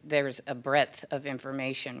is there's a breadth of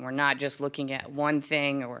information. We're not just looking at one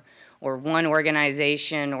thing or one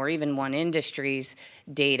organization or even one industry's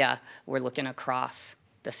data. We're looking across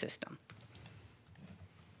the system.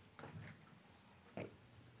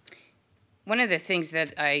 One of the things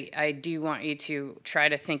that I do want you to try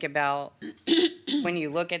to think about when you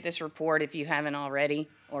look at this report, if you haven't already,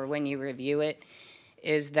 or when you review it,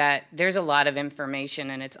 is that there's a lot of information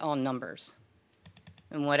and it's all numbers.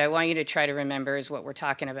 And what I want you to try to remember is what we're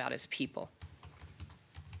talking about is people.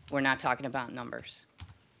 We're not talking about numbers.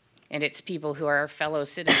 And it's people who are our fellow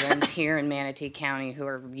citizens here in Manatee County who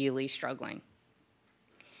are really struggling.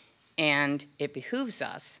 And it behooves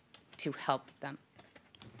us to help them.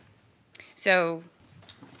 So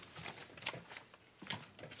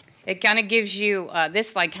it kind of gives you, this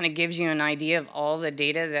slide kind of gives you an idea of all the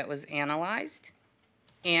data that was analyzed.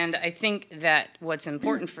 And I think that what's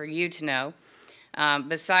important for you to know,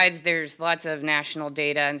 besides there's lots of national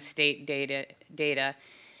data and state data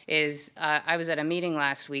is I was at a meeting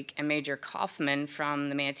last week and Major Kaufman from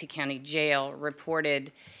the Manatee County Jail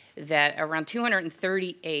reported that around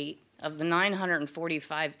 238 of the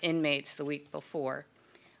 945 inmates the week before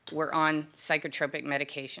were on psychotropic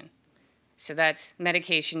medication. So that's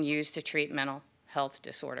medication used to treat mental health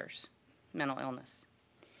disorders, mental illness.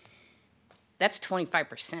 That's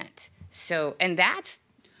 25%. So, and that's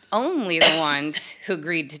only the ones who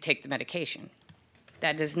agreed to take the medication.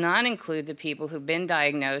 That does not include the people who've been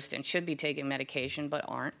diagnosed and should be taking medication but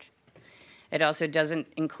aren't. It also doesn't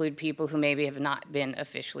include people who maybe have not been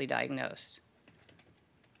officially diagnosed.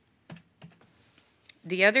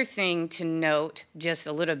 The other thing to note, just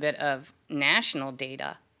a little bit of national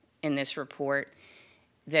data in this report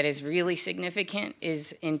that is really significant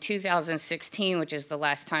is in 2016, which is the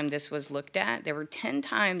last time this was looked at, there were 10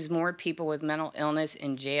 times more people with mental illness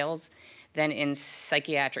in jails than in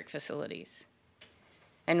psychiatric facilities.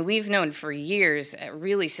 And we've known for years,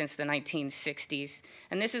 really since the 1960s,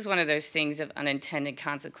 and this is one of those things of unintended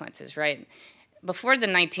consequences, right? Before the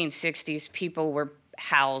 1960s, people were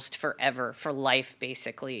housed forever, for life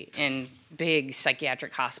basically, in big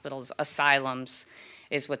psychiatric hospitals, asylums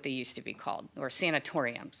is what they used to be called, or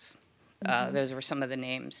sanatoriums. Those were some of the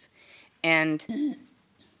names. And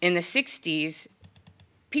in the 60s,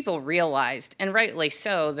 people realized, and rightly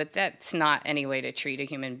so, that that's not any way to treat a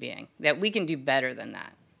human being, that we can do better than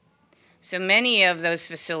that. So many of those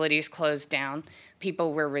facilities closed down,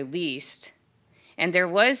 people were released, and there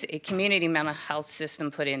was a community mental health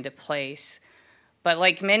system put into place. But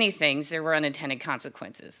like many things, there were unintended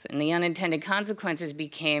consequences. And the unintended consequences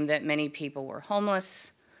became that many people were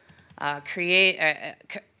homeless, not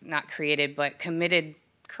created, but committed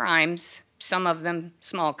crimes, some of them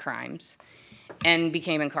small crimes, and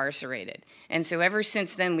became incarcerated. And so ever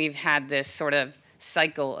since then, we've had this sort of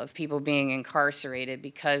cycle of people being incarcerated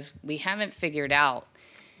because we haven't figured out,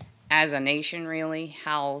 as a nation really,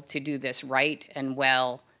 how to do this right and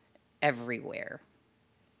well everywhere.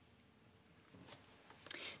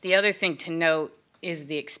 The other thing to note is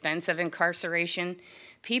the expense of incarceration.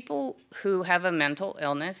 People who have a mental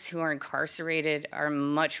illness who are incarcerated are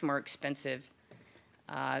much more expensive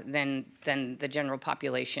than the general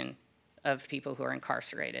population of people who are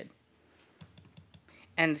incarcerated.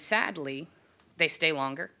 And sadly, they stay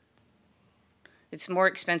longer. It's more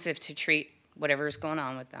expensive to treat whatever is going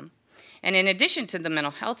on with them. And in addition to the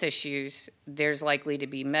mental health issues, there's likely to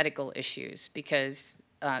be medical issues because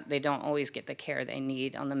they don't always get the care they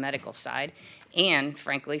need on the medical side. And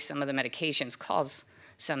frankly, some of the medications cause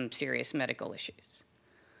some serious medical issues.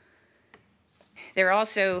 There are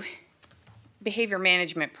also behavior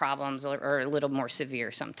management problems are a little more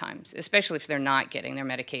severe sometimes, especially if they're not getting their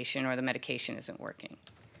medication or the medication isn't working.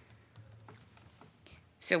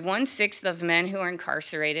 So 1/6 of men who are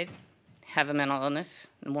incarcerated have a mental illness,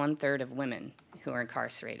 and 1/3 of women who are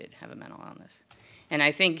incarcerated have a mental illness. And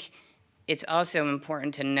I think it's also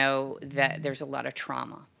important to know that there's a lot of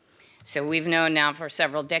trauma. So we've known now for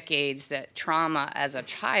several decades that trauma as a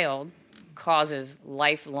child causes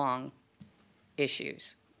lifelong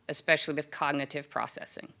issues, especially with cognitive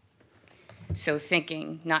processing. So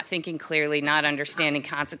not thinking clearly, not understanding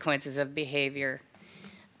consequences of behavior,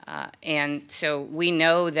 And so we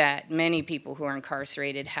know that many people who are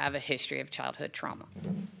incarcerated have a history of childhood trauma.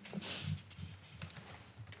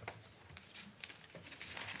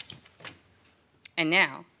 And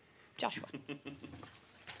now, Joshua.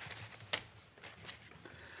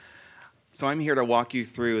 So I'm here to walk you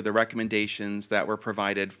through the recommendations that were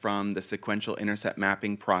provided from the sequential intercept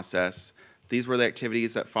mapping process. These were the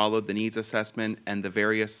activities that followed the needs assessment and the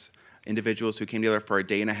various individuals who came together for a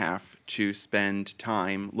day and a half to spend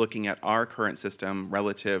time looking at our current system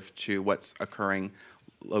relative to what's occurring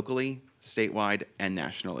locally, statewide, and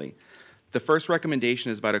nationally. The first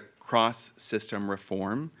recommendation is about a cross-system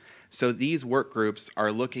reform. So these work groups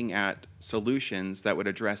are looking at solutions that would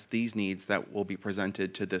address these needs that will be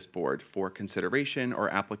presented to this board for consideration or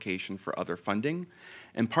application for other funding.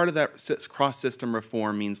 And part of that cross-system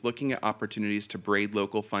reform means looking at opportunities to braid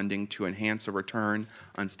local funding to enhance a return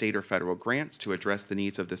on state or federal grants to address the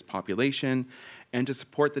needs of this population, and to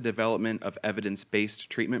support the development of evidence-based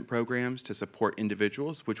treatment programs to support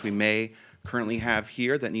individuals, which we may currently have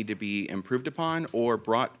here that need to be improved upon or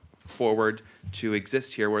brought forward to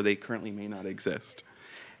exist here where they currently may not exist.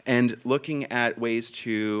 And looking at ways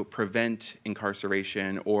to prevent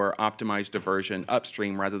incarceration or optimize diversion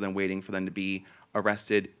upstream rather than waiting for them to be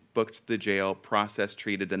arrested, booked to the jail, processed,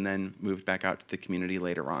 treated, and then moved back out to the community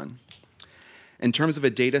later on. In terms of a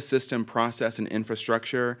data system process and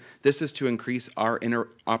infrastructure, this is to increase our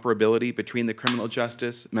interoperability between the criminal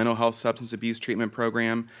justice, mental health, substance abuse treatment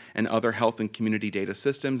program, and other health and community data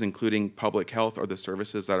systems, including public health or the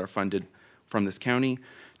services that are funded from this county,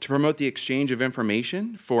 to promote the exchange of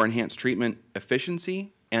information for enhanced treatment efficiency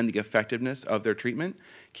and the effectiveness of their treatment,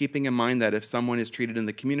 keeping in mind that if someone is treated in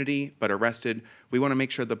the community but arrested, we want to make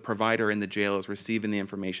sure the provider in the jail is receiving the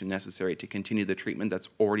information necessary to continue the treatment that's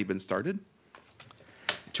already been started.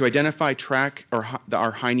 To identify, track our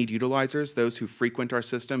high-need utilizers, those who frequent our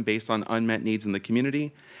system based on unmet needs in the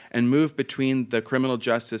community, and move between the criminal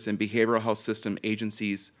justice and behavioral health system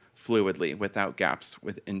agencies fluidly without gaps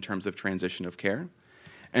in terms of transition of care,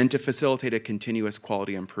 and to facilitate a continuous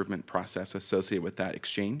quality improvement process associated with that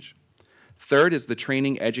exchange. Third is the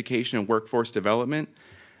training, education, and workforce development.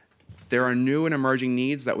 There are new and emerging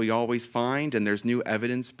needs that we always find, and there's new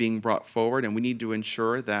evidence being brought forward, and we need to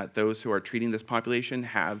ensure that those who are treating this population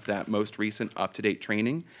have that most recent up-to-date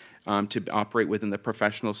training to operate within the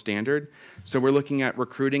professional standard. So we're looking at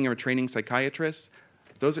recruiting or training psychiatrists.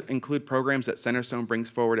 Those include programs that Centerstone brings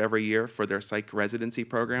forward every year for their psych residency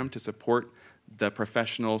program to support the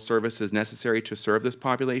professional services necessary to serve this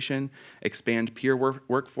population, expand peer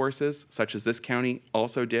workforces, such as this county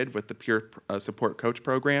also did with the peer support coach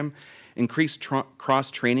program, increase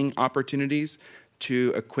cross-training opportunities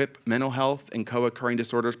to equip mental health and co-occurring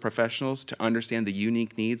disorders professionals to understand the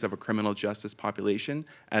unique needs of a criminal justice population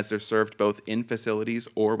as they're served both in facilities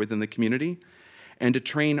or within the community, and to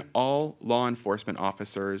train all law enforcement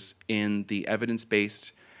officers in the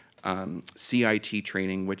evidence-based CIT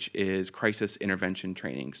training, which is crisis intervention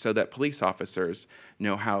training, so that police officers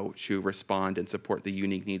know how to respond and support the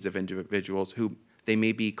unique needs of individuals who they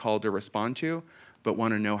may be called to respond to, but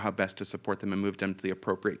want to know how best to support them and move them to the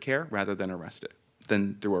appropriate care rather than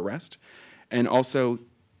through arrest. And also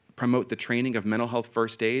promote the training of mental health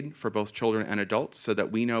first aid for both children and adults so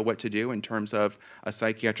that we know what to do in terms of a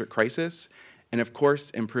psychiatric crisis. And of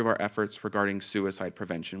course, improve our efforts regarding suicide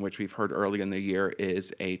prevention, which we've heard early in the year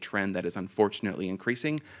is a trend that is unfortunately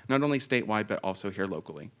increasing, not only statewide, but also here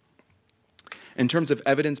locally. In terms of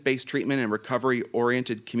evidence-based treatment and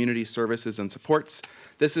recovery-oriented community services and supports,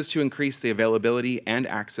 this is to increase the availability and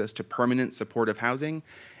access to permanent supportive housing.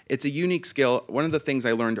 It's a unique skill. One of the things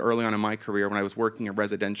I learned early on in my career when I was working in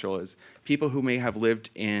residential is people who may have lived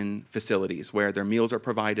in facilities where their meals are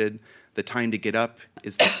provided, the time to get up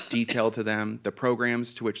is detailed to them, the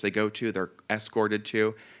programs to which they go to, they're escorted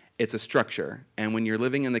to. It's a structure. And when you're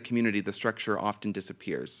living in the community, the structure often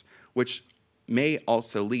disappears, which may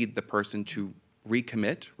also lead the person to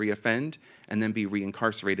recommit, reoffend, and then be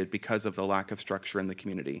reincarcerated because of the lack of structure in the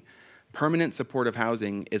community. Permanent supportive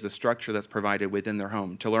housing is a structure that's provided within their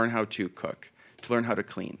home to learn how to cook, to learn how to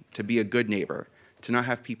clean, to be a good neighbor, to not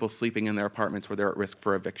have people sleeping in their apartments where they're at risk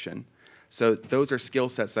for eviction. So those are skill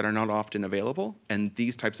sets that are not often available, and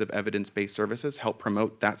these types of evidence-based services help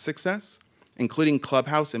promote that success, including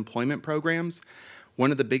clubhouse employment programs.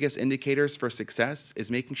 One of the biggest indicators for success is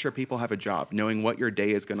making sure people have a job, knowing what your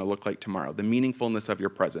day is going to look like tomorrow, the meaningfulness of your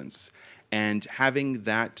presence, and having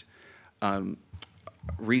that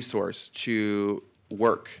resource to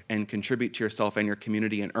work and contribute to yourself and your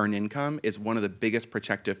community and earn income is one of the biggest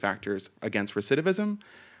protective factors against recidivism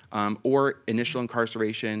or initial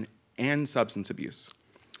incarceration and substance abuse.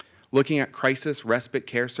 Looking at crisis respite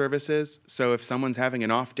care services, so if someone's having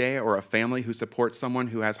an off day or a family who supports someone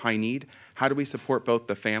who has high need, how do we support both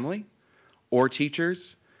the family or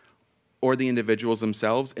teachers or the individuals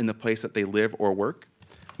themselves in the place that they live or work?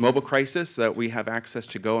 Mobile crisis, so that we have access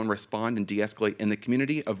to go and respond and de-escalate in the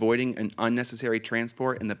community, avoiding an unnecessary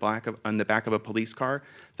transport on the back of a police car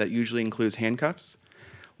that usually includes handcuffs.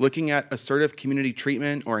 Looking at assertive community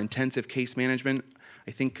treatment or intensive case management,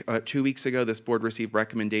 I think 2 weeks ago this board received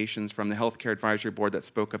recommendations from the Healthcare Advisory Board that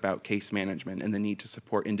spoke about case management and the need to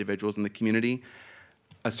support individuals in the community.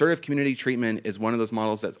 Assertive community treatment is one of those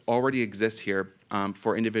models that already exists here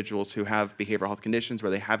for individuals who have behavioral health conditions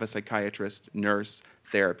where they have a psychiatrist, nurse,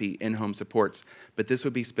 therapy, in-home supports, but this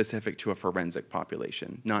would be specific to a forensic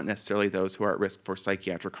population, not necessarily those who are at risk for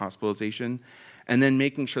psychiatric hospitalization. And then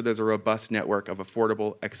making sure there's a robust network of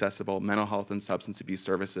affordable, accessible mental health and substance abuse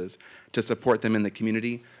services to support them in the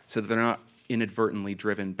community so that they're not inadvertently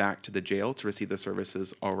driven back to the jail to receive the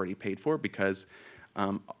services already paid for, because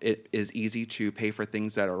it is easy to pay for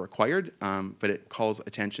things that are required, but it calls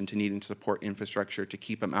attention to needing to support infrastructure to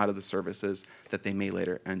keep them out of the services that they may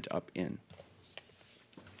later end up in.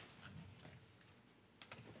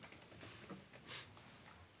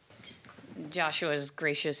 Joshua is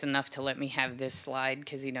gracious enough to let me have this slide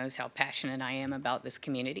because he knows how passionate I am about this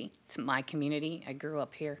community. It's my community. I grew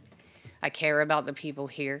up here. I care about the people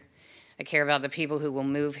here. I care about the people who will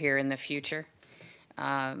move here in the future.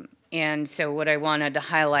 And so what I wanted to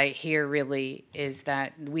highlight here really is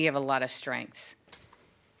that we have a lot of strengths.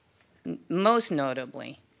 Most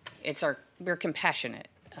notably, we're compassionate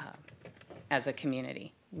as a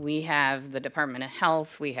community. We have the Department of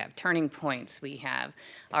Health, we have Turning Points, we have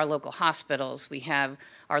our local hospitals, we have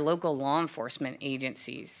our local law enforcement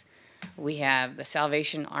agencies, we have the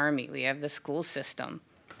Salvation Army, we have the school system,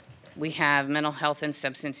 we have mental health and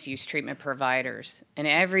substance use treatment providers, and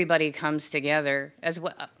everybody comes together as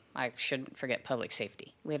well. I shouldn't forget public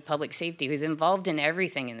safety. We have public safety who's involved in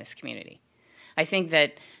everything in this community. I think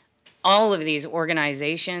that all of these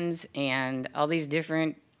organizations and all these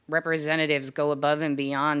different representatives go above and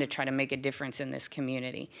beyond to try to make a difference in this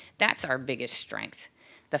community. That's our biggest strength,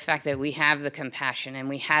 the fact that we have the compassion and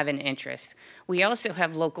we have an interest. We also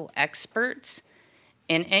have local experts,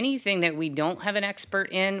 and anything that we don't have an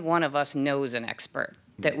expert in, one of us knows an expert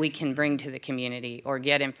that we can bring to the community or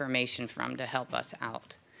get information from to help us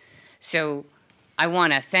out. So I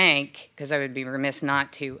want to thank, because I would be remiss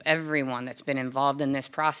not to, everyone that's been involved in this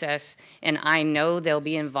process, and I know they'll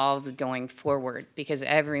be involved going forward because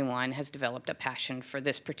everyone has developed a passion for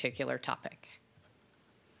this particular topic.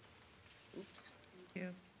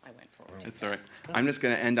 I went forward. It's all right. I'm just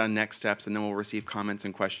going to end on next steps, and then we'll receive comments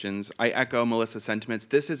and questions. I echo Melissa's sentiments.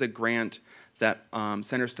 This is a grant that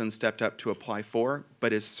Centerstone stepped up to apply for,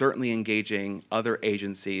 but is certainly engaging other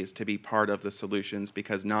agencies to be part of the solutions,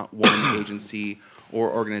 because not one agency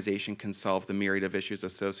or organization can solve the myriad of issues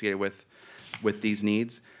associated with these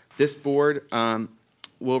needs. This board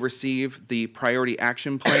will receive the priority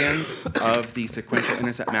action plans of the sequential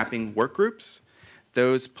intercept mapping work groups.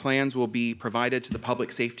 Those plans will be provided to the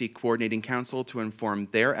Public Safety Coordinating Council to inform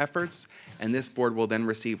their efforts, and this board will then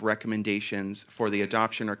receive recommendations for the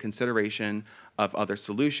adoption or consideration of other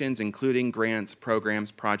solutions, including grants, programs,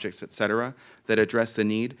 projects, et cetera, that address the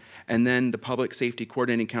need. And then the Public Safety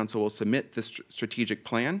Coordinating Council will submit the strategic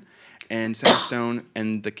plan, and Centerstone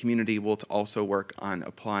and the community will also work on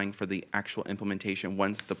applying for the actual implementation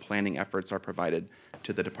once the planning efforts are provided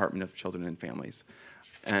to the Department of Children and Families.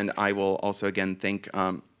 And I will also again thank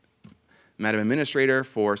Madam Administrator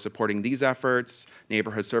for supporting these efforts.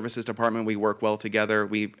 Neighborhood Services Department, we work well together.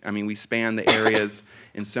 We span the areas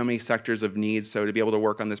in so many sectors of needs. So to be able to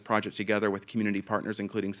work on this project together with community partners,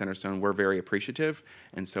 including Centerstone, we're very appreciative.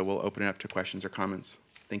 And so we'll open it up to questions or comments.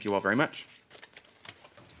 Thank you all very much.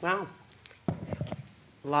 Wow.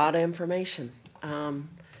 A lot of information.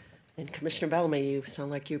 And Commissioner Bellamy, you sound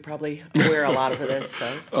like you probably aware a lot of this.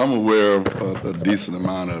 So I'm aware of a decent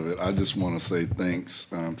amount of it. I just want to say thanks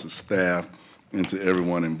to staff and to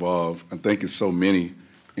everyone involved. I think it's so many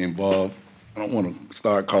involved. I don't want to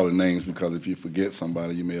start calling names because if you forget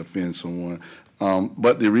somebody, you may offend someone.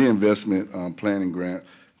 But the reinvestment planning grant,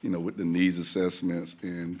 with the needs assessments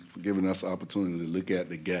and for giving us the opportunity to look at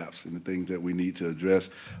the gaps and the things that we need to address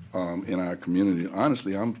in our community.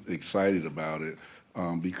 Honestly, I'm excited about it.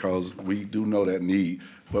 Because we do know that need.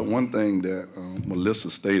 But one thing that Melissa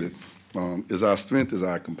stated is our strength is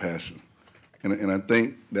our compassion. And I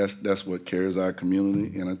think that's what carries our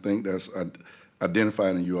community, and I think that's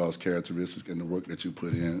identified in you all's characteristics and the work that you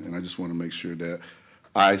put in. And I just want to make sure that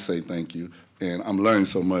I say thank you, and I'm learning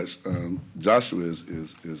so much. Joshua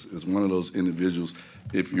is one of those individuals.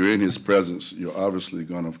 If you're in his presence, you're obviously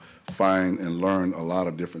going to find and learn a lot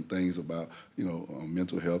of different things about,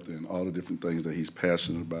 mental health and all the different things that he's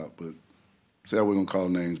passionate about. But say we're going to call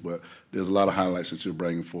names, but there's a lot of highlights that you're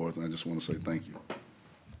bringing forth, and I just want to say thank you.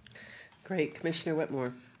 Great. Commissioner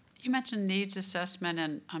Whitmore. You mentioned needs assessment,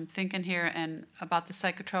 and I'm thinking here and about the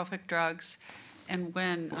psychotropic drugs. And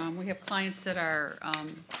when we have clients that are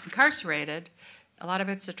incarcerated, a lot of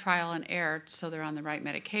it's a trial and error, so they're on the right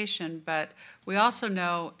medication. But we also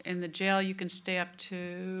know in the jail you can stay up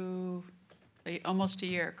to almost a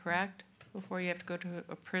year, correct? Before you have to go to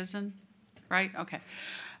a prison, right? Okay.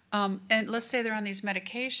 And let's say they're on these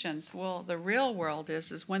medications. Well, the real world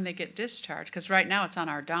is when they get discharged, because right now it's on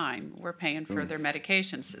our dime. We're paying for their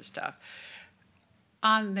medications and stuff.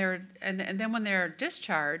 And then when they're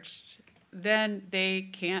discharged, then they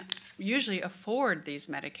can't usually afford these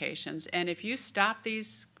medications. And if you stop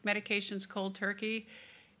these medications cold turkey,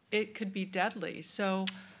 it could be deadly. So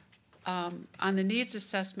on the needs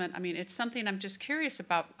assessment, I mean, it's something I'm just curious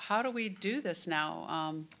about. How do we do this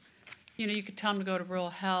now? You could tell them to go to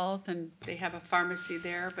rural health, and they have a pharmacy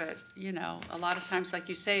there, but, a lot of times, like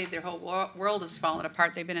you say, their whole world has fallen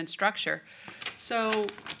apart. They've been in structure. So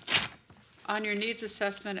on your needs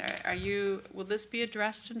assessment, will this be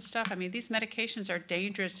addressed and stuff? I mean, these medications are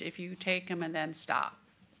dangerous if you take them and then stop.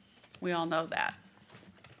 We all know that.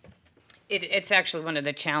 It's actually one of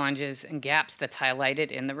the challenges and gaps that's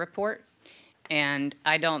highlighted in the report. And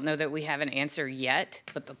I don't know that we have an answer yet,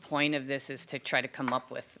 but the point of this is to try to come up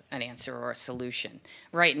with an answer or a solution.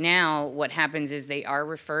 Right now, what happens is they are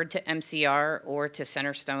referred to MCR or to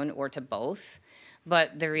Centerstone or to both.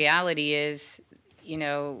 But the reality is,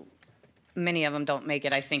 many of them don't make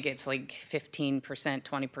it. I think it's like 15%,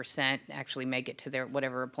 20% actually make it to their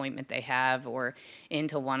whatever appointment they have or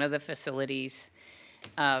into one of the facilities.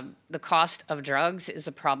 The cost of drugs is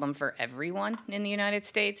a problem for everyone in the United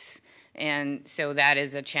States. And so that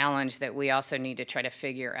is a challenge that we also need to try to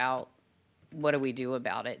figure out, what do we do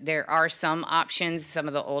about it? There are some options. Some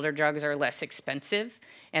of the older drugs are less expensive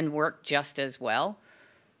and work just as well.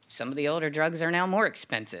 Some of the older drugs are now more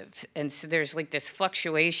expensive. And so there's like this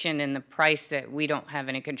fluctuation in the price that we don't have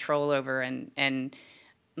any control over. And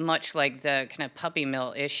much like the kind of puppy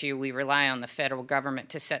mill issue, we rely on the federal government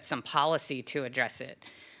to set some policy to address it.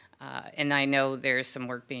 And I know there's some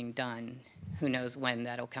work being done. Who knows when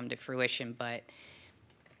that'll come to fruition, but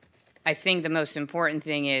I think the most important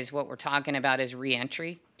thing is what we're talking about is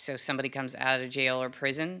reentry. So somebody comes out of jail or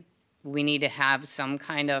prison, we need to have some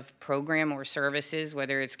kind of program or services,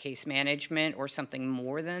 whether it's case management or something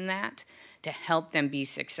more than that, to help them be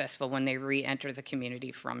successful when they reenter the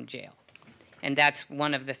community from jail. And that's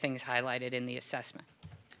one of the things highlighted in the assessment.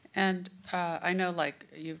 And I know, like,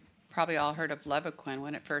 you've probably all heard of Levaquin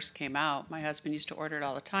when it first came out. My husband used to order it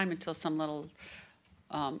all the time until some little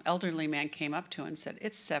elderly man came up to him and said,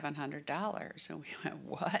 "It's $700. And we went,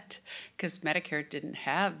 "What?" Because Medicare didn't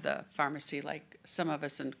have the pharmacy like some of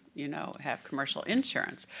us, and have commercial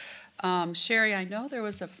insurance. Sherry, I know there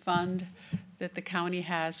was a fund that the county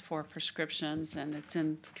has for prescriptions, and it's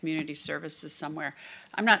in community services somewhere.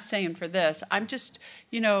 I'm not saying for this. I'm just,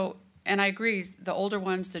 and I agree, the older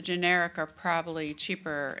ones, the generic, are probably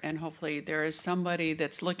cheaper, and hopefully there is somebody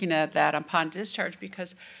that's looking at that upon discharge,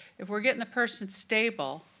 because if we're getting the person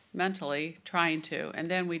stable mentally, trying to, and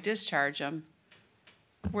then we discharge them,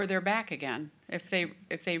 they're back again if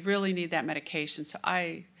they really need that medication. So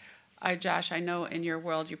Josh, I know in your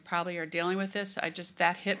world you probably are dealing with this.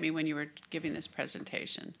 That hit me when you were giving this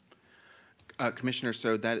presentation. Commissioner,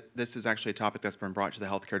 so this is actually a topic that's been brought to the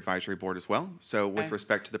Healthcare Advisory Board as well. So with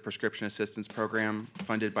respect to the prescription assistance program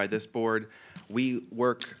funded by this board, we've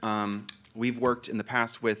worked in the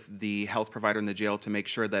past with the health provider in the jail to make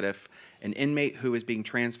sure that if an inmate who is being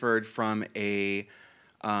transferred from a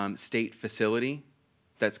state facility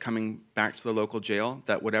that's coming back to the local jail,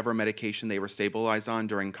 that whatever medication they were stabilized on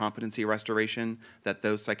during competency restoration, that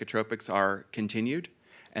those psychotropics are continued.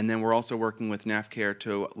 And then we're also working with NAFCARE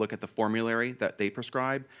to look at the formulary that they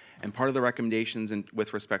prescribe. And part of the recommendations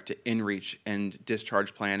with respect to in-reach and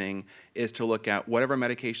discharge planning is to look at whatever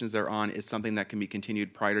medications they're on is something that can be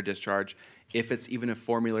continued prior to discharge. If it's even a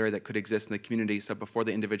formulary that could exist in the community, so before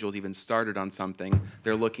the individual's even started on something,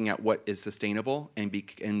 they're looking at what is sustainable and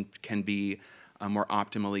can be more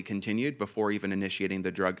optimally continued before even initiating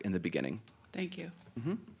the drug in the beginning. Thank you.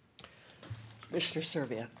 Mm-hmm. Commissioner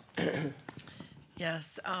Servia.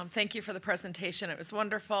 Yes, thank you for the presentation. It was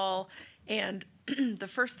wonderful. And the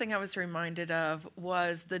first thing I was reminded of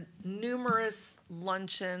was the numerous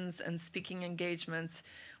luncheons and speaking engagements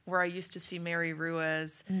where I used to see Mary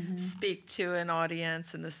Ruiz speak to an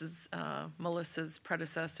audience, and this is Melissa's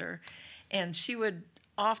predecessor, and she would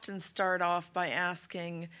often start off by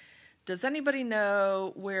asking, does anybody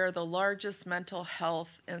know where the largest mental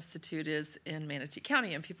health institute is in Manatee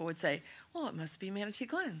County? And people would say, well, it must be Manatee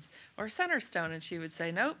Glens or Centerstone. And she would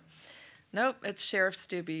say, nope, it's Sheriff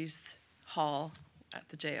Stubbe's hall at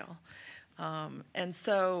the jail. And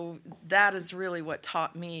so that is really what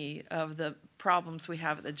taught me of the problems we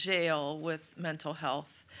have at the jail with mental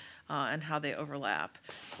health and how they overlap.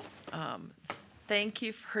 Thank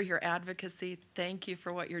you for your advocacy. Thank you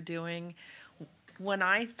for what you're doing. When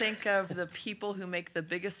I think of the people who make the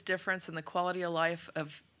biggest difference in the quality of life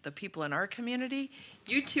of the people in our community,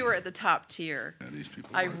 you two are at the top tier. Yeah, these people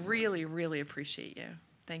I really, really appreciate you.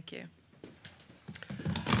 Thank you.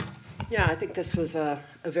 Yeah, I think this was a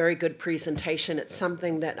very good presentation. It's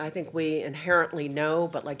something that I think we inherently know,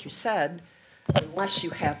 but like you said, unless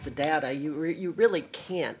you have the data, you really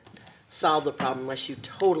can't solve the problem unless you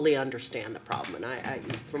totally understand the problem.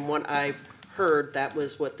 And from what I've heard, that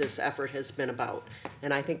was what this effort has been about.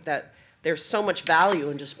 And I think that there's so much value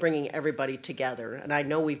in just bringing everybody together. And I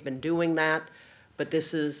know we've been doing that, but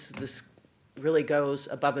this really goes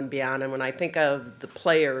above and beyond. And when I think of the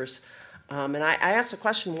players, and I asked the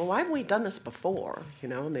question, well, why haven't we done this before? You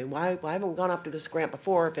know, I mean, why haven't we gone after this grant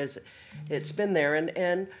before if it's been there?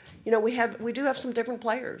 And you know, we do have some different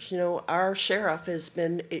players. You know, our sheriff has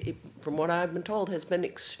been, from what I've been told, has been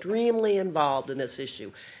extremely involved in this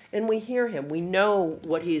issue. And we hear him. We know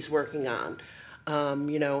what he's working on.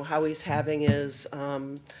 You know, how he's having his,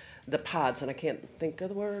 the pods, and I can't think of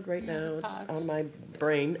the word right now. It's on my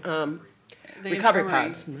brain. Recovery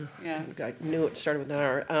pods. Yeah. I knew it started with an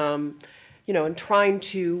R. You know, and trying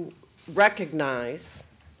to recognize,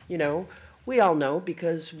 you know, we all know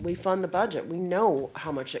because we fund the budget. We know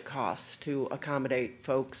how much it costs to accommodate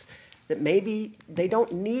folks that maybe they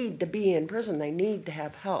don't need to be in prison. They need to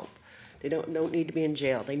have help. They don't need to be in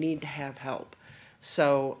jail. They need to have help.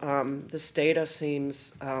 So this data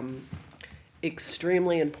seems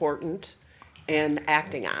extremely important, and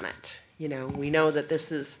acting on it. You know, we know that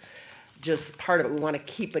this is just part of it. We want to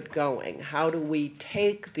keep it going. How do we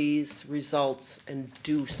take these results and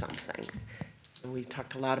do something? And we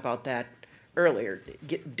talked a lot about that earlier.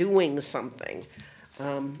 Doing something.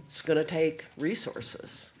 It's going to take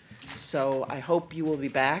resources. So I hope you will be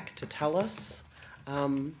back to tell us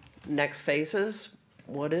next phases.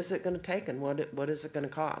 What is it going to take and what is it going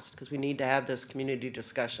to cost? Because we need to have this community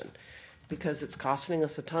discussion because it's costing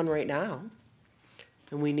us a ton right now.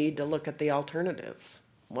 And we need to look at the alternatives.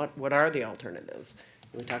 What are the alternatives?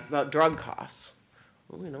 We talked about drug costs.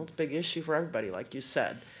 Well, you know, it's a big issue for everybody, like you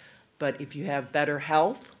said. But if you have better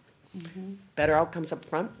health, better outcomes up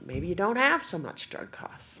front, maybe you don't have so much drug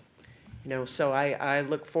costs. You know, so I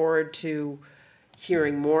look forward to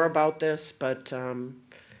hearing more about this, but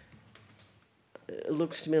it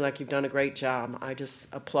looks to me like you've done a great job. I just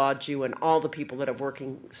applaud you and all the people that are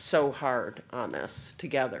working so hard on this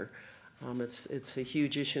together. It's a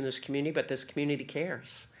huge issue in this community, but this community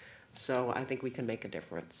cares. So I think we can make a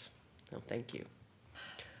difference. So thank you.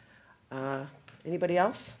 Anybody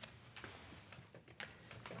else?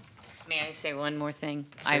 May I say one more thing?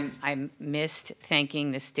 Sure. I missed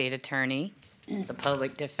thanking the state attorney, the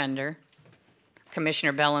public defender,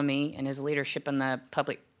 Commissioner Bellamy and his leadership in the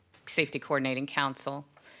Public Safety Coordinating Council,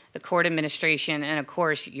 the court administration, and of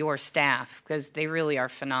course your staff, because they really are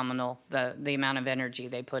phenomenal, the amount of energy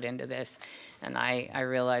they put into this. And I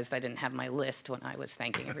realized I didn't have my list when I was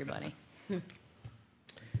thanking everybody.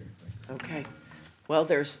 Okay. Well,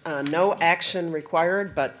 there's no action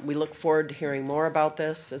required, but we look forward to hearing more about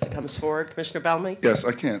this as it comes forward. Commissioner Bellamy? Yes,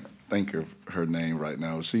 I can't think of her name right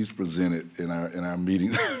now. She's presented in our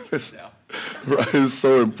meetings. Right, it's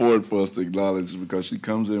so important for us to acknowledge because she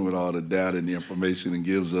comes in with all the data and the information and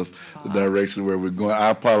gives us the direction where we're going.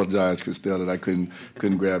 I apologize, Christelle, that I couldn't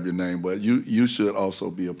grab your name, but you should also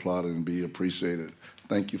be applauded and be appreciated.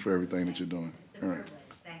 Thank you for everything that you're doing. All right.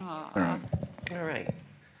 All right. All right.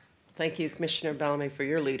 Thank you, Commissioner Bellamy, for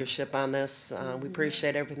your leadership on this. We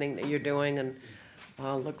appreciate everything that you're doing and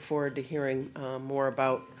look forward to hearing more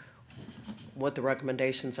about what the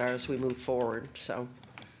recommendations are as we move forward. So,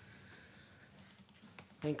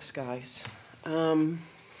 thanks, guys. Okay,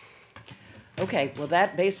 well,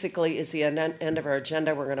 that basically is the end of our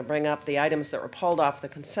agenda. We're going to bring up the items that were pulled off the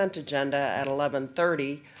consent agenda at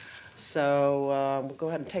 11:30. So we'll go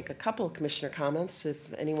ahead and take a couple of commissioner comments.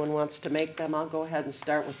 If anyone wants to make them, I'll go ahead and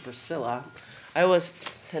start with Priscilla. I always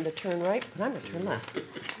tend to turn right, but I'm going to turn left.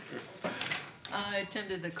 I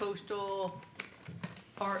attended the Coastal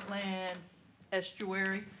Heartland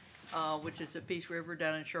Estuary which is at Peace River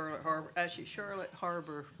down in Charlotte Harbor, actually Charlotte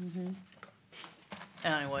Harbor.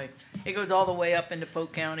 Anyway, it goes all the way up into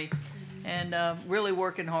Polk County, and really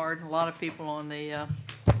working hard. A lot of people on the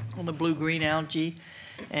blue-green algae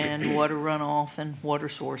and water runoff and water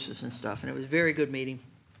sources and stuff, and it was a very good meeting.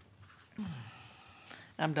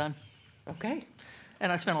 I'm done. Okay.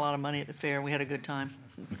 And I spent a lot of money at the fair. We had a good time.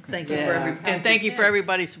 Thank you Yeah. thank you for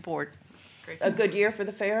everybody's support. A good year for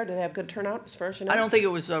the fair? Did they have good turnout as far as you know? I don't think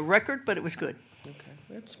it was a record, but it was good. Okay.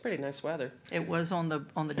 It's pretty nice weather. It was on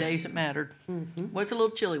the days it mattered. Was a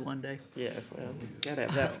little chilly one day. Yeah, well, gotta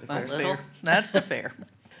have that for the A fair. little. That's the fair.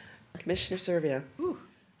 Commissioner Servia.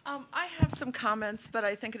 I have some comments, but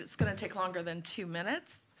I think it's going to take longer than 2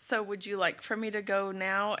 minutes. So would you like for me to go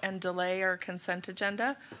now and delay our consent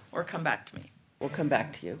agenda, or come back to me? We'll come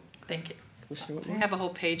back to you. Thank you. Commissioner I Whitmore? have a whole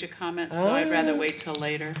page of comments, so I'd rather wait till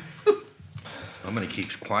later. I'm going to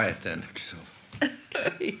keep quiet then, so.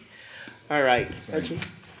 All right, Reggie.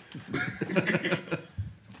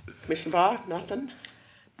 Commissioner Baugh, nothing?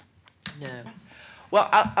 No. Well,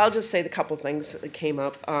 I'll just say the couple things that came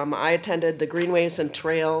up. I attended the Greenways and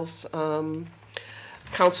Trails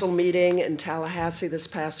council meeting in Tallahassee this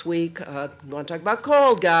past week. Want to talk about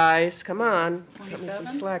cold, guys? Come on, cut me some 27?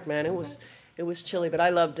 slack, man. It was chilly, but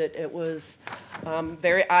I loved it. It was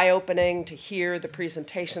very eye-opening to hear the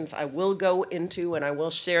presentations. I will go into and I will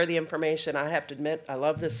share the information. I have to admit, I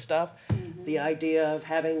love this stuff. The idea of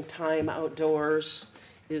having time outdoors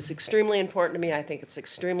is extremely important to me. I think it's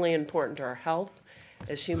extremely important to our health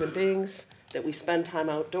as human beings that we spend time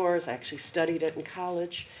outdoors. I actually studied it in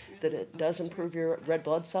college, that it does improve your red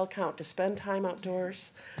blood cell count to spend time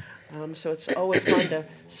outdoors. So it's always fun to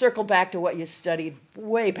circle back to what you studied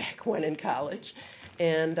way back when in college.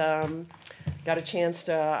 And got a chance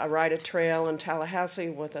to ride a trail in Tallahassee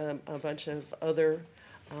with a bunch of other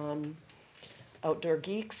outdoor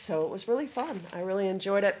geeks, so it was really fun. I really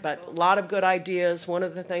enjoyed it, but a lot of good ideas. One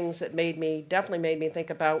of the things that definitely made me think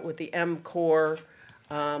about with the MCOR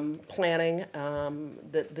planning,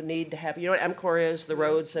 the need to have, you know what MCOR is, the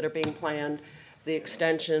roads that are being planned, the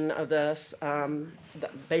extension of this,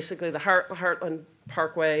 basically the Heartland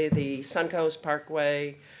Parkway, the Suncoast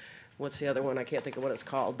Parkway, what's the other one? I can't think of what it's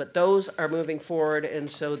called, but those are moving forward, and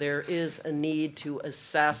so there is a need to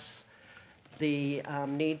assess the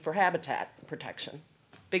need for habitat protection,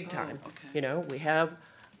 big time. You know, we have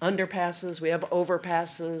underpasses, we have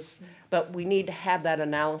overpasses, but we need to have that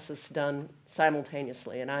analysis done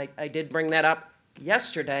simultaneously. And I did bring that up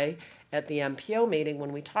yesterday at the MPO meeting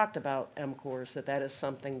when we talked about MCORs, that is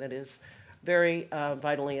something that is very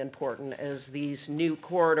vitally important as these new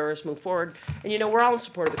corridors move forward. And you know, we're all in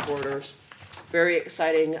support of the corridors. Very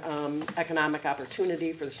exciting economic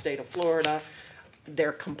opportunity for the state of Florida.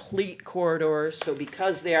 They're complete corridors, so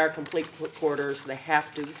because they are complete corridors, they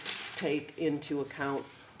have to take into account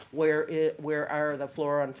where are the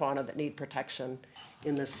flora and fauna that need protection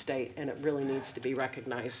in this state, and it really needs to be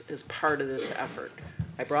recognized as part of this effort.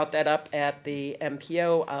 I brought that up at the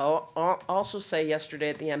MPO. I'll also say yesterday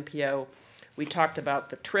at the MPO, we talked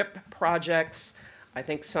about the TRIP projects. I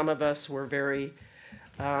think some of us were very,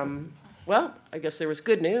 well, I guess there was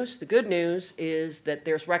good news. The good news is that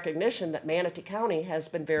there's recognition that Manatee County has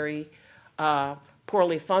been very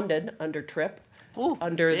poorly funded under TRIP. Ooh,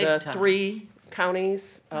 under big the time. 3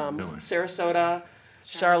 counties, Sarasota,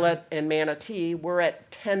 Charlotte, and Manatee. We're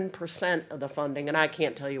at 10% of the funding, and I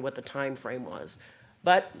can't tell you what the time frame was.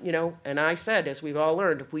 But, you know, and I said, as we've all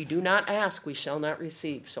learned, if we do not ask, we shall not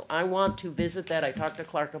receive. So I want to visit that. I talked to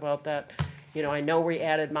Clark about that. You know, I know we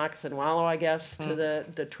added Moccasin Wallow, I guess, to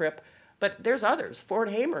the trip. But there's others. Fort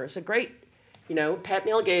Hamer is a great, you know, Pat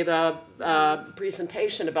Neal gave a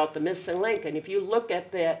presentation about the missing link. And if you look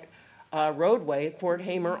at that roadway, Fort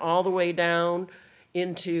Hamer, all the way down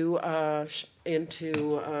into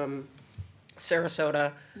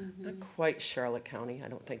Sarasota, not quite Charlotte County, I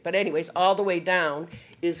don't think. But anyways, all the way down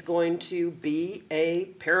is going to be a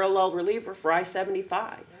parallel reliever for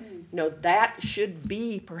I-75. You know, that should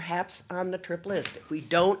be perhaps on the TRIP list. If we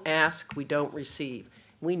don't ask, we don't receive.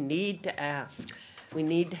 We need to ask. We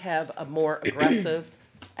need to have a more aggressive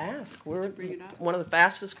ask. We're one of the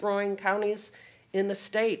fastest growing counties in the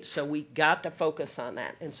state, so we got to focus on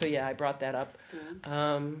that. And so, yeah, I brought that up.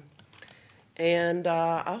 And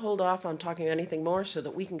I'll hold off on talking anything more so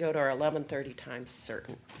that we can go to our 11:30 time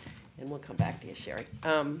certain. And we'll come back to you, Sherry.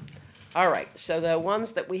 All right, so the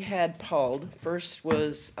ones that we had pulled, first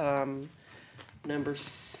was number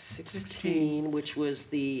 16, which was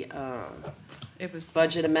the It was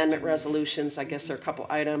Budget amendment resolutions, I guess there are a couple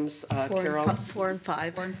items. Carol? 4 and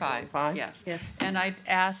 5. 4 and 5. Five? Yes. Yes. And I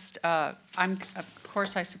asked, of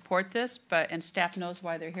course, I support this, and staff knows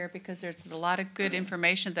why they're here, because there's a lot of good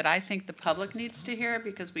information that I think the public needs to hear,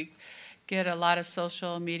 because we get a lot of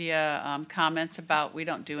social media comments about we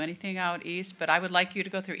don't do anything out east, but I would like you to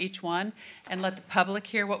go through each one and let the public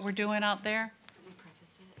hear what we're doing out there.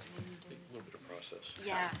 A little bit of process.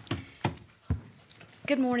 Yeah.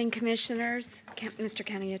 Good morning, Commissioners, Mr.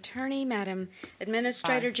 County Attorney, Madam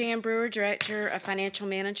Administrator, Hi. Jan Brewer, Director of Financial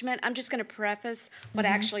Management. I'm just going to preface what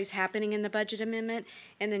actually is happening in the budget amendment,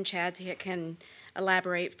 and then Chad can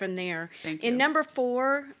elaborate from there. Thank In you. number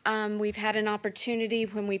 4, we've had an opportunity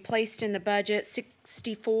when we placed in the budget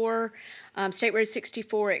 64, State Road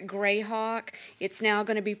 64 at Grayhawk. It's now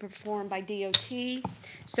going to be performed by DOT,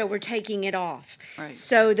 so we're taking it off. Right.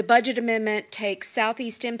 So the budget amendment takes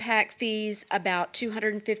Southeast impact fees, about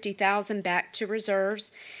 $250,000 back to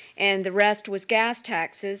reserves, and the rest was gas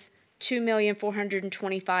taxes,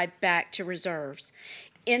 $2,425,000 back to reserves.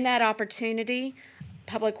 In that opportunity,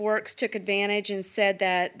 Public Works took advantage and said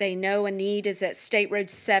that they know a need is at State Road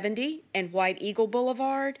 70 and White Eagle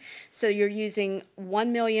Boulevard. So you're using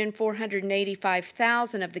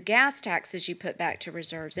 $1,485,000 of the gas taxes you put back to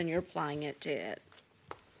reserves, and you're applying it to it.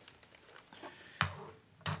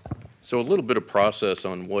 So a little bit of process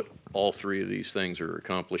on what all three of these things are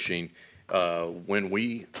accomplishing. When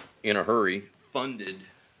we, in a hurry, funded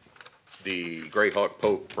the Grayhawk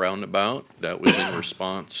Pope roundabout, that was in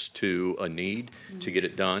response to a need to get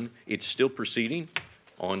it done. It's still proceeding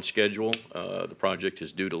on schedule. The project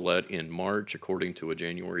is due to let in March, according to a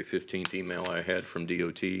January 15th email I had from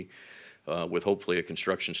DOT, with hopefully a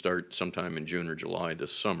construction start sometime in June or July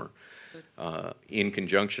this summer. In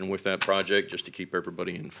conjunction with that project, just to keep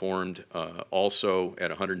everybody informed, also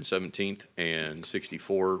at 117th and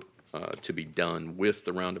 64 to be done with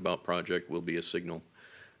the roundabout project will be a signal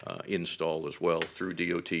install as well through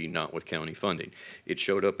DOT, not with county funding. It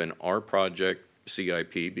showed up in our project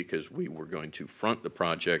CIP because we were going to front the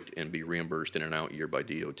project and be reimbursed in an out year by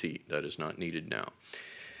DOT. That is not needed now.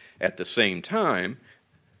 At the same time,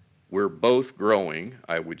 we're both growing,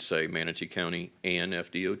 I would say, Manatee County and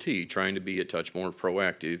FDOT, trying to be a touch more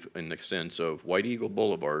proactive in the sense of White Eagle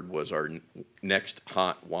Boulevard was our next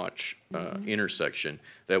hot watch intersection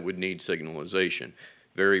that would need signalization.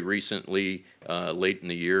 Very recently, late in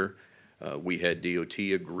the year, we had DOT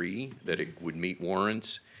agree that it would meet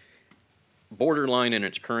warrants. Borderline in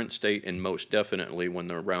its current state, and most definitely when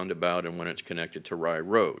they're roundabout and when it's connected to Rye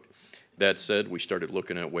Road. That said, we started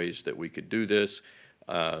looking at ways that we could do this.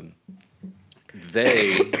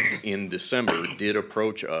 They, in December, did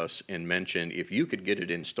approach us and mention if you could get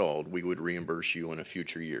it installed, we would reimburse you in a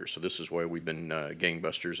future year. So this is why we've been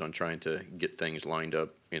gangbusters on trying to get things lined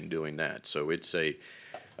up in doing that. So it's a,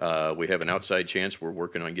 we have an outside chance. We're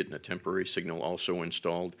working on getting a temporary signal also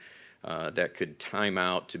installed. That could time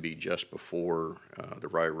out to be just before the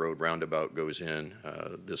Rye Road roundabout goes in.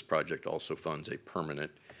 This project also funds a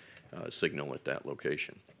permanent signal at that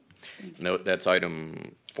location. No, that's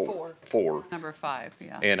item four. Number 5,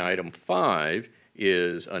 yeah. And item 5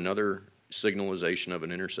 is another signalization of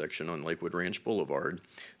an intersection on Lakewood Ranch Boulevard.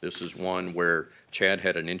 This is one where Chad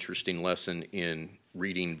had an interesting lesson in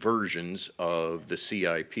reading versions of the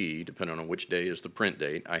CIP, depending on which day is the print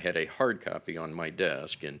date. I had a hard copy on my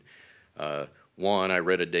desk, and one, I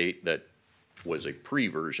read a date that was a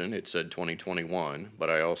pre-version. It said 2021,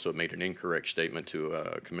 but I also made an incorrect statement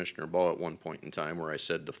to Commissioner Ball at one point in time where I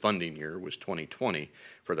said the funding year was 2020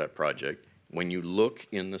 for that project. When you look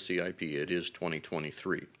in the CIP, it is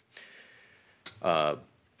 2023. I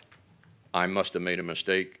must have made a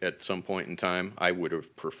mistake at some point in time. I would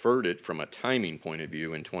have preferred it from a timing point of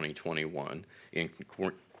view in 2021 in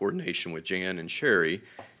coordination with Jan and Sherry.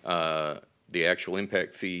 The actual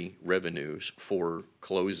impact fee revenues for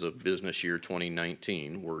close of business year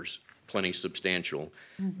 2019 were plenty substantial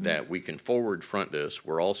that we can forward front this.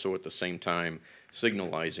 We're also at the same time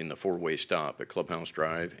signalizing the four-way stop at Clubhouse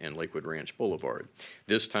Drive and Lakewood Ranch Boulevard.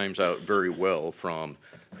 This times out very well from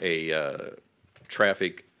a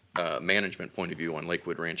traffic management point of view on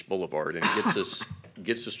Lakewood Ranch Boulevard, and it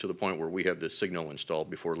gets us to the point where we have this signal installed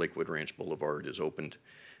before Lakewood Ranch Boulevard is opened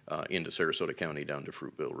into Sarasota County down to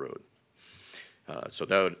Fruitville Road. So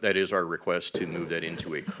that is our request to move that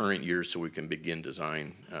into a current year so we can begin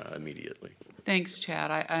design immediately. Thanks,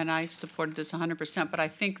 Chad. I supported this 100%, but I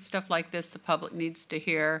think stuff like this the public needs to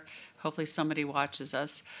hear. Hopefully somebody watches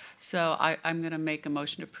us. So I'm going to make a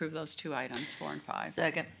motion to approve those 2 items, 4 and 5.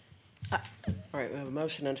 Second. All right, we have a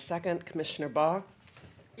motion and a second. Commissioner Baugh?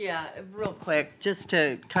 Yeah, real quick, just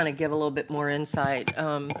to kind of give a little bit more insight.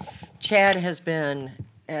 Chad has been,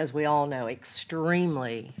 as we all know,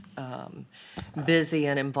 extremely busy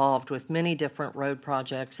and involved with many different road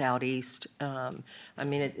projects out east. I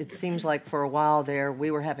mean, it seems like for a while there,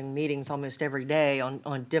 we were having meetings almost every day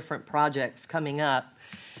on different projects coming up.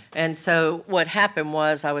 And so what happened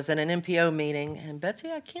was I was at an MPO meeting, and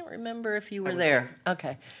Betsy, I can't remember if you were there.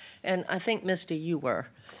 Okay. And I think, Misty, you were.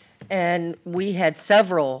 And we had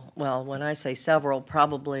several, well, when I say several,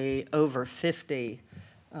 probably over 50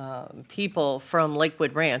 people from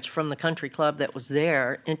Lakewood Ranch, from the country club that was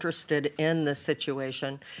there, interested in this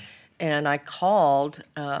situation. And I called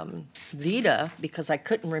Vita because I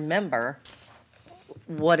couldn't remember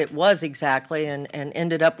what it was exactly, and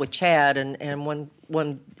ended up with Chad. And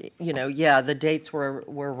when you know, yeah, the dates were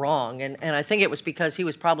wrong. And I think it was because he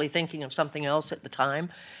was probably thinking of something else at the time,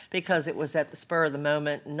 because it was at the spur of the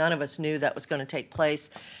moment. None of us knew that was going to take place.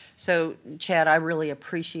 So, Chad, I really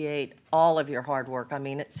appreciate all of your hard work. I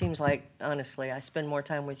mean, it seems like, honestly, I spend more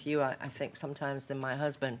time with you, I think, sometimes than my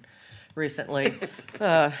husband recently.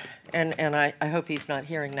 And I hope he's not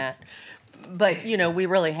hearing that. But, you know, we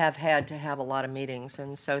really have had to have a lot of meetings.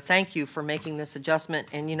 And so thank you for making this adjustment.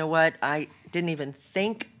 And you know what? I didn't even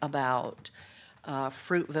think about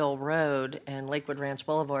Fruitville Road and Lakewood Ranch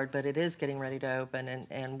Boulevard, but it is getting ready to open.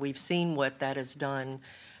 And we've seen what that has done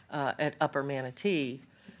at Upper Manatee,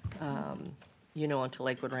 you know, onto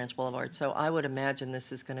Lakewood Ranch Boulevard. So I would imagine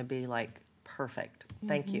this is going to be, like, perfect.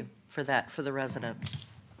 Thank you for that, for the residents.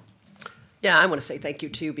 Yeah, I want to say thank you,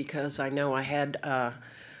 too, because I know I had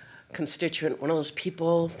constituent, one of those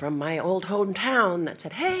people from my old hometown that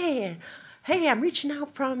said, hey, I'm reaching out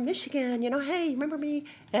from Michigan, you know, hey, remember me?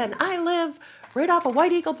 And I live right off of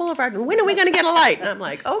White Eagle Boulevard, and when are we going to get a light? And I'm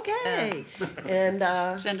like, okay. And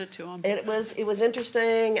send it to him. It was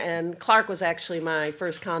interesting, and Clark was actually my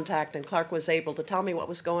first contact, and Clark was able to tell me what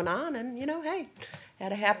was going on, and, you know, hey,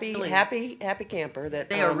 had a happy camper that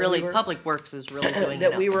they are really, Public Works is really doing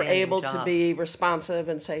that an we were outstanding able job. to be responsive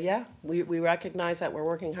and say, yeah, we recognize that we're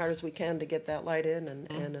working hard as we can to get that light in,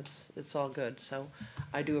 and it's all good. So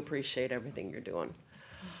I do appreciate everything you're doing.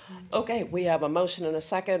 Okay, we have a motion and a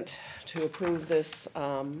second to approve this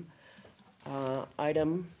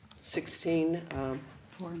item 16.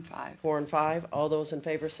 4 and 5. 4 and 5. All those in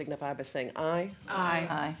favor signify by saying aye. Aye.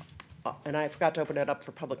 Aye. And I forgot to open it up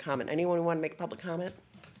for public comment. Anyone want to make public comment?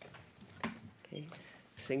 Okay.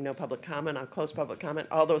 Seeing no public comment, I'll close public comment.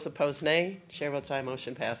 All those opposed, nay. Chair votes aye,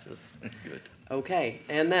 motion passes. Good. Okay,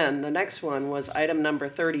 and then the next one was item number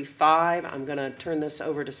 35. I'm going to turn this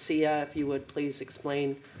over to Sia. If you would please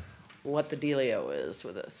explain what the dealio is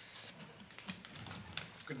with this.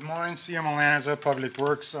 Good morning, Sia Melanza, Public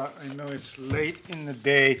Works. I know it's late in the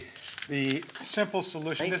day. The simple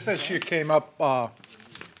solution, this issue came up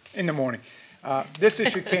in the morning. This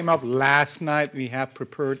issue came up last night. We have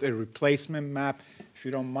prepared a replacement map. If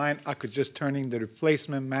you don't mind, I could just turn in the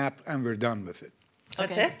replacement map and we're done with it.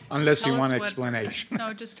 That's it? Unless you Tell want us an what- explanation.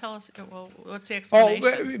 No, just tell us, well, what's the Oh,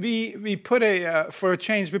 explanation? we put for a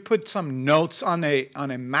change, we put some notes on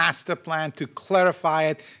a master plan to clarify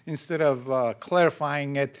it. Instead of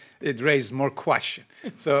clarifying it, it raised more question.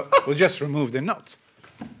 So we'll just remove the notes.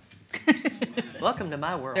 Welcome to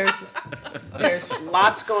my world. There's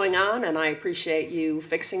lots going on, and I appreciate you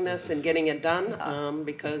fixing this and getting it done,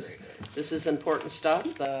 because this is important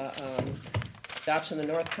stuff. The adoption of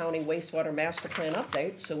the North County wastewater master plan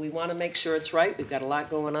update, so we want to make sure it's right. We've got a lot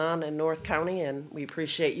going on in North County, and we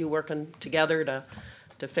appreciate you working together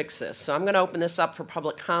to fix this. So I'm going to open this up for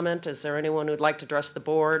public comment. Is there anyone who'd like to address the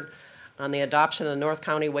board on the adoption of the North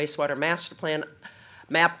County wastewater master plan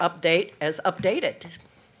map update as updated?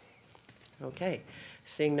 Okay,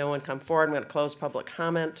 seeing no one come forward, I'm going to close public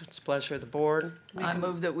comment. It's a pleasure of the board. I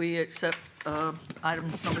move that we accept item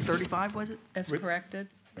number 35, was it? As corrected?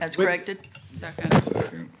 As corrected. Second.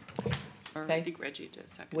 Or I think Reggie did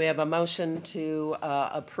second. We have a motion to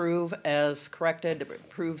approve as corrected,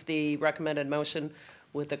 approve the recommended motion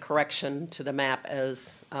with the correction to the map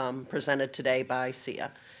as presented today by Sia.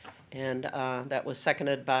 And that was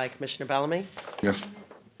seconded by Commissioner Bellamy. Yes.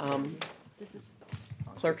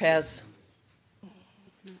 Clerk has.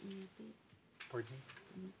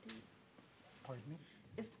 Pardon me?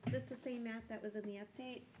 Is this the same map that was in the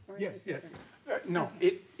update? Or is Yes, it yes. different? No,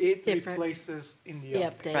 it different. replaces in the The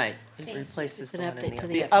update. update. Right, Thank it you. replaces It's the an one in update the to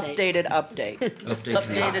the the updated update.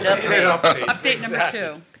 Updated update. Update number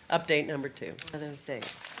 2. Update number 2 of those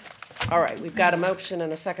dates. All right, we've got a motion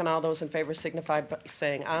and a second. All those in favor signify by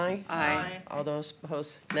saying aye. Aye. All those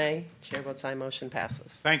opposed, nay. Chair votes aye, motion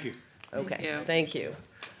passes. Thank you. Okay, you. thank you.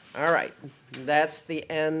 All right, that's the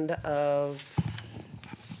end of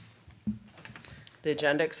the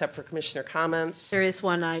agenda except for commissioner comments. There is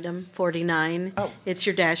one item, 49. Oh. It's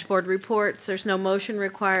your dashboard reports. There's no motion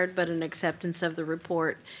required, but an acceptance of the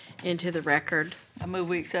report into the record. I move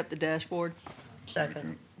we accept the dashboard.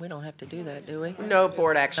 Second. We don't have to do that, do we? No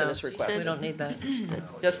board action No, is requested. we don't need that.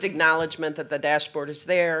 Just acknowledgement that the dashboard is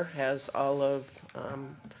there, has all of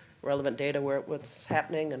relevant data where what's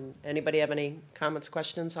happening. And anybody have any comments,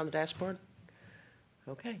 questions on the dashboard?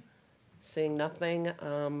 Okay. Seeing nothing.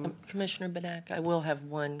 Commissioner Benak, I will have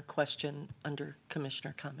one question under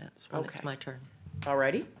commissioner comments when it's Okay. my turn. All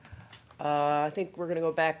righty. I think we're going to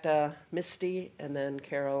go back to Misty and then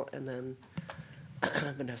Carol and then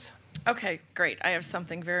Vanessa. Okay, great. I have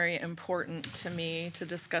something very important to me to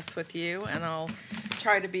discuss with you, and I'll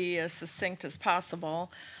try to be as succinct as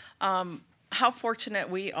possible. How fortunate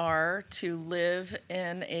we are to live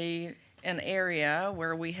in an area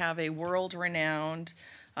where we have a world-renowned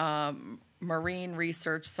marine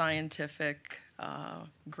research scientific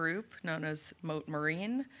group known as Mote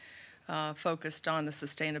Marine, focused on the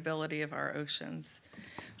sustainability of our oceans.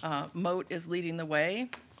 Mote is leading the way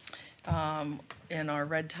in our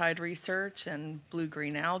red tide research and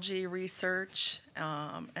blue-green algae research,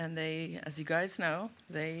 and they, as you guys know,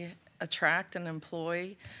 they attract and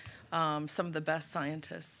employ some of the best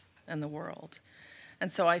scientists in the world.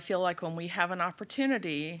 And so I feel like when we have an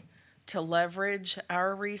opportunity to leverage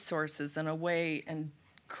our resources in a way and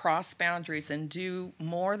cross boundaries and do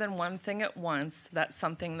more than one thing at once, that's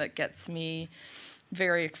something that gets me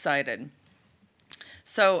very excited.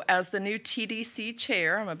 So as the new TDC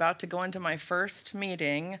chair, I'm about to go into my first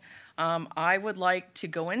meeting. I would like to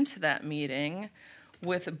go into that meeting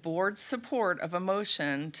with board support of a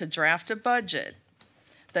motion to draft a budget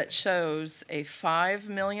that shows a $5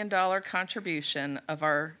 million contribution of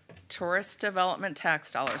our tourist development tax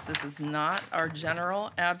dollars. This is not our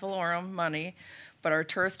general ad valorem money, but our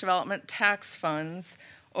tourist development tax funds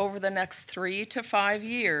over the next 3 to 5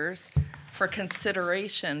 years for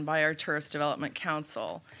consideration by our Tourist Development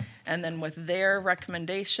Council. And then with their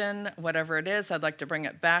recommendation, whatever it is, I'd like to bring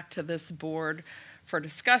it back to this board for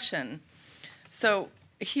discussion. So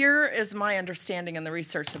here is my understanding in the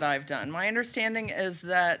research that I've done. My understanding is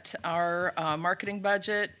that our marketing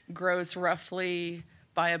budget grows roughly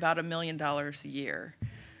by about $1 million a year.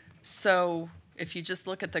 So if you just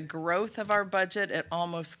look at the growth of our budget, it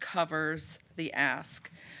almost covers the ask.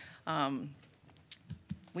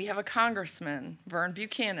 We have a congressman, Vern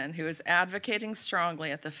Buchanan, who is advocating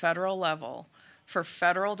strongly at the federal level for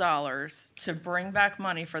federal dollars to bring back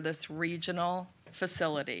money for this regional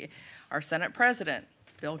facility. Our Senate President,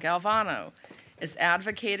 Bill Galvano, is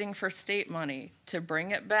advocating for state money to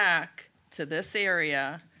bring it back to this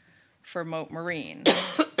area for Mote Marine.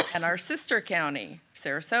 And our sister county,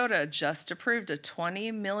 Sarasota, just approved a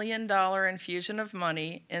 $20 million infusion of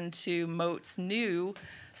money into Mote's new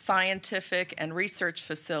scientific and research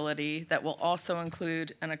facility that will also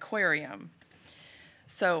include an aquarium.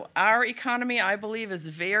 So our economy, I believe, is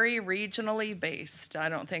very regionally based. I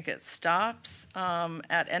don't think it stops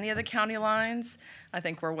at any of the county lines. I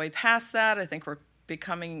think we're way past that. I think we're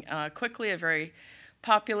becoming quickly a very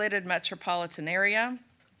populated metropolitan area.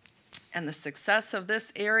 And the success of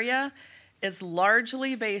this area is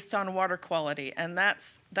largely based on water quality, and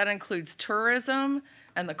that includes tourism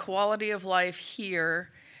and the quality of life here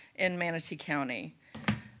in Manatee County.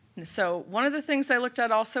 And so one of the things I looked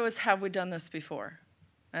at also is, have we done this before?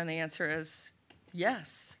 And the answer is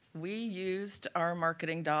yes. We used our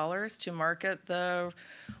marketing dollars to market the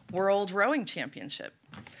World Rowing Championship.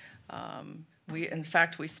 In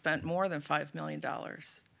fact, we spent more than $5 million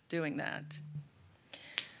doing that.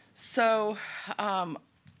 So I'm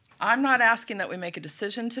not asking that we make a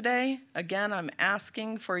decision today. Again, I'm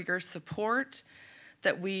asking for your support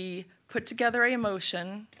that we put together a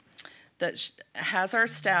motion that has our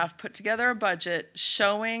staff put together a budget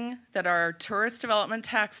showing that our tourist development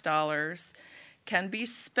tax dollars can be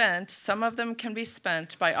spent, some of them can be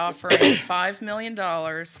spent by offering $5 million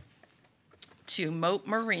to Mote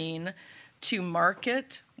Marine to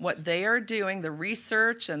market what they are doing, the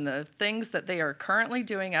research and the things that they are currently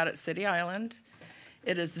doing out at City Island.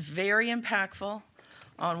 It is very impactful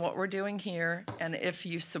on what we're doing here, and if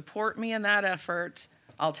you support me in that effort,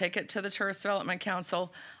 I'll take it to the Tourist Development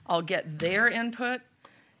Council, I'll get their input,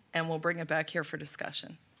 and we'll bring it back here for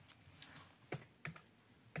discussion.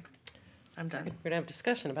 I'm done. We're going to have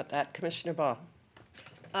discussion about that. Commissioner Ball.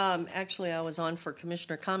 Actually, I was on for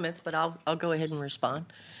commissioner comments, but I'll go ahead and respond.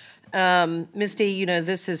 Misty, you know,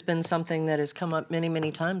 this has been something that has come up many,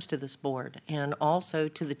 many times to this board and also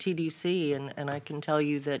to the TDC, and I can tell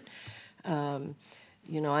you that,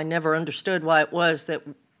 you know, I never understood why it was that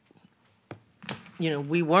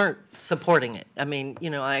we weren't supporting it. I mean,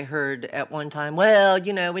 I heard at one time, well,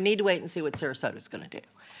 we need to wait and see what Sarasota's going to do.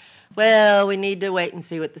 Well, we need to wait and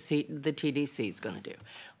see what the TDC is going to do.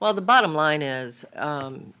 Well, the bottom line is,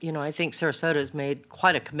 I think Sarasota has made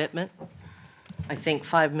quite a commitment. I think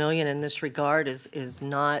 $5 million in this regard is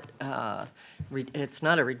not, it's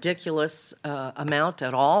not a ridiculous amount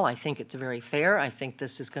at all. I think it's very fair. I think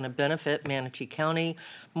this is going to benefit Manatee County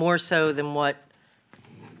more so than what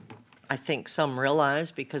I think some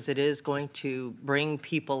realize, because it is going to bring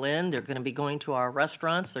people in. They're going to be going to our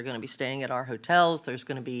restaurants. They're going to be staying at our hotels. There's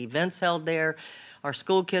going to be events held there. Our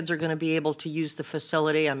school kids are going to be able to use the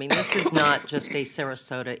facility. I mean, this is not just a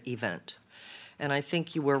Sarasota event. And I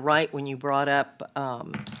think you were right when you brought up,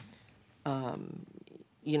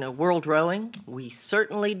 World Rowing. We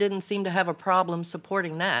certainly didn't seem to have a problem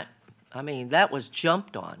supporting that. I mean, that was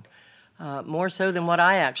jumped on. More so than what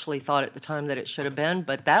I actually thought at the time that it should have been,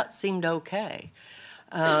 but that seemed okay.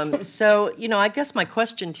 So, I guess my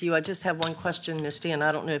question to you, I just have one question, Misty, and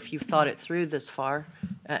I don't know if you've thought it through this far,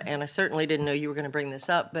 and I certainly didn't know you were going to bring this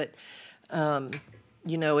up, but,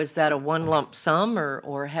 is that a one lump sum,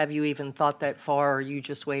 or have you even thought that far, or are you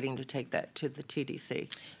just waiting to take that to the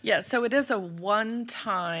TDC? Yeah, so it is a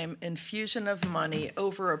one-time infusion of money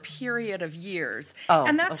over a period of years. Oh,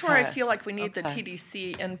 and that's where I okay. feel like we need the Okay.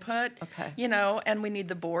 TDC input, Okay. And we need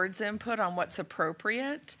the board's input on what's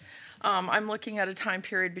appropriate. I'm looking at a time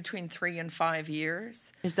period between 3 and 5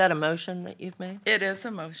 years. Is that a motion that you've made? It is a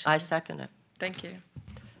motion. I second it. Thank you.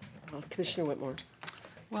 Commissioner Whitmore.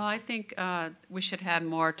 Well, I think we should have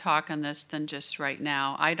more talk on this than just right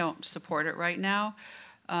now. I don't support it right now.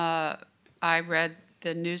 I read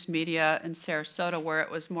the news media in Sarasota where it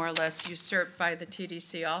was more or less usurped by the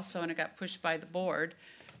TDC also, and it got pushed by the board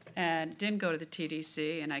and didn't go to the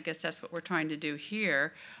TDC, and I guess that's what we're trying to do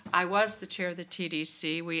here. I was the chair of the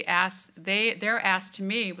TDC. We asked, their ask to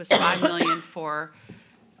me was $5 million for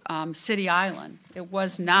City Island. It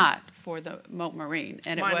was not for the Moat Marine,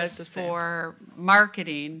 and it Mine is was the same. for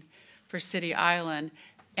marketing for City Island.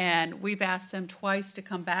 And we've asked them twice to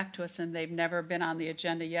come back to us, and they've never been on the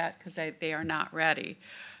agenda yet because they are not ready.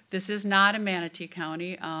 This is not a Manatee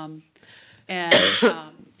County.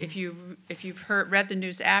 If you've read the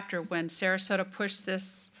news after, when Sarasota pushed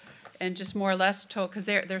this and just more or less told, because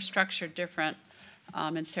they're structured different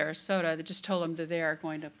in Sarasota, they just told them that they are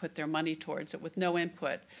going to put their money towards it with no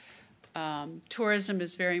input. Tourism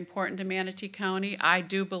is very important to Manatee County. I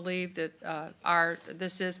do believe that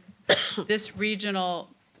this regional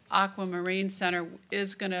aquamarine center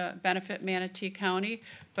is going to benefit Manatee County,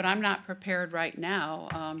 but I'm not prepared right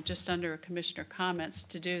now, just under commissioner comments,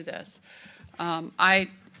 to do this.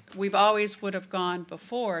 We've always would have gone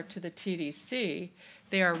before to the TDC.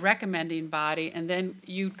 They are a recommending body, and then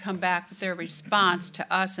you'd come back with their response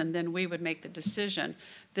to us, and then we would make the decision.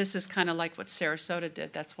 This is kind of like what Sarasota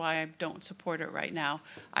did. That's why I don't support it right now.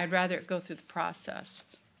 I'd rather it go through the process.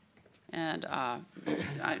 And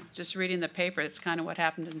just reading the paper, it's kind of what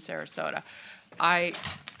happened in Sarasota. I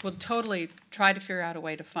will totally try to figure out a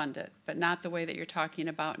way to fund it, but not the way that you're talking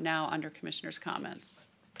about now under commissioner's comments.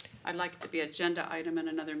 I'd like it to be an agenda item in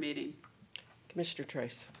another meeting. Commissioner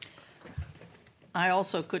Trace. I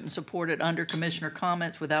also couldn't support it under commissioner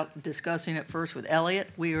comments without discussing it first with Elliot.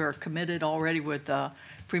 We are committed already with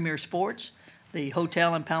Premier Sports, the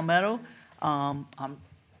hotel in Palmetto.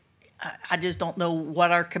 I just don't know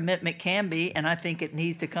what our commitment can be, and I think it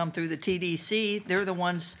needs to come through the TDC. They're the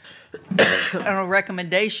ones on a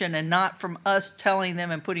recommendation, and not from us telling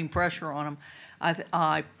them and putting pressure on them.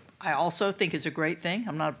 I also think it's a great thing.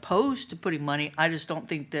 I'm not opposed to putting money. I just don't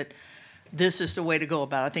think that this is the way to go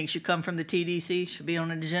about it. I think it should come from the TDC, should be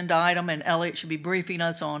on an agenda item, and Elliot should be briefing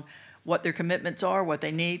us on what their commitments are, what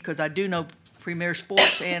they need, because I do know Premier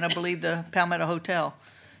Sports and I believe the Palmetto Hotel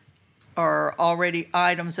are already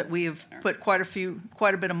items that we have put quite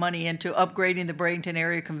a bit of money into upgrading the Bradenton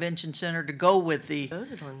Area Convention Center to go with the.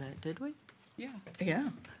 Voted on that, did we? Yeah. Yeah.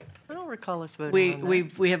 I don't recall us voting on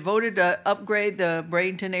that. We have voted to upgrade the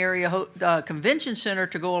Bradenton Area Convention Center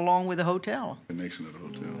to go along with the hotel. The nation of the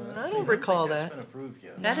hotel. I don't recall that.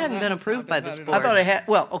 That hadn't been approved by this board. I thought it had.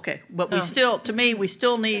 Well, okay, but we still, to me, we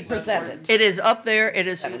still need. Presented. It is up there. It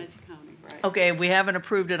is. Manatee County, right. Okay, we haven't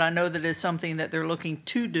approved it. I know that it's something that they're looking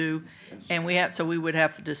to do, and we would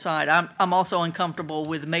have to decide. I'm also uncomfortable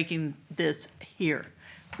with making this here.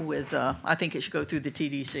 I think it should go through the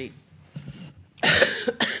TDC.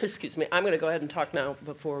 Excuse me. I'm going to go ahead and talk now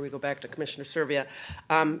before we go back to Commissioner Servia.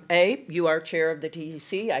 You are chair of the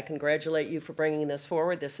TDC. I congratulate you for bringing this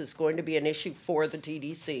forward. This is going to be an issue for the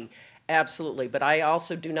TDC, absolutely. But I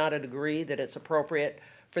also do not agree that it's appropriate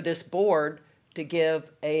for this board to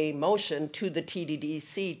give a motion to the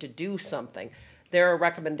TDDC to do something. They're a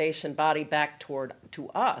recommendation body back to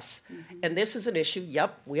us. And this is an issue,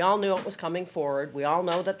 yep, we all knew it was coming forward. We all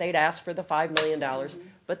know that they'd asked for the $5 million,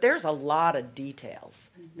 but there's a lot of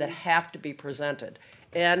details that have to be presented.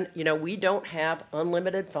 And, you know, we don't have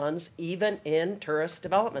unlimited funds even in tourist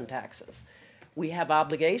development taxes. We have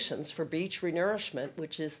obligations for beach renourishment,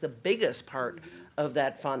 which is the biggest part of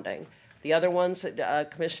that funding. The other ones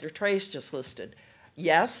that Commissioner Trace just listed.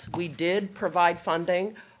 Yes, we did provide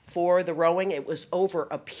funding for the rowing. It was over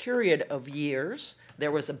a period of years.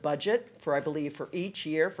 There was a budget for, I believe, for each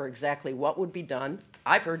year for exactly what would be done.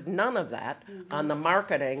 I've heard none of that on the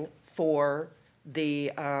marketing for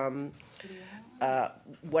the,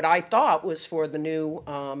 what I thought was for the new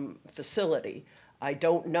facility. I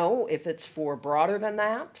don't know if it's for broader than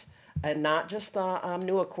that and not just the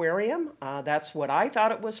new aquarium. That's what I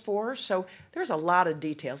thought it was for. So there's a lot of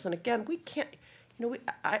details. And again, we can't, you know,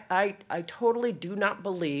 I totally do not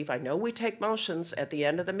believe, I know we take motions at the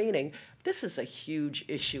end of the meeting. This is a huge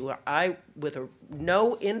issue. With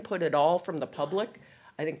no input at all from the public,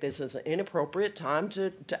 I think this is an inappropriate time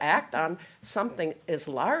to act on something as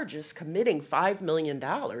large as committing $5 million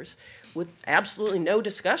with absolutely no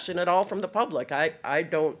discussion at all from the public. I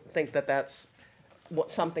don't think that that's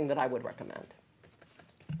something that I would recommend.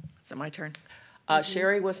 So my turn.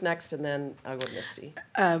 Sherry was next, and then I'll go to Misty.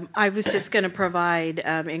 I was just going to provide,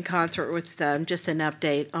 in concert with just an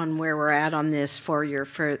update on where we're at on this for your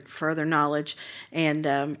further knowledge,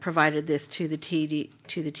 and provided this to the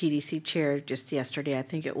TDC chair just yesterday, I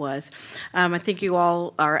think it was. I think you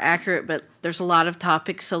all are accurate, but there's a lot of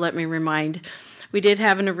topics, so let me remind. We did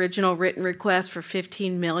have an original written request for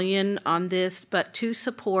 $15 million on this, but to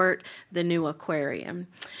support the new aquarium.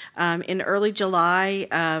 In early July,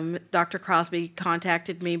 Dr. Crosby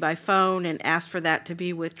contacted me by phone and asked for that to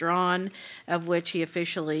be withdrawn, of which he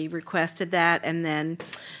officially requested that, and then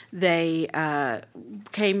they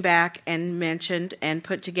came back and mentioned and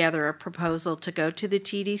put together a proposal to go to the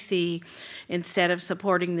TDC instead of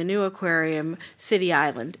supporting the new aquarium, City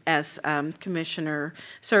Island, as Commissioner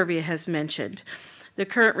Servia has mentioned. The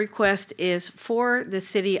current request is for the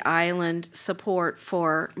City Island support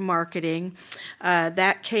for marketing.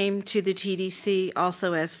 That came to the TDC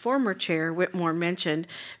also, as former Chair Whitmore mentioned,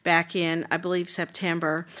 back in, I believe,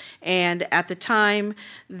 September. And at the time,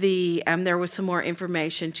 there was some more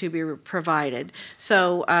information to be provided.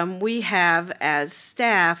 So we have, as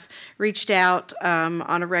staff, reached out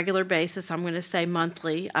on a regular basis. I'm going to say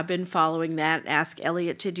monthly. I've been following that, asked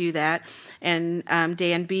Elliot to do that. And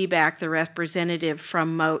Dan Beback, the representative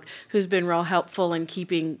from Moat, who's been real helpful in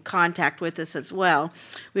keeping contact with us as well.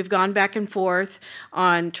 We've gone back and forth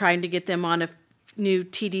on trying to get them on a new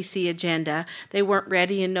TDC agenda. They weren't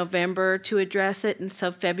ready in November to address it, and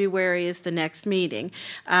so February is the next meeting.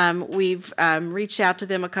 We've reached out to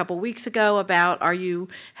them a couple weeks ago about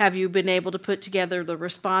have you been able to put together the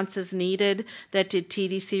responses needed that the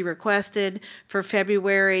TDC requested. For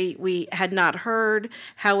February, we had not heard.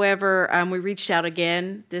 However, we reached out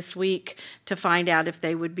again this week to find out if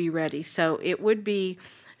they would be ready. So it would be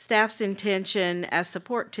staff's intention as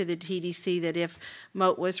support to the TDC that if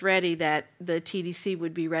Moat was ready, that the TDC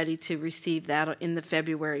would be ready to receive that in the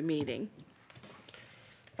February meeting.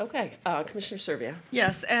 Okay, Commissioner Servia.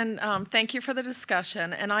 Yes, and thank you for the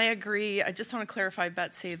discussion. And I agree. I just want to clarify,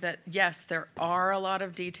 Betsy, that yes, there are a lot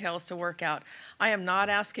of details to work out. I am not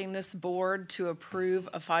asking this board to approve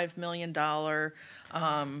a $5 million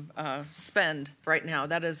spend right now.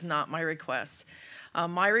 That is not my request.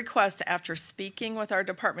 My request, after speaking with our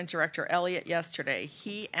department director, Elliot, yesterday,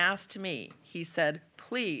 he asked me, he said,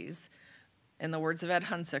 please, in the words of Ed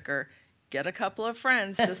Hunsaker, get a couple of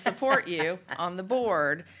friends to support you on the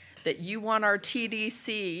board, that you want our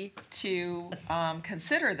TDC to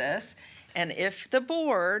consider this. And if the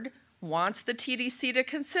board wants the TDC to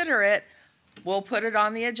consider it, we'll put it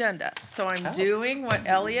on the agenda. So I'm doing what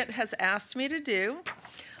Elliot has asked me to do.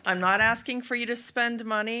 I'm not asking for you to spend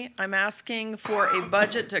money. I'm asking for a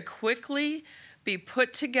budget to quickly be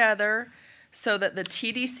put together so that the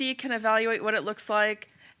TDC can evaluate what it looks like,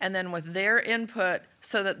 and then with their input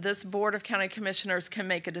so that this Board of County Commissioners can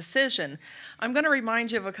make a decision. I'm going to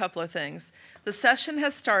remind you of a couple of things. The session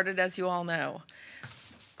has started, as you all know.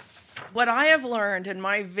 What I have learned in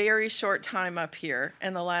my very short time up here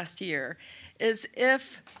in the last year is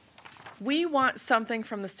if we want something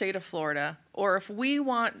from the state of Florida, or if we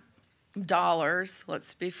want dollars,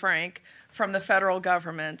 let's be frank, from the federal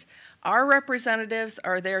government, our representatives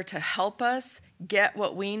are there to help us get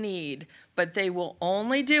what we need, but they will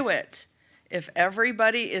only do it if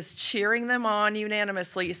everybody is cheering them on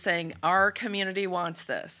unanimously, saying our community wants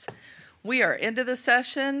this. We are into the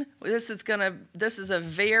session. This is a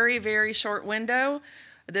very, very short window.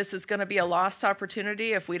 This is gonna be a lost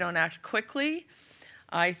opportunity if we don't act quickly.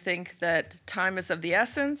 I think that time is of the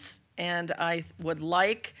essence, and I would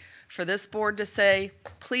like for this board to say,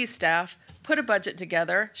 please staff, put a budget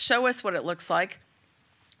together, show us what it looks like.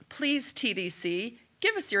 Please TDC,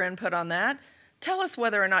 give us your input on that. Tell us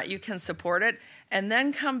whether or not you can support it, and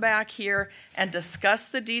then come back here and discuss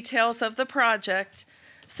the details of the project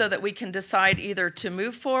so that we can decide either to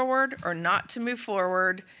move forward or not to move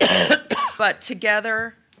forward, but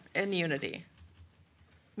together in unity.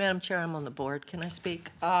 Madam Chair, I'm on the board. Can I speak?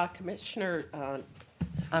 Commissioner,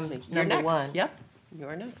 I'm you're number next. one. Yep, you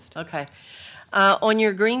are next. Okay. On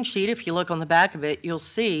your green sheet, if you look on the back of it, you'll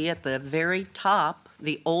see at the very top,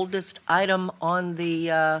 the oldest item on the,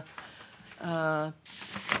 on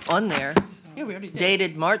there, Yeah, we already did.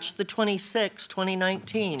 dated March the 26th,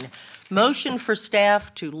 2019. Motion for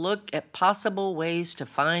staff to look at possible ways to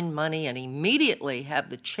find money and immediately have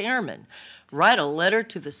the chairman write a letter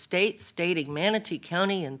to the state stating Manatee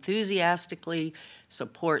County enthusiastically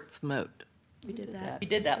supports MOAT. We did that. We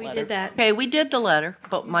did that We letter. did that. Okay, we did the letter,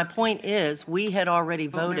 but my point is, we had already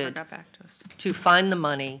Oh, never voted got back to us. to find the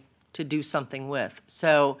money to do something with.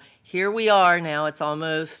 So here we are now, it's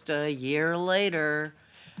almost a year later,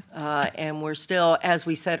 and we're still, as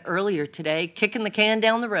we said earlier today, kicking the can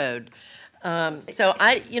down the road. So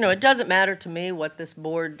it doesn't matter to me what this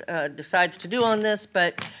board decides to do on this,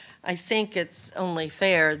 but I think it's only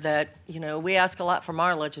fair that, we ask a lot from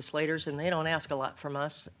our legislators and they don't ask a lot from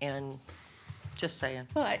us, and just saying.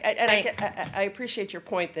 Well, Thanks. I appreciate your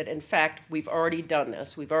point that, in fact, we've already done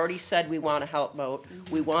this. We've already said we want to help MOAT.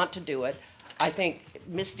 We want to do it. I think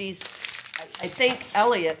I think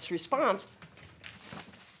Elliot's response,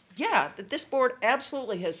 yeah, that this board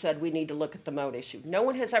absolutely has said we need to look at the MOAT issue. No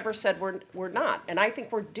one has ever said we're not, and I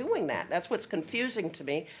think we're doing that. That's what's confusing to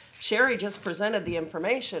me. Sherry just presented the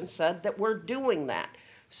information, said that we're doing that.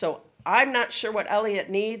 So I'm not sure what Elliot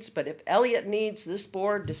needs, but if Elliot needs this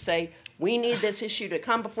board to say, we need this issue to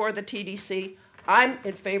come before the TDC, I'm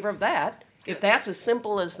in favor of that. If that's as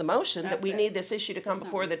simple as the motion, that we need this issue to come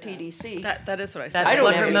before the TDC. That is what I said. That's I don't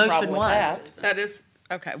what have her any motion problem with was. that. That is,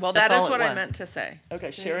 okay, well, That's that is all it what I was. meant to say. Okay,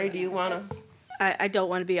 Sherry, do you want to? I don't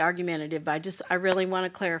want to be argumentative, but I really want to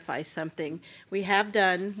clarify something. We have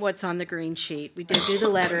done what's on the green sheet. We did do the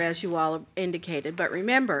letter, as you all indicated, but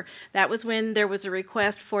remember, that was when there was a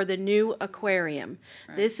request for the new aquarium.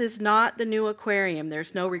 This is not the new aquarium.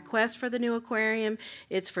 There's no request for the new aquarium.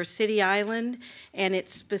 It's for City Island, and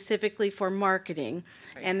it's specifically for marketing.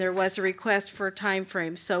 And there was a request for a time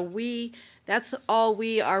frame. So that's all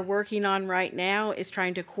we are working on right now, is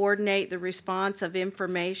trying to coordinate the response of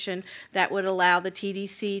information that would allow the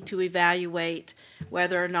TDC to evaluate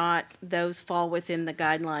whether or not those fall within the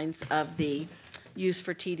guidelines of the use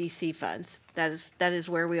for TDC funds. That is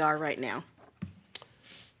where we are right now.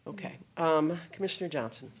 Okay, Commissioner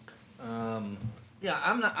Johnson. Yeah,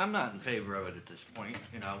 I'm not in favor of it at this point,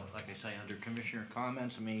 like I say, under commissioner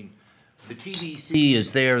comments. I mean, the TDC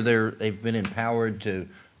is they've been empowered to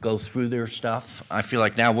go through their stuff. I feel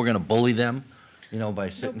like now we're gonna bully them, by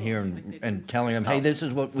sitting here and telling them, hey, this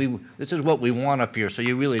is what we want up here, so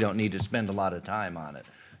you really don't need to spend a lot of time on it.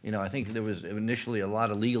 I think there was initially a lot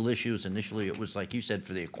of legal issues. Initially, it was like you said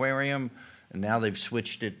for the aquarium, and now they've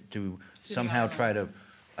switched it to somehow try to,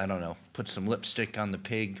 I don't know, put some lipstick on the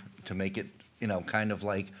pig to make it, kind of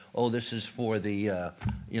like, oh, this is for the,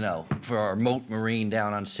 for our moat marine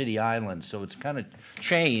down on City Island. So it's kind of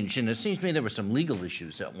changed, and it seems to me there were some legal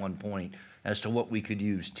issues at one point as to what we could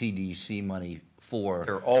use TDC money for.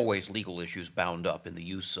 There are always legal issues bound up in the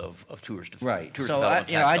use of tourist Right. tourist So development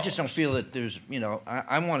tax I just don't dollars. feel that there's,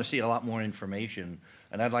 I want to see a lot more information,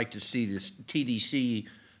 and I'd like to see this TDC,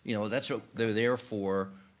 that's what they're there for,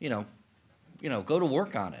 go to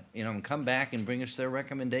work on it, and come back and bring us their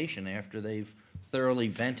recommendation after they've thoroughly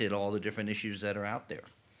vented all the different issues that are out there.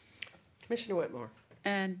 Commissioner Whitmore.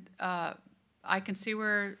 And I can see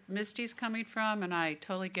where Misty's coming from, and I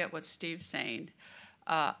totally get what Steve's saying.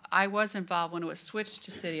 I was involved when it was switched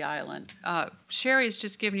to City Island. Sherry's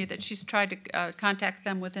just given you that she's tried to contact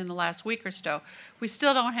them within the last week or so. We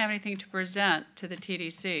still don't have anything to present to the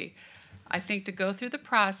TDC. I think to go through the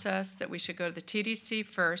process, that we should go to the TDC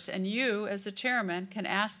first, and you, as the chairman, can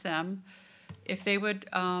ask them if they would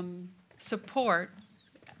support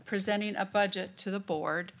presenting a budget to the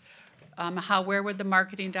board, where would the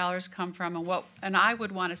marketing dollars come from, and I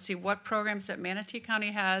would want to see what programs that Manatee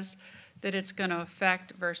County has that it's going to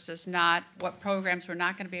affect versus not, what programs we're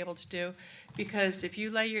not going to be able to do, because if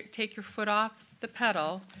you take your foot off the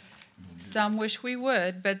pedal, some wish we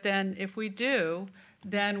would, but then if we do,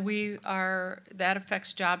 then that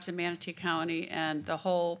affects jobs in Manatee County and the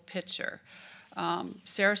whole picture.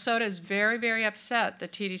 Sarasota is very, very upset, the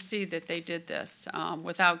TDC, that they did this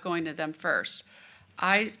without going to them first.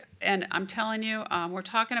 And I'm telling you, we're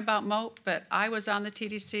talking about Moat, but I was on the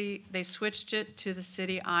TDC. They switched it to the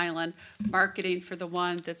City Island marketing for the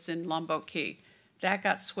one that's in Lombo Key. That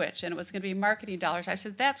got switched, and it was going to be marketing dollars. I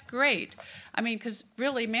said, that's great. I mean, because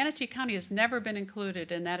really, Manatee County has never been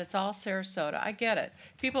included in that. It's all Sarasota. I get it.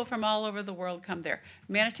 People from all over the world come there.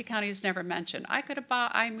 Manatee County is never mentioned. I could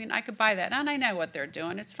buy that, and I know what they're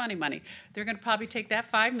doing. It's funny money. They're going to probably take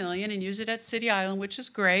that $5 million and use it at City Island, which is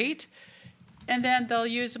great. And then they'll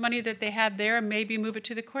use the money that they had there and maybe move it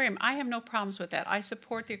to the aquarium. I have no problems with that. I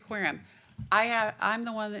support the aquarium. I'm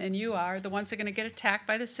the one, and you are, the ones that are going to get attacked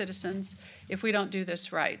by the citizens if we don't do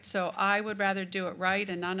this right. So I would rather do it right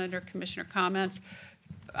and not under commissioner comments.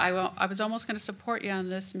 I was almost going to support you on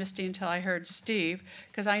this, Misty, until I heard Steve,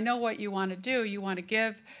 because I know what you want to do. You want to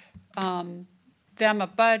give them a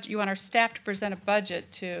budget. You want our staff to present a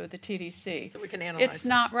budget to the TDC. So we can analyze It's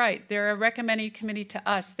not right. They're a recommending committee to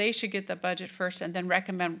us. They should get the budget first and then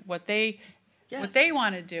recommend what they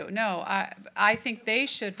want to do. No, I think they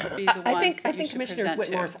should be the ones I think Commissioner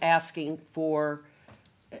Whitmore's asking for,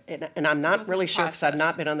 and I'm not really sure because I've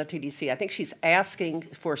not been on the TDC. I think she's asking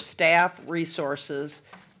for staff resources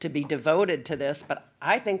to be devoted to this, but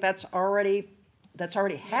I think that's already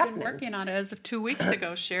happening. I've been working on it as of 2 weeks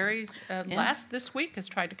ago. Sherry, this week has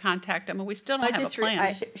tried to contact them, and we still don't have a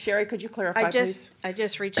plan. Sherry, could you clarify, please? I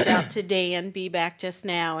just reached out to Dan Beback just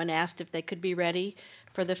now and asked if they could be ready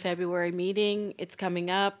for the February meeting. It's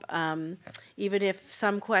coming up. Even if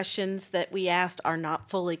some questions that we asked are not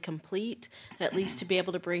fully complete, at least to be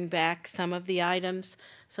able to bring back some of the items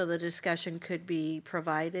so the discussion could be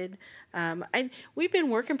provided. We've been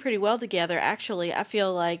working pretty well together, actually. I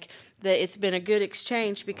feel like that it's been a good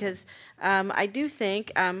exchange because I do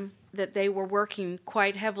think that they were working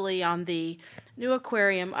quite heavily on the new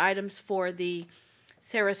aquarium items for the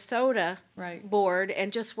Sarasota board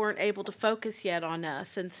and just weren't able to focus yet on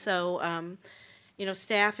us. And so,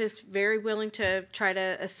 staff is very willing to try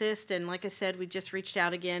to assist. And like I said, we just reached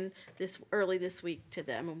out again early this week to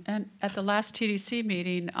them. And at the last TDC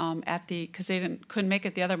meeting, because they couldn't make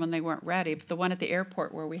it the other one, they weren't ready, but the one at the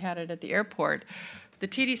airport where we had it at the airport, the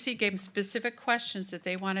TDC gave them specific questions that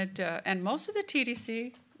they wanted to, and most of the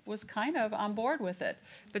TDC was kind of on board with it.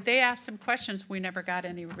 But they asked some questions, we never got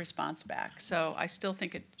any response back. So I still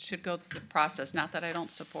think it should go through the process, not that I don't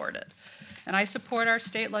support it. And I support our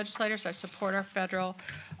state legislators, I support our federal.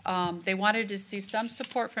 They wanted to see some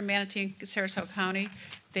support from Manatee and Sarasota County.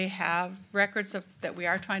 They have records that we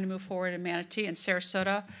are trying to move forward in Manatee, and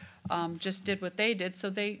Sarasota just did what they did, so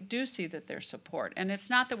they do see that there's support. And it's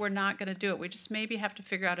not that we're not going to do it, we just maybe have to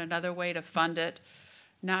figure out another way to fund it,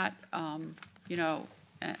 not,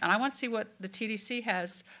 and I want to see what the TDC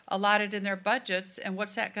has allotted in their budgets and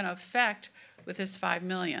what's that going to affect with this $5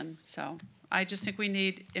 million. So I just think we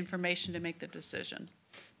need information to make the decision.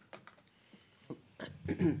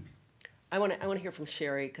 I want to hear from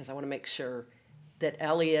Sherry because I want to make sure that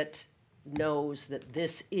Elliot knows that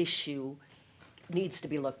this issue needs to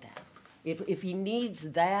be looked at. If he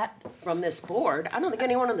needs that from this board, I don't think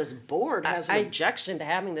anyone on this board has an objection to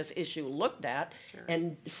having this issue looked at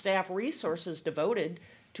and staff resources devoted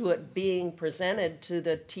to it being presented to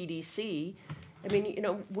the TDC. I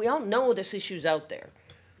mean, we all know this issue's out there.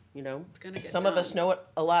 Some of us know it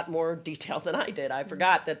a lot more detail than I did. I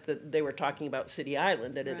forgot that they were talking about City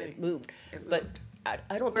Island, that it had moved. But I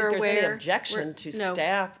don't think there's any objection to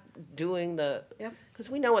staff doing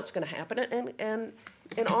because we know what's going to happen. And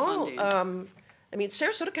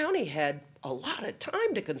Sarasota County had a lot of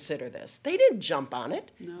time to consider this. They didn't jump on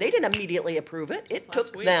it. No. They didn't immediately approve it. It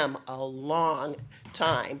took them a long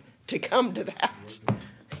time to come to that.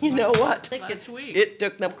 You know what? It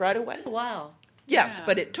took them quite a while. Wow. Yes,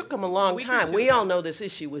 but it took them a long time. We all know this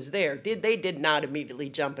issue was there. They did not immediately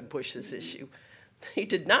jump and push this issue. They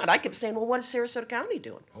did not. I kept saying, well, what is Sarasota County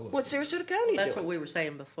doing? What's Sarasota County doing? That's what we were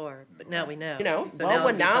saying before, but now we know. So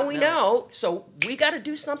now we know. So we got to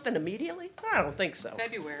do something immediately? I don't think so.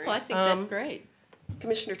 February. Well, I think that's great.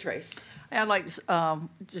 Commissioner Trace. I'd like to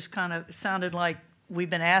just kind of sounded like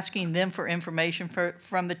we've been asking them for information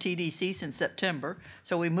from the TDC since September.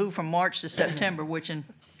 So we moved from March to September, which in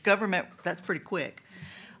government, that's pretty quick.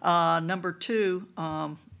 Number two,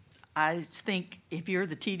 I think if you're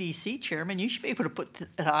the TDC chairman, you should be able to put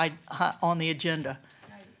that on the agenda.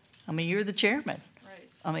 Right. I mean, you're the chairman. Right.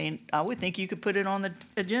 I mean, I would think you could put it on the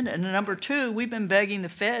agenda. And number two, we've been begging the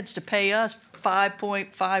feds to pay us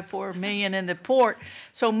 $5.54 million in the port.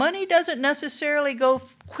 So money doesn't necessarily go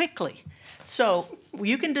quickly. So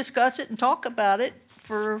you can discuss it and talk about it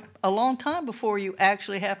for a long time before you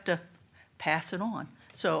actually have to pass it on.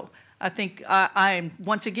 So I think I am,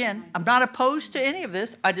 once again, I'm not opposed to any of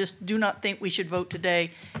this. I just do not think we should vote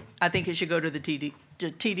today. I think it should go to the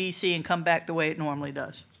TDC and come back the way it normally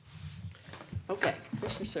does. Okay,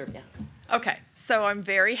 Commissioner Serbia. Okay, so I'm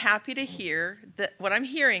very happy to hear that what I'm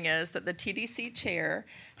hearing is that the TDC chair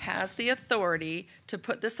has the authority to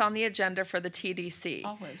put this on the agenda for the TDC.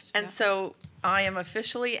 Always, And yeah. so I am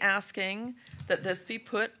officially asking that this be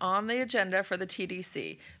put on the agenda for the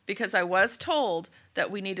TDC because I was told that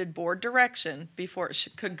we needed board direction before it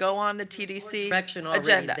could go on the TDC Direction already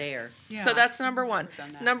agenda. there. Yeah. So that's number one.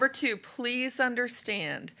 Done that. Number two, please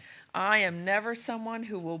understand, I am never someone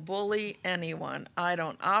who will bully anyone. I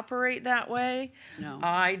don't operate that way. No.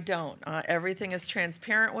 I don't. Everything is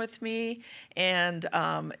transparent with me, and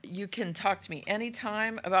you can talk to me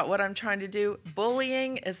anytime about what I'm trying to do.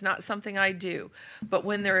 Bullying is not something I do, but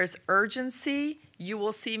when there is urgency, you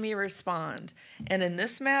will see me respond. And in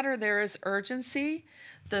this matter, there is urgency.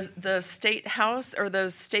 The state house or the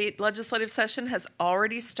state legislative session has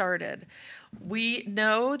already started. We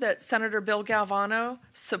know that Senator Bill Galvano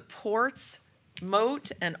supports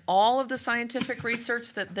MOAT and all of the scientific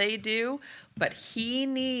research that they do, but he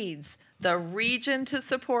needs the region to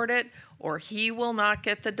support it or he will not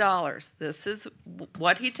get the dollars. This is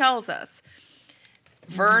what he tells us.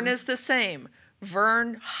 Vern is the same.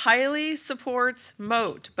 Vern highly supports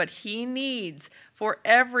MOAT, but he needs for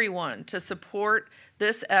everyone to support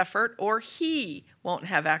this effort or he won't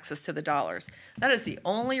have access to the dollars. That is the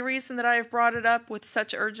only reason that I have brought it up with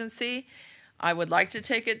such urgency. I would like to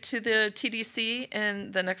take it to the TDC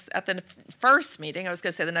at the first meeting. I was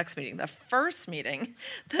going to say the next meeting, the first meeting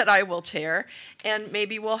that I will chair, and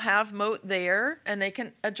maybe we'll have MOAT there and they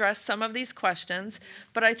can address some of these questions.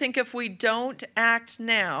 But I think if we don't act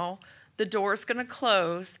now, the door's going to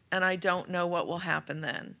close, and I don't know what will happen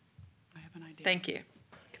then. I have an idea. Thank you.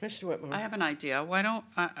 Commissioner Whitmore. I have an idea. Why don't,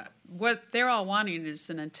 what they're all wanting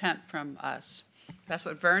is an intent from us. That's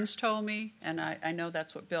what Vern's told me, and I know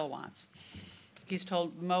that's what Bill wants. He's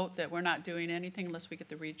told Moat that we're not doing anything unless we get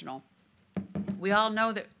the regional. We all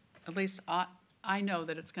know that, at least I know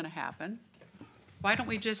that it's going to happen. Why don't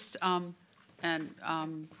we just have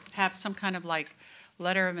some kind of like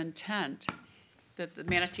letter of intent that the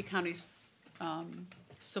Manatee County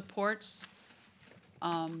supports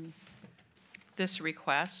this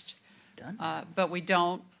request, but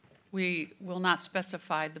we will not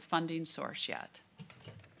specify the funding source yet.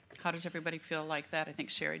 How does everybody feel like that? I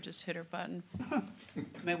think Sherry just hit her button.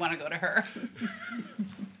 May want to go to her.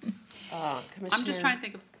 I'm just trying to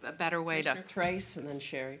think of a better way to. Commissioner Trace and then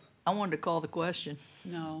Sherry. I wanted to call the question.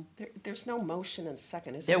 No. There's no motion and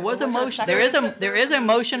second, is there? There was a motion. second? There is a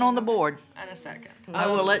motion on the board. And a second. I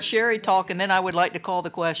will let Sherry talk, and then I would like to call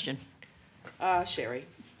the question. Sherry.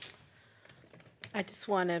 I just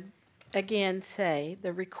want to, again, say,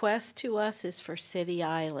 the request to us is for City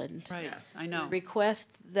Island. Right, yes. I know. The request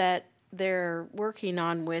that they're working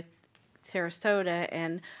on with Sarasota,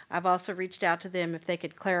 and I've also reached out to them if they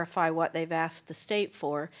could clarify what they've asked the state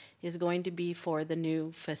for, is going to be for the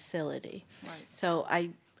new facility. Right. So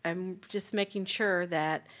I'm just making sure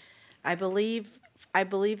that I believe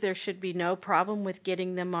there should be no problem with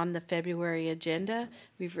getting them on the February agenda.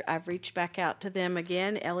 I've reached back out to them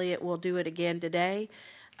again. Elliot will do it again today.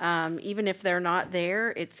 Even if they're not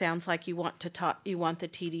there, it sounds like you want to talk. You want the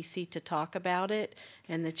TDC to talk about it,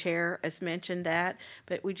 and the chair has mentioned that.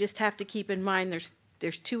 But we just have to keep in mind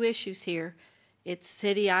there's two issues here. It's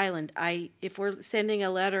City Island. If we're sending a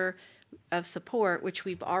letter of support, which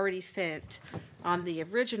we've already sent on the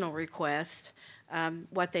original request,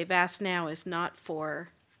 what they've asked now is not for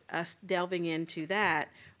us delving into that.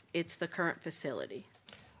 It's the current facility.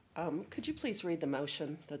 Could you please read the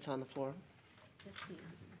motion that's on the floor? Yes, ma'am.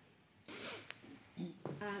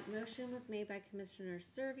 Motion was made by Commissioner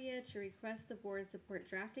Serbia to request the board support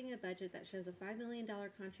drafting a budget that shows a $5 million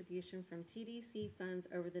contribution from TDC funds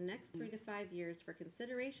over the next 3 to 5 years for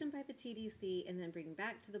consideration by the TDC and then bring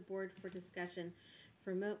back to the board for discussion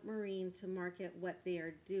for Moat Marine to market what they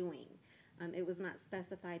are doing. It was not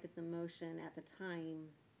specified at the motion at the time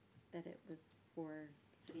that it was for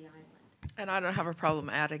City Island. And I don't have a problem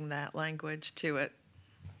adding that language to it.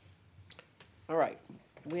 All right.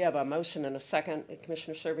 We have a motion and a second.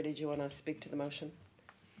 Commissioner Serbia, did you want to speak to the motion?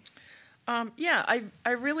 Yeah,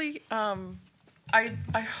 I really, I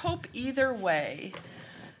hope either way.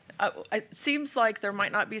 It seems like there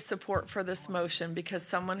might not be support for this motion because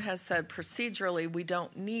someone has said procedurally we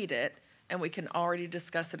don't need it, and we can already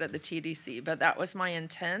discuss it at the TDC. But that was my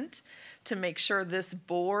intent, to make sure this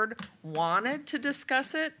board wanted to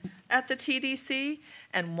discuss it at the TDC.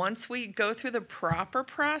 And once we go through the proper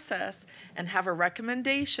process and have a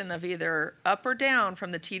recommendation of either up or down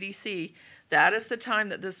from the TDC, that is the time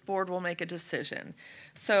that this board will make a decision.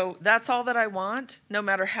 So that's all that I want. No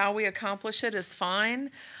matter how we accomplish it is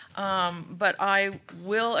fine. But I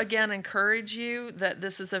will again encourage you that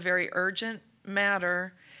this is a very urgent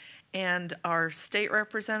matter, and our state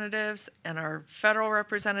representatives and our federal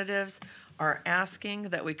representatives are asking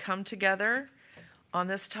that we come together on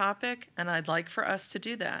this topic, and I'd like for us to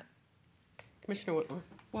do that. Commissioner Whitmore.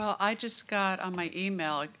 Well, I just got on my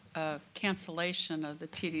email a cancellation of the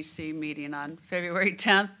TDC meeting on February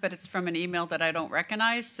 10th, but it's from an email that I don't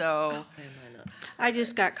recognize, so. I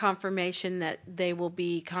just got confirmation that they will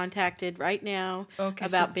be contacted right now Okay,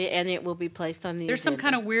 about, and it will be placed on the There's some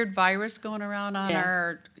agenda. kind of weird virus going around on Yeah.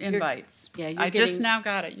 our invites. You're I just getting- now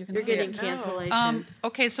got it. You can you're see getting it. cancellations.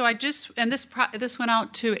 Okay, so I just, and this went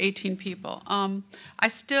out to 18 people. I'm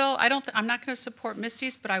not going to support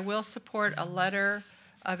Misty's, but I will support a letter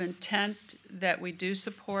of intent that we do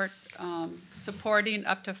support, supporting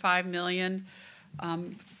up to $5 million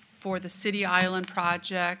for the City Island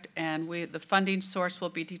project, and the funding source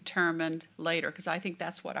will be determined later, because I think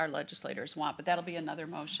that's what our legislators want, but that'll be another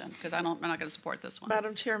motion, because I'm not going to support this one.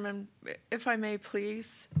 Madam Chairman, if I may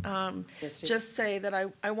please, just say that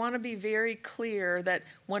I want to be very clear that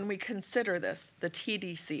when we consider this, the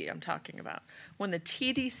TDC I'm talking about, when the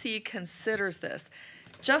TDC considers this,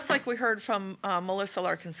 just like we heard from Melissa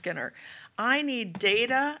Larkin Skinner, I need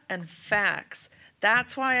data and facts.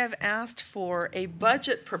 That's why I've asked for a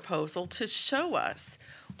budget proposal to show us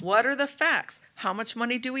what are the facts. How much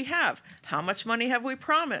money do we have? How much money have we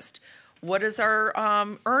promised? What is our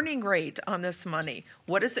earning rate on this money?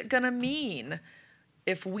 What is it going to mean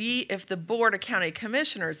if the Board of County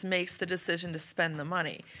Commissioners makes the decision to spend the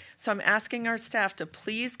money? So I'm asking our staff to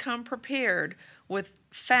please come prepared with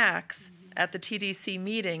facts at the TDC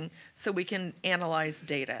meeting so we can analyze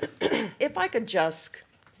data. If I could just,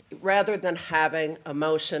 rather than having a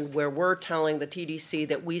motion where we're telling the TDC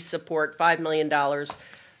that we support $5 million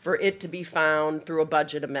for it to be found through a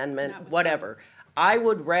budget amendment, whatever, I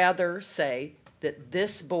would rather say that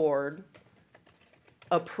this board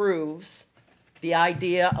approves the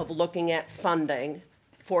idea of looking at funding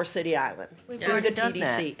for City Island through the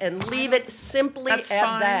TDC and leave it simply at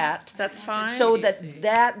that. That's fine. So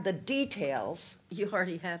that the details. You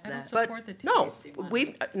already have that. But no,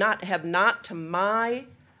 we have not, to my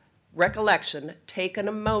recollection, taken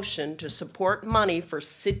a motion to support money for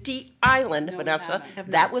City Island, Vanessa.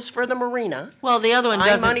 That was for the marina. Well, the other one My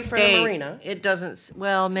doesn't money for the state, marina. it doesn't,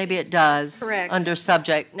 well, maybe it does. Correct. Under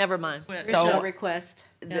subject, never mind. There's no request.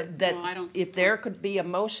 That if there could be a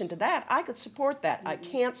motion to that, I could support that. I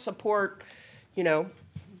can't support,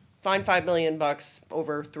 find $5 million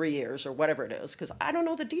over 3 years or whatever it is, because I don't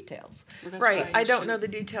know the details. Right, I don't know the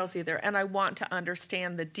details either, and I want to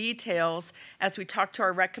understand the details as we talk to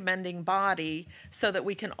our recommending body so that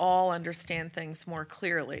we can all understand things more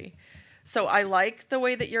clearly. So I like the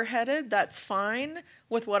way that you're headed, that's fine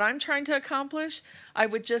with what I'm trying to accomplish. I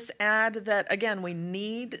would just add that, again, we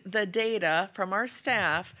need the data from our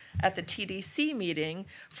staff at the TDC meeting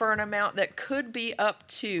for an amount that could be up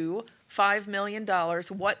to $5 million,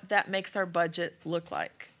 what that makes our budget look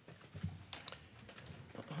like.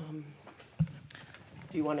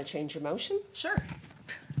 Do you want to change your motion? Sure.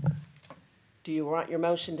 Do you want your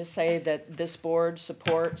motion to say that this board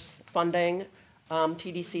supports funding,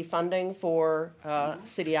 TDC funding for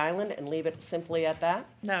City Island, and leave it simply at that?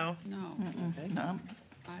 No. No. Okay. No.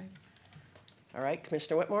 All right,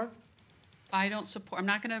 Commissioner Whitmore? I don't support, I'm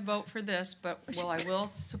not going to vote for this, but I will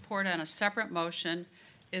support on a separate motion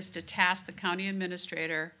is to task the county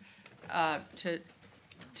administrator to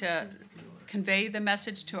convey the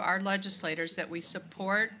message to our legislators that we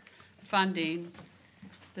support funding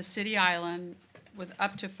the City Island with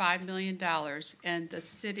up to $5 million, and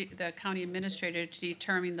the county administrator to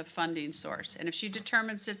determine the funding source. And if she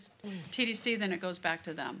determines it's TDC, then it goes back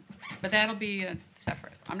to them. But that'll be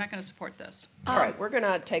separate. I'm not going to support this. All right, we're going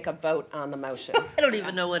to take a vote on the motion. I don't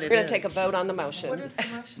even know what We're it going is. to take a vote on the motion. What is the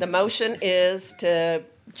motion? The motion is to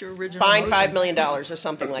Your original find motion. $5 million or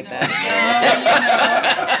something like that.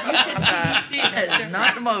 That is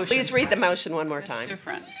not the motion. Please read the motion one more time. It's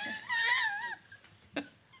different.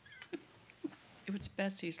 It was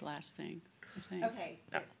Bessie's last thing, I think. Okay.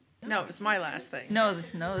 No, it was my last thing. No,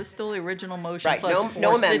 it's still the original motion Right, plus no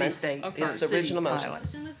four city amendments. state. Okay. or It's the city original motion. pilot.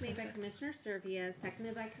 Motion was made by Commissioner Serbia,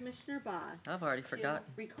 seconded by Commissioner Baugh. I've already To forgotten.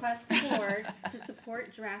 request the board to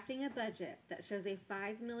support drafting a budget that shows a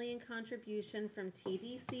 $5 million contribution from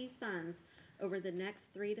TDC funds over the next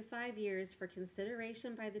 3 to 5 years for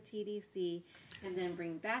consideration by the TDC, and then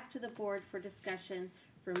bring back to the board for discussion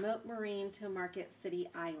for Moat Marine to Market City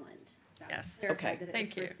Island. Yes. Clarify Okay. that it Thank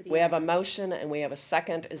was you. for City We have a Island. motion and we have a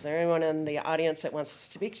second. Is there anyone in the audience that wants to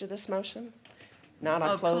speak to this motion? Not, I'll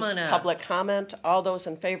Oh, come close on up. public comment. All those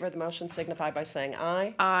in favor of the motion signify by saying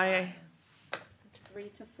aye. Aye. 3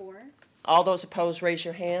 to 4. All those opposed, raise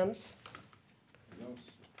your hands.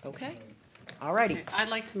 Okay. All righty. Okay, I'd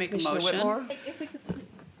like to make a Commissioner motion. Whitmore? If we could,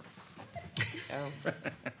 Oh,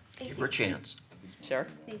 Give her a chance. Sure.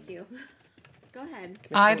 thank you. Go ahead.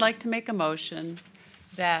 I'd like to make a motion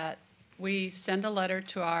that we send a letter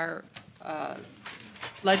to our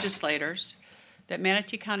legislators that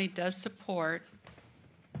Manatee County does support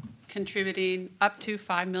contributing up to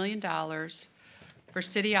 $5 million for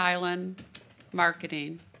City Island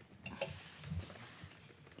marketing,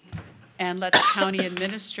 and let the county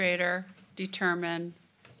administrator determine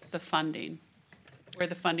the funding, where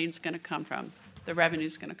the funding's going to come from, the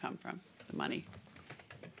revenue's going to come from, the money.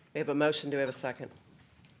 We have a motion. Do we have a second?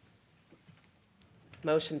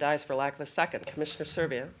 Motion dies for lack of a second. Commissioner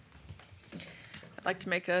Serbia? I'd like to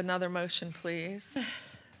make another motion, please.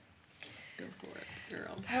 Go for it,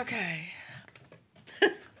 girl. Okay.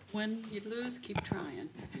 When you lose, keep trying.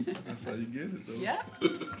 That's how you get it, though. Yeah.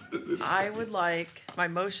 I would like my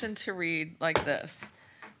motion to read like this.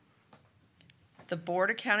 The Board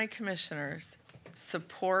of County Commissioners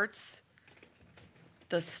supports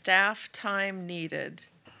the staff time needed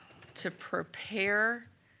to prepare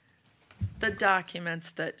the documents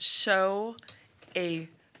that show a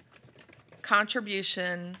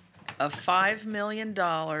contribution of $5 million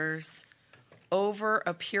over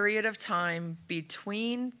a period of time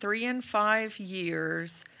between 3 and 5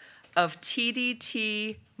 years of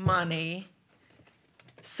TDT money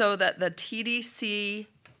so that the TDC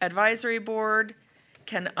Advisory Board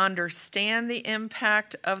can understand the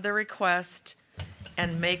impact of the request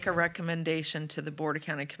and make a recommendation to the Board of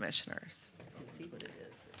County Commissioners.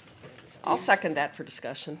 I'll second that for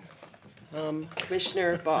discussion.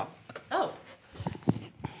 Commissioner Baugh? Oh,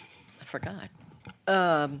 I forgot.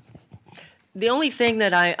 The only thing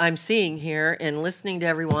that I'm seeing here and listening to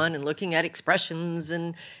everyone and looking at expressions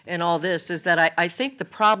and all this is that I think the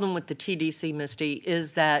problem with the TDC, Misty,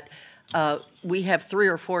 is that we have 3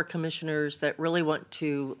 or 4 commissioners that really want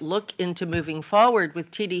to look into moving forward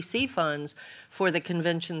with TDC funds for the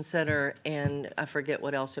convention center, and I forget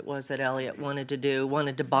what else it was that Elliot wanted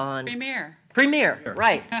to bond. Premier,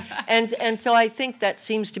 right. And so I think that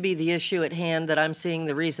seems to be the issue at hand, that I'm seeing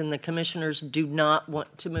the reason the commissioners do not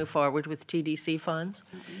want to move forward with TDC funds.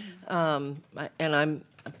 And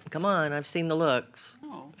come on, I've seen the looks.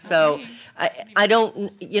 So I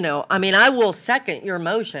don't, I mean, I will second your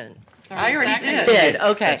motion. I already Did,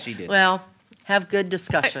 okay. Yes, he did. Well, have good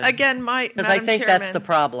discussion. Again, Because I think that's the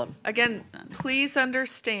problem. Again, please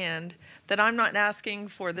understand that I'm not asking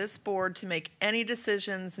for this board to make any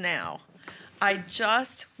decisions now. I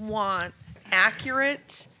just want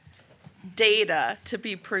accurate data to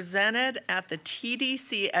be presented at the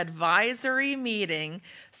TDC advisory meeting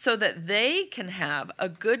so that they can have a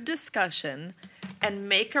good discussion and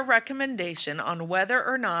make a recommendation on whether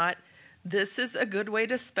or not this is a good way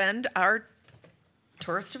to spend our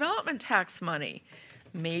tourist development tax money.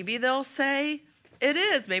 Maybe they'll say it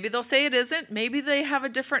is. Maybe they'll say it isn't. Maybe they have a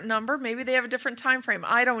different number. Maybe they have a different time frame.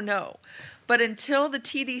 I don't know. But until the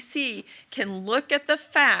TDC can look at the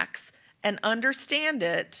facts and understand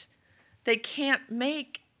it, they can't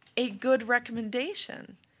make a good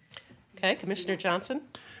recommendation. Okay, Commissioner Johnson?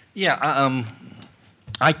 Yeah,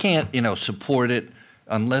 I can't, support it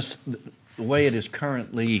unless the way it is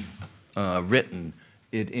currently written,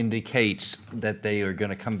 it indicates that they are going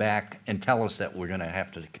to come back and tell us that we're going to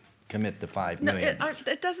have to commit the $5 No, million.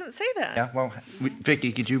 it doesn't say that. Yeah, well,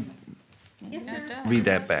 Vicki, could you Yes, sir. read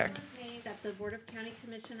that back? That the Board of County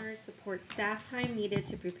Commissioners support staff time needed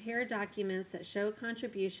to prepare documents that show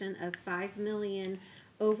contribution of $5 million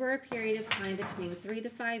over a period of time between 3 to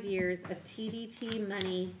 5 years of TDT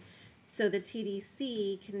money, so the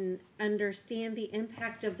TDC can understand the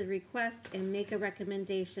impact of the request and make a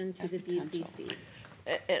recommendation to the BCC.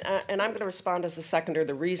 And I'm going to respond as a seconder.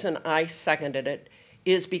 The reason I seconded it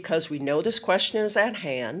is because we know this question is at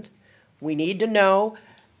hand. We need to know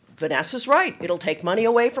Vanessa's right. It'll take money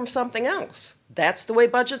away from something else. That's the way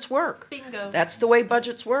budgets work. Bingo. That's the way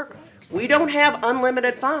budgets work. We don't have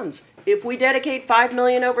unlimited funds. If we dedicate $5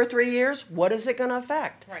 million over 3 years, what is it going to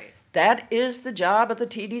affect? Right. That is the job of the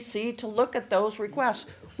TDC to look at those requests.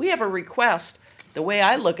 We have a request. The way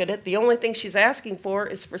I look at it, the only thing she's asking for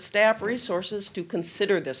is for staff resources to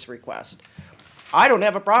consider this request. I don't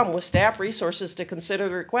have a problem with staff resources to consider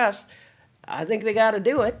the request. I think they got to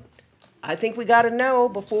do it. I think we got to know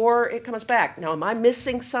before it comes back. Now, am I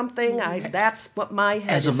missing something? That's what my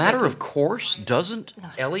head is As a matter thinking. of course, doesn't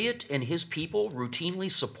Elliot and his people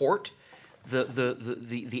routinely support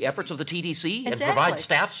the efforts of the TDC and Exactly. provide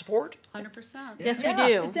staff support? 100%. Yes, Yeah,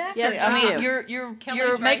 we do. Exactly. Yes, I we mean, do. you're Kelly's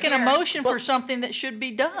right making a here. motion for something that should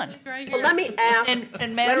be done. Right Well, here. let me ask, And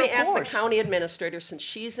let matter me of ask the course. county administrator, since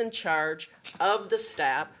she's in charge of the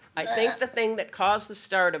staff. I think the thing that caused the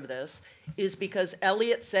start of this is because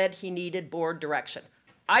Elliot said he needed board direction.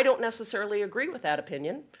 I don't necessarily agree with that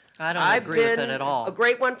opinion. I don't I've agree with been it at all. a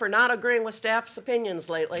great one for not agreeing with staff's opinions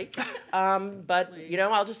lately. But, you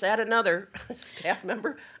know, I'll just add another staff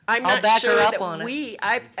member. I'm I'll not back her sure up that on it.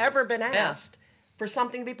 I've ever been asked for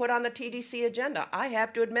something to be put on the TDC agenda. I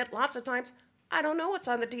have to admit, lots of times, I don't know what's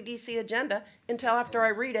on the TDC agenda until after I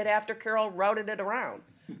read it, after Carol routed it around.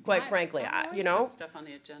 Quite frankly, you know, Stuff on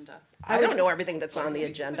the agenda. I don't know everything that's on the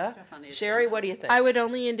agenda. Sherry, what do you think? I would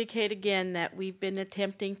only indicate again that we've been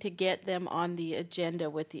attempting to get them on the agenda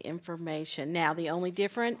with the information. Now, the only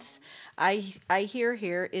difference I hear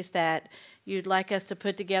here is that you'd like us to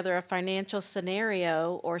put together a financial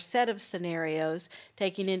scenario or set of scenarios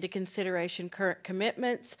taking into consideration current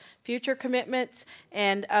commitments, future commitments,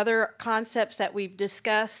 and other concepts that we've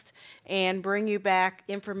discussed, and bring you back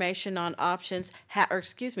information on options,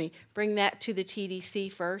 bring that to the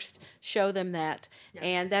TDC first, show them that.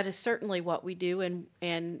 And that is certainly what we do,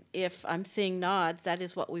 and if I'm seeing nods, that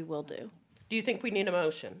is what we will do. Do you think we need a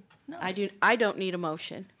motion? No. I don't need a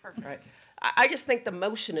motion. Right. I just think the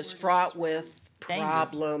motion is fraught with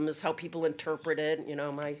problems, how people interpret it. You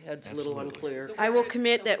know, my head's a little unclear. I will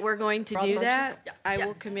commit that we're going to Broad do motion? that. I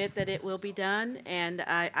will commit that it will be done, and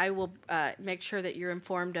I will make sure that you're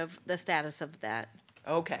informed of the status of that.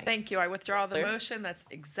 Okay. Thank you. I withdraw the Clear? motion. That's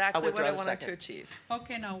exactly what withdraw I the wanted to second. achieve.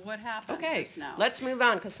 Okay, now what happened Okay, just now? let's move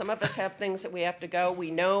on, because some of us have things that we have to go. We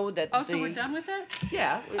know that Oh, so we're done with it?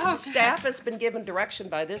 Yeah, Okay. staff has been given direction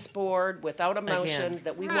by this board without a motion Again.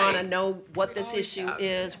 that we Right. want to know what this issue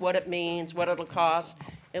is, what it means, what it'll cost,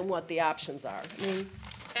 and what the options are. I mean,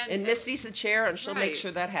 and Misty's the chair, and she'll make Right.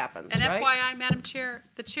 sure that happens, And right? FYI, Madam Chair,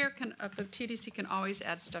 the chair of the TDC can always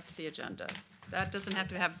add stuff to the agenda. That doesn't have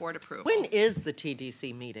to have board approval. When is the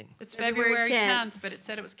TDC meeting? It's February February 10th. 10th, but it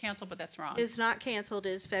said it was canceled, but that's wrong. It's not canceled,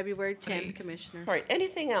 it's February 10th, Right. Commissioner. All right,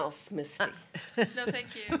 anything else, Misty? No, thank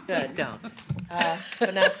you. Please don't.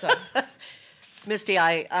 Vanessa? Misty,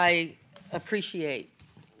 I appreciate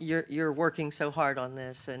you're working so hard on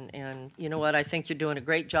this, and you know what? I think you're doing a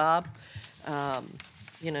great job.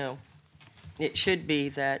 You know, it should be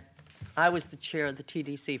that I was the chair of the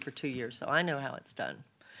TDC for 2 years, so I know how it's done.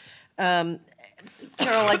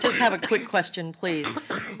 Carol, I just have a quick question, please.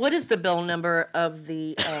 What is the bill number of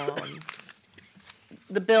the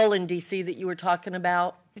bill in DC that you were talking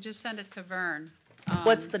about? I just sent it to Vern.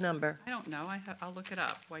 What's the number? I don't know. I'll look it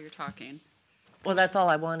up while you're talking. Well, that's all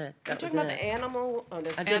I wanted. You're That was talking about it. the animal, oh,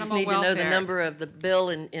 this- I just Animal need to know the welfare. number of the bill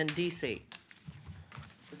in DC.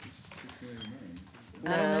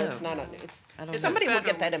 I don't No, know. it's not on, it's, I don't know. somebody will get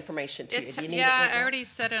federal. that information to you. It's, Do you need it yeah, right I now? already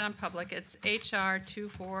said it on public. It's HR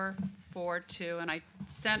 2442, and I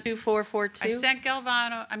sent. 2442? I sent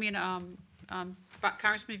Galvano,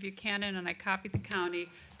 Congressman Buchanan, and I copied the county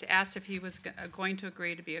to ask if he was going to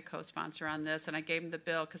agree to be a co-sponsor on this, and I gave him the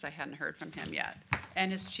bill because I hadn't heard from him yet.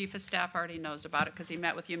 And his chief of staff already knows about it because he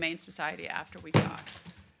met with Humane Society after we talked.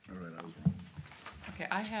 Okay,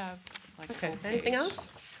 I have like a Okay, whole anything page.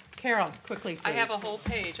 else? Carol, quickly, please. I have a whole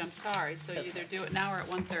page, I'm sorry, so you either do it now or at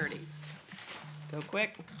 1:30. Go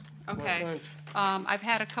quick. Okay. I've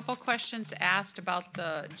had a couple questions asked about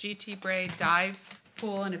the GT Braid dive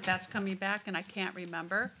pool and if that's coming back, and I can't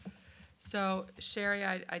remember. So Sherry,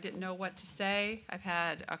 I didn't know what to say. I've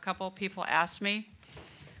had a couple people ask me,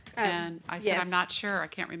 and I said, yes. I'm not sure, I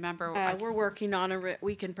can't remember. We're working on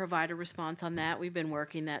we can provide a response on that. We've been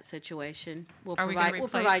working that situation. Are we gonna We'll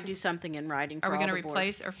replace- provide you something in writing for Are we all gonna the board.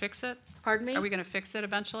 replace or fix it? Pardon me? Are we gonna fix it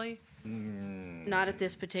eventually? Not at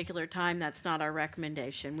this particular time. That's not our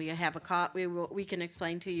recommendation. We have we can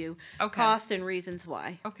explain to you Okay. cost and reasons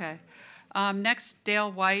why. Okay. Next,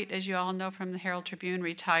 Dale White, as you all know from the Herald Tribune,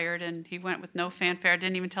 retired, and he went with no fanfare,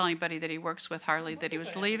 didn't even tell anybody that he works with Harley that he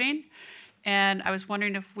was leaving. And I was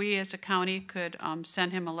wondering if we as a county could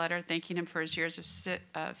send him a letter thanking him for his years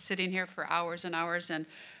of sitting here for hours and hours and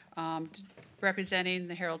representing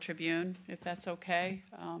the Herald Tribune, if that's okay.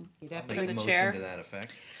 You'd have to Make go a to the motion chair. to that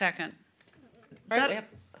effect. Second. All right, we have-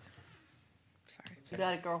 You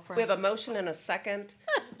got it, girlfriend? We have a motion and a second.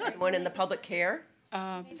 Anyone in the public care?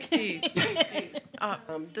 Steve.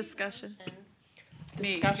 Discussion.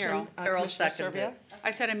 Me, Discussion, Carol. Commissioner Serbia?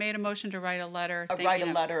 I said I made a motion to write a letter. Write thanking a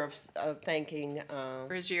him letter of thanking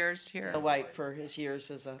for his years here. the White for his years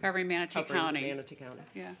as a. Covering Manatee County. Manatee County.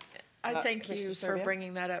 Yeah. I thank Commissioner you for Serbia?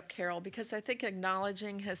 bringing that up, Carol, because I think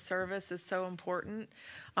acknowledging his service is so important.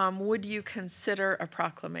 Would you consider a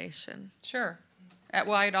proclamation? Sure.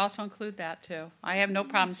 Well, I'd also include that too. I have no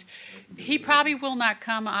problems. He probably will not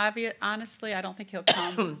come. Honestly, I don't think he'll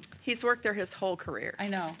come. He's worked there his whole career. I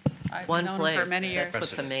know. I've One known him place. for many years. That's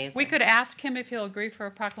what's amazing. We could ask him if he'll agree for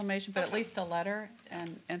a proclamation, but at least a letter,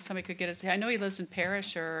 and somebody could get his. I know he lives in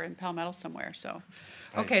Parrish or in Palmetto somewhere. So,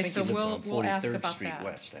 okay, so we'll ask about that.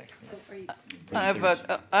 West, actually.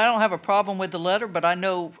 I don't have a problem with the letter, but I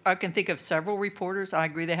know, I can think of several reporters, I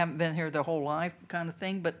agree they haven't been here their whole life kind of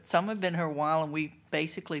thing, but some have been here a while and we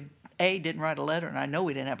basically, didn't write a letter, and I know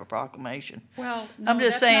we didn't have a proclamation. Well, no, I'm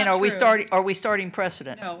just that's saying, not true. are we starting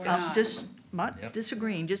precedent? No, we're I'm not. just not Yep.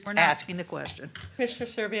 disagreeing, just We're not. asking the question. Commissioner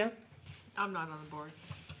Serbia? I'm not on the board.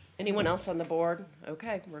 Anyone else on the board?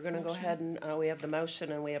 Okay, we're gonna go ahead and, we have the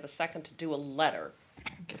motion and we have a second to do a letter.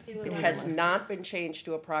 It has not been changed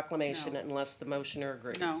to a proclamation unless the motioner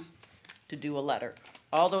agrees. No. To do a letter.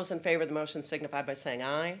 All those in favor of the motion signify by saying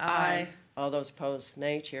aye. Aye. All those opposed,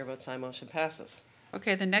 nay. Chair votes aye, motion passes.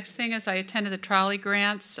 Okay, the next thing is I attended the trolley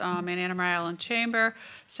grants in Anna Maria Island Chamber.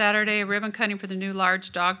 Saturday, ribbon cutting for the new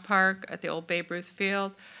large dog park at the old Babe Ruth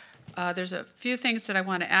Field. There's a few things that I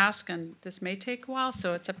want to ask, and this may take a while,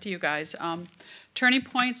 so it's up to you guys. Turning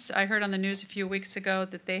Points, I heard on the news a few weeks ago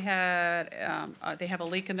that they have a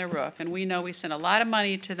leak in their roof, and we know we sent a lot of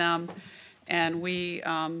money to them, and we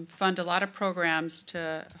fund a lot of programs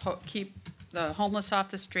to keep the homeless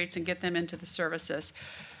off the streets and get them into the services.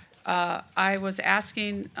 I was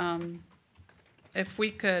asking if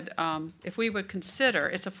we would consider,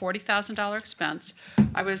 it's a $40,000 expense.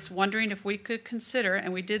 I was wondering if we could consider,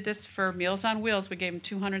 and we did this for Meals on Wheels, we gave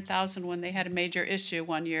them $200,000 when they had a major issue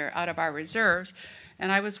one year out of our reserves.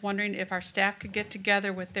 And I was wondering if our staff could get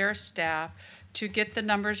together with their staff to get the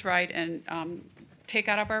numbers right and take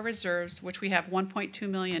out of our reserves, which we have $1.2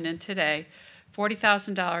 million in today,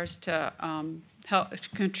 $40,000 to help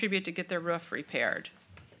contribute to get their roof repaired.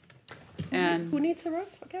 And Who needs a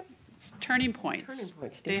roof again? Turning Points. Turning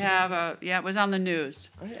Points. They have it was on the news.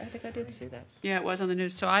 I think I did see that. Yeah, it was on the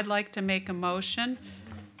news. So I'd like to make a motion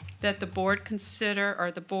that the board consider,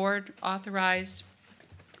 or the board authorize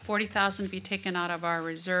 $40,000 to be taken out of our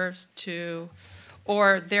reserves to,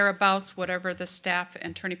 or thereabouts, whatever the staff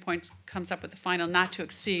and Turning Points comes up with the final, not to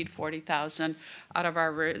exceed $40,000 out of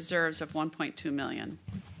our reserves of $1.2 million.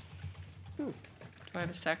 Do I have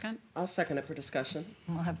a second? I'll second it for discussion.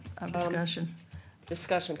 We'll have discussion.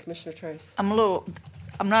 Discussion, Commissioner Trace.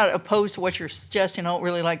 I'm not opposed to what you're suggesting. I don't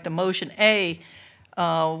really like the motion.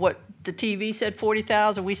 What the TV said,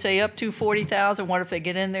 40,000, we say up to 40,000. What if they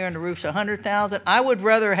get in there and the roof's 100,000? I would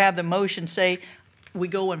rather have the motion say we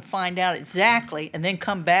go and find out exactly and then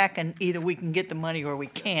come back and either we can get the money or we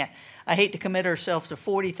can't. I hate to commit ourselves to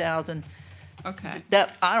 40,000. Okay.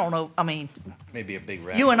 That, I don't know, I mean, Maybe a big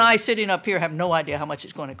you and I sitting up here have no idea how much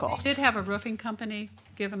it's going to We cost. did have a roofing company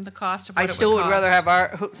give them the cost of what I it would still would rather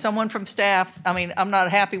cost. have someone from staff, I mean, I'm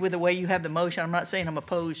not happy with the way you have the motion, I'm not saying I'm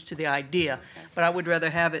opposed to the idea, but I would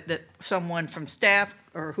rather have it that someone from staff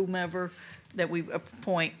or whomever that we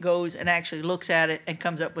appoint goes and actually looks at it and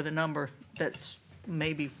comes up with a number that's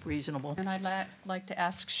maybe reasonable. And I'd like to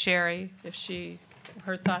ask Sherry if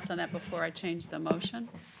her thoughts on that before I change the motion.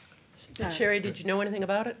 Sherry, did you know anything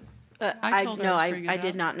about it? I told her No, I was bringing I it did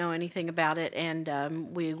up. not know anything about it,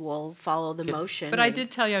 and we will follow the motion. But I and-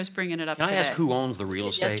 did tell you I was bringing it up Can today. I ask who owns the real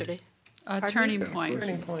estate? Yesterday. Turning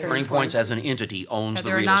Points. Turning Points as an entity owns the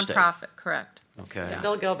They're a real estate. nonprofit, correct. Okay.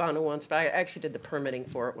 Bill Galvano once, but I actually did the permitting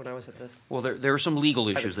for it when I was at the. Well, there are some legal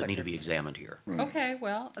issues that need to be examined here. Okay,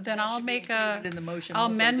 well, then I'll I'll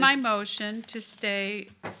amend my motion to state,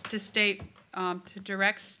 to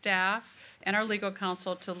direct staff and our legal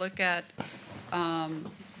counsel to look at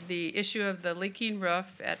the issue of the leaking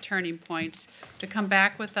roof at Turning Points, to come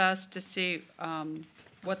back with us to see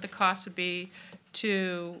what the cost would be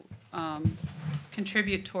to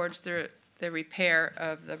contribute towards the repair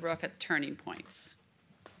of the roof at Turning Points.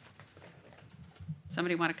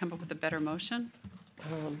 Somebody want to come up with a better motion?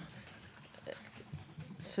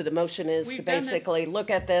 So the motion is to We've done this- basically look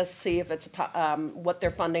at this, see if it's, what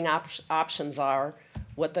their funding options are,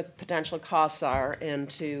 what the potential costs are, and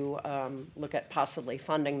to look at possibly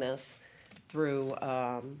funding this through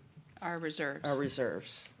Our reserves. our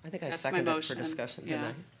reserves. I think I That's my seconded it for motion, discussion, didn't yeah.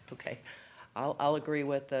 I? Okay. I'll agree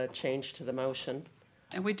with the change to the motion.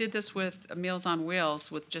 And we did this with Meals on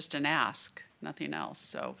Wheels with just an ask, nothing else,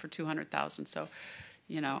 so for 200,000. So,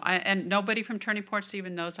 you know, and nobody from Turning Points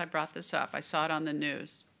even knows I brought this up. I saw it on the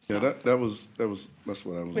news. So. Yeah, that's what I was.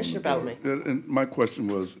 Commissioner on the board. Bellamy. And my question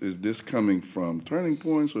was, is this coming from Turning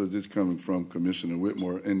Points or is this coming from Commissioner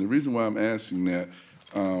Whitmore? And the reason why I'm asking that,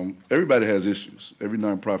 everybody has issues. Every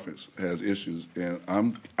nonprofit has issues,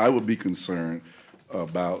 and I would be concerned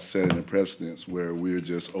about setting a precedence where we're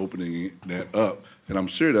just opening that up. And I'm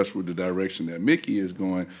sure that's where the direction that Mickey is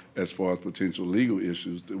going as far as potential legal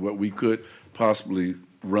issues, what we could possibly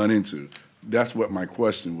run into. That's what my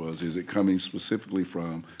question was. Is it coming specifically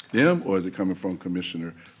from them or is it coming from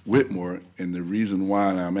Commissioner Whitmore? And the reason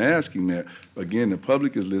why I'm asking that, again, the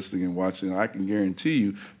public is listening and watching. I can guarantee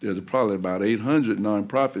you there's probably about 800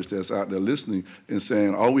 nonprofits that's out there listening and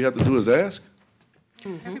saying, all we have to do is ask.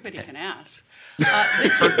 Everybody can ask.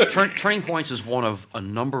 Turning Points is one of a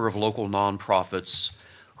number of local nonprofits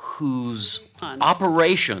whose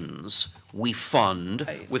operations we fund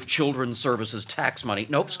with Children's Services tax money.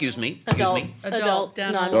 Nope, excuse me. Adult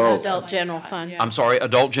General Fund. I'm sorry,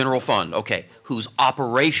 Adult General Fund, okay, whose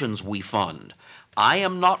operations we fund. I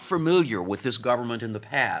am not familiar with this government in the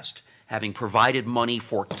past having provided money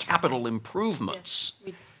for capital improvements.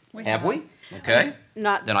 Have we? Okay. Then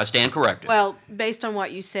I stand corrected. Well, based on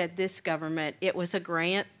what you said, this government, it was a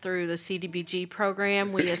grant through the CDBG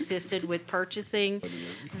program. We assisted with purchasing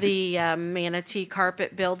the Manatee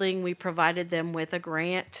Carpet Building. We provided them with a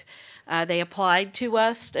grant. They applied to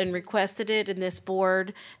us and requested it, and this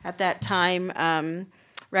board at that time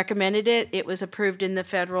recommended it. It was approved in the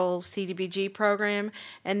federal CDBG program.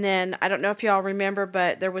 And then, I don't know if y'all remember,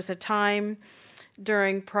 but there was a time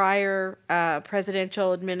during prior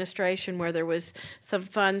presidential administration where there was some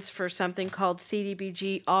funds for something called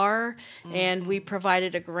CDBG-R, and we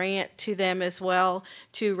provided a grant to them as well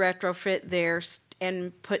to retrofit theirs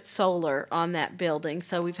and put solar on that building.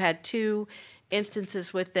 So we've had 2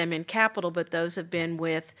 instances with them in capital, but those have been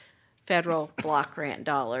with federal block grant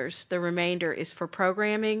dollars. The remainder is for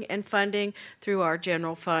programming and funding through our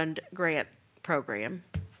general fund grant program.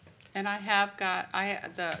 And I have got,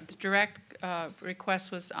 the direct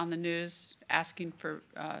request was on the news asking for,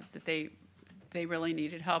 that they really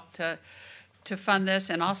needed help to fund this.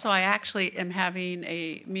 And also, I actually am having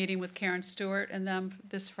a meeting with Karen Stewart and them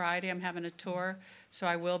this Friday. I'm having a tour, so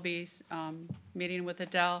I will be meeting with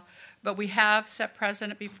Adele. But we have set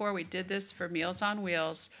precedent before. We did this for Meals on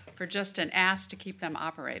Wheels for just an ask to keep them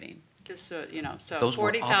operating. Just, you know, so Those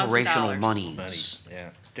were $40,000. operational monies. Yeah,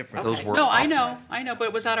 different. Those were. No, I know, but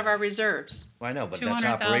it was out of our reserves. Well, I know, but that's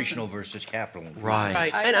 200,000. operational versus capital.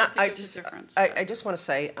 Right. And don't think I there's a just, difference. I just want to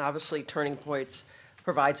say, obviously, Turning Points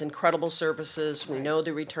provides incredible services. We know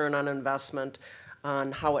the return on investment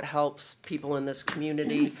on how it helps people in this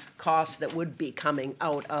community, costs that would be coming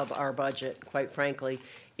out of our budget, quite frankly,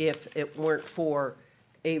 if it weren't for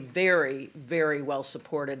a very, very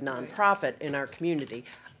well-supported nonprofit in our community.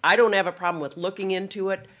 I don't have a problem with looking into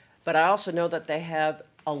it, but I also know that they have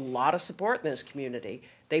a lot of support in this community.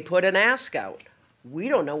 They put an ask out. We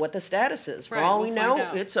don't know what the status is. For Right, all we'll we find know,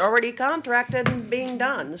 out. it's already contracted and being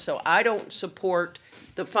done. So I don't support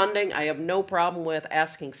the funding. I have no problem with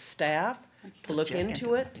asking staff to look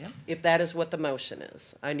into it, if that is what the motion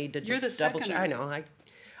is. I need to You're just the double check. seconder. I know,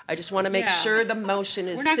 I just want to make Yeah. sure the motion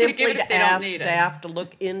is We're not gonna give simply it if to they don't ask need it. staff to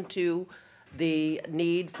look into the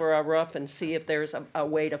need for a roof and see if there's a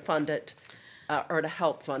way to fund it, or to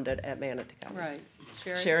help fund it at Manatee County. Right.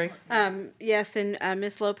 Sherry? Yes, and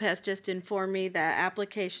Ms. Lopez just informed me that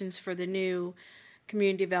applications for the new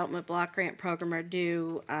Community Development Block Grant Program are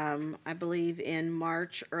due, I believe, in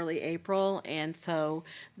March, early April, and so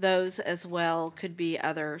those as well could be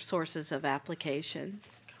other sources of application.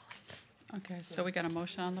 Okay, so we got a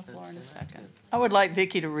motion on the floor in a second. I would like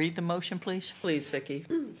Vicki to read the motion, please. Please, Vicki.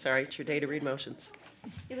 Sorry, it's your day to read motions.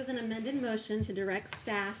 It was an amended motion to direct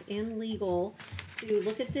staff and legal to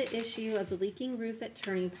look at the issue of the leaking roof at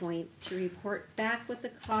Turning Points, to report back what the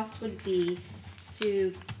cost would be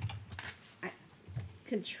to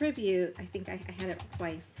contribute, I think I had it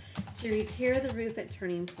twice, to repair the roof at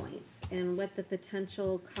Turning Points, and what the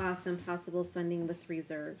potential cost and possible funding with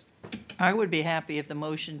reserves. I would be happy if the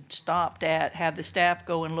motion stopped at have the staff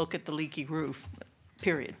go and look at the leaky roof,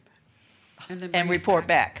 period. And then And bring it report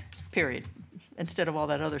back, period, instead of all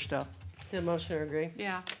that other stuff. The motioner agree?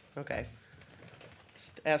 Yeah. Okay.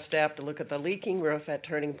 ask staff to look at the leaking roof at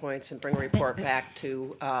Turning Points and bring a report back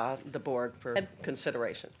to the board for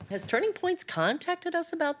consideration. Has Turning Points contacted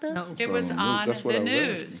us about this? It was on the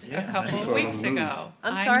news a couple of weeks ago.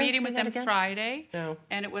 I'm sorry, meeting say with that them again? Friday, No.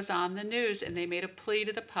 and it was on the news, and they made a plea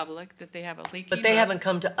to the public that they have a leaky But they roof. haven't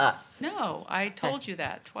come to us. No, I told you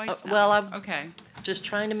that twice now. Well, I'm Okay. just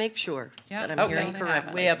trying to make sure Yep. that I'm Okay, hearing they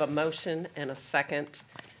correctly. we have a motion and a second,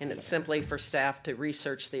 and it's simply for staff to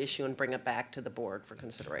research the issue and bring it back to the board for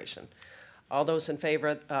consideration. All those in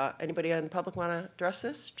favor, anybody in the public want to address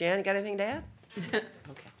this? Jan, got anything to add?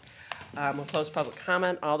 Okay. We'll close public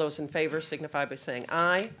comment. All those in favor signify by saying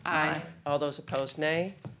aye. Aye. All those opposed,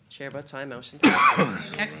 nay. Chair votes aye, motion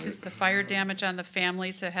passes. Next is the fire damage on the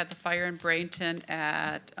families that had the fire in Bradenton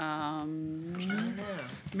at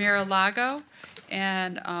Mar-a-Lago.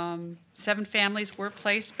 And 7 families were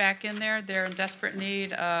placed back in there. They're in desperate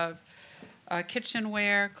need of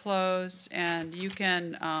kitchenware, clothes, and you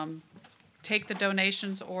can take the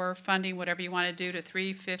donations or funding, whatever you want to do, to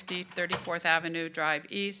 350 34th Avenue Drive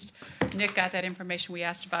East. Nick got that information. We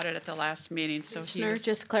asked about it at the last meeting, so Commissioner, he's...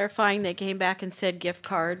 just clarifying, they came back and said gift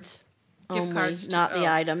cards only, cards to- not the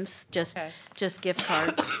oh. items, just gift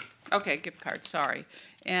cards. Okay, gift cards, sorry.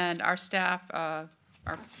 And our staff, our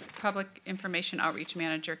public information outreach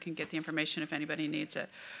manager can get the information if anybody needs it.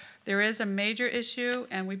 There is a major issue,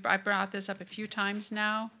 and I brought this up a few times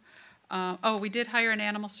now. We did hire an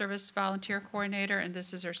animal service volunteer coordinator, and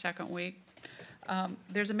this is her second week.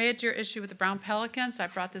 There's a major issue with the brown pelicans. I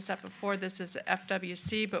brought this up before. This is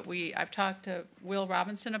FWC, but I've talked to Will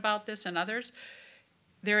Robinson about this and others.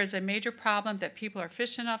 There is a major problem that people are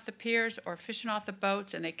fishing off the piers or fishing off the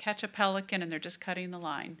boats, and they catch a pelican, and they're just cutting the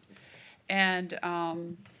line. And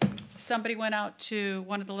somebody went out to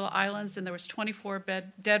one of the little islands, and there was 24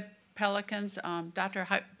 dead pelicans. Dr.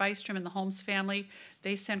 Bystrom and the Holmes family,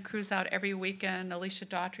 they send crews out every weekend. Alicia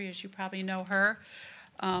Daughtry, as you probably know her.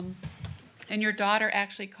 And your daughter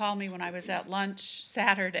actually called me when I was at lunch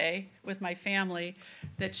Saturday with my family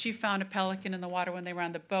that she found a pelican in the water when they were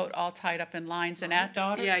on the boat, all tied up in lines. And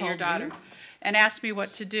daughter your called daughter. you? And asked me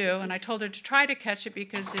what to do. And I told her to try to catch it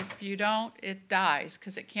because if you don't, it dies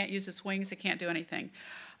because it can't use its wings. It can't do anything.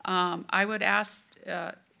 I would ask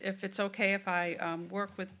if it's okay if I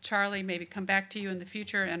work with Charlie, maybe come back to you in the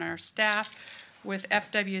future and our staff with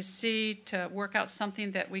FWC to work out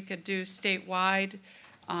something that we could do statewide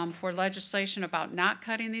for legislation about not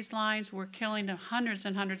cutting these lines. We're killing hundreds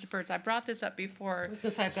and hundreds of birds. I brought this up before.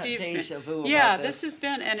 Because I've got Steve's deja vu about Yeah, this. this has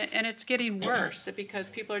been, and it's getting worse because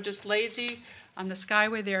people are just lazy. On the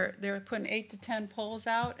Skyway, they're putting 8 to 10 poles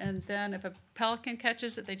out, and then if a pelican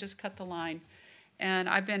catches it, they just cut the line. And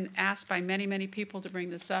I've been asked by many, many people to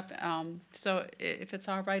bring this up. So if it's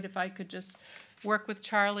all right, if I could just work with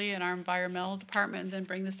Charlie and our environmental department and then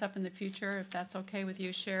bring this up in the future, if that's okay with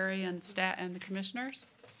you, Sherry, and the commissioners?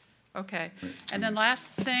 Okay. And then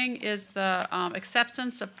last thing is the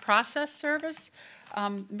acceptance of process service.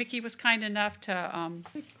 Mickey was kind enough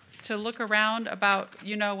to look around about,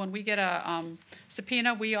 when we get a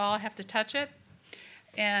subpoena, we all have to touch it.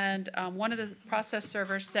 And one of the process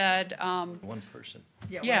servers said, One person.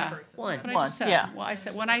 yeah, that's what I just said. yeah. Well,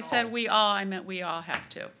 when I said we all, I meant we all have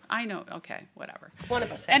to. I know, okay, whatever. One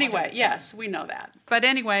of us has to. Anyway, yes, we know that. But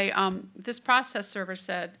anyway, this process server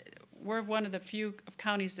said, we're one of the few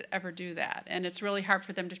counties that ever do that, and it's really hard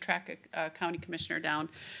for them to track a county commissioner down.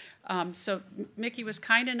 So Mickey was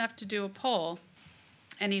kind enough to do a poll,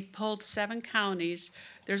 and he polled 7 counties.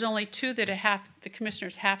 There's only 2 that the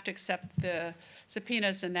commissioners have to accept the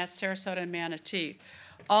subpoenas, and that's Sarasota and Manatee.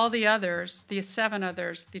 All the others, the 7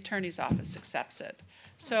 others, the attorney's office accepts it.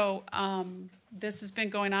 So this has been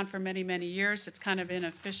going on for many, many years. It's kind of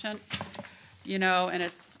inefficient,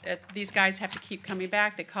 and these guys have to keep coming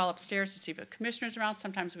back. They call upstairs to see if the commissioner's around.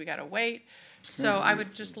 Sometimes we got to wait. So I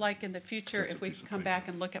would just like in the future if we could come back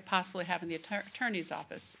and look at possibly having the attorney's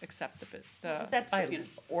office accept the Is that by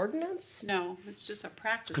subpoenas. ordinance? No, it's just a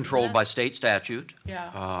practice. Controlled isn't by it? state statute.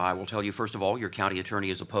 Yeah. I will tell you, first of all, your county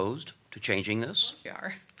attorney is opposed to changing this. We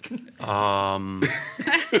are.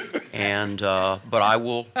 But I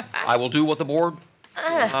will do what the board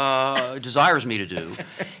desires me to do.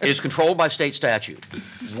 It is controlled by state statute.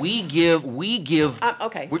 We give.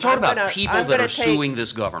 Okay. We're talking I'm about gonna- people I'm that gonna are take- suing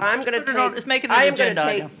this government. I'm going to Put it on- take. let's make it an I am going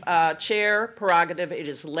agenda to take chair prerogative. It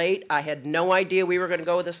is late. I had no idea we were going to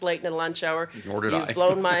go this late in the lunch hour. Nor did I. You've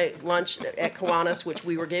blown my lunch at Kiwanis, which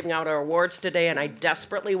we were giving out our awards today, and I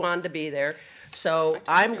desperately wanted to be there. So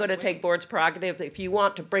I'm going to take board's prerogative. If you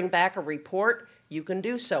want to bring back a report, you can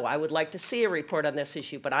do so. I would like to see a report on this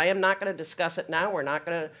issue, but I am not going to discuss it now. We're not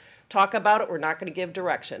going to talk about it, we're not going to give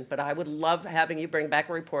direction, but I would love having you bring back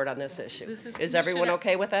a report on this issue. This is Is everyone Commissioner-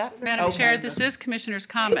 okay with that? Madam Okay. Chair, this is Commissioner's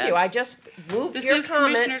comments. Thank you. I just moved This your is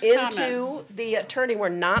comment Commissioner's into comments. the attorney. We're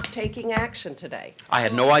not taking action today. I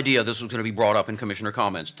had no idea this was going to be brought up in Commissioner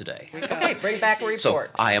comments today. Okay, bring back a So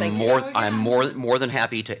report. I am Thank you. more than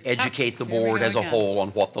happy to educate the Here we board go as a again. whole on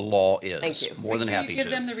what the law is. Thank you. More than Make sure happy you give to.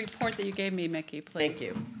 them the report that you gave me, Mickey, please. Thank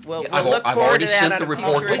you. We'll I've look I've forward already to that sent on the a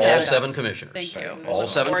report future to all agenda. 7 commissioners. Thank you. All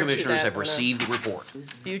 7 Forward to commissioners that have on a received the report.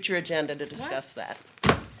 Future agenda to discuss that.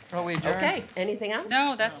 Are we adjourned? Okay, anything else?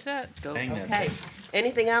 No, that's it. Okay.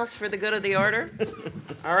 Anything else for the good of the order?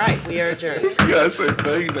 All right, we are adjourned. You gotta say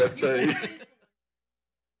bang that thing.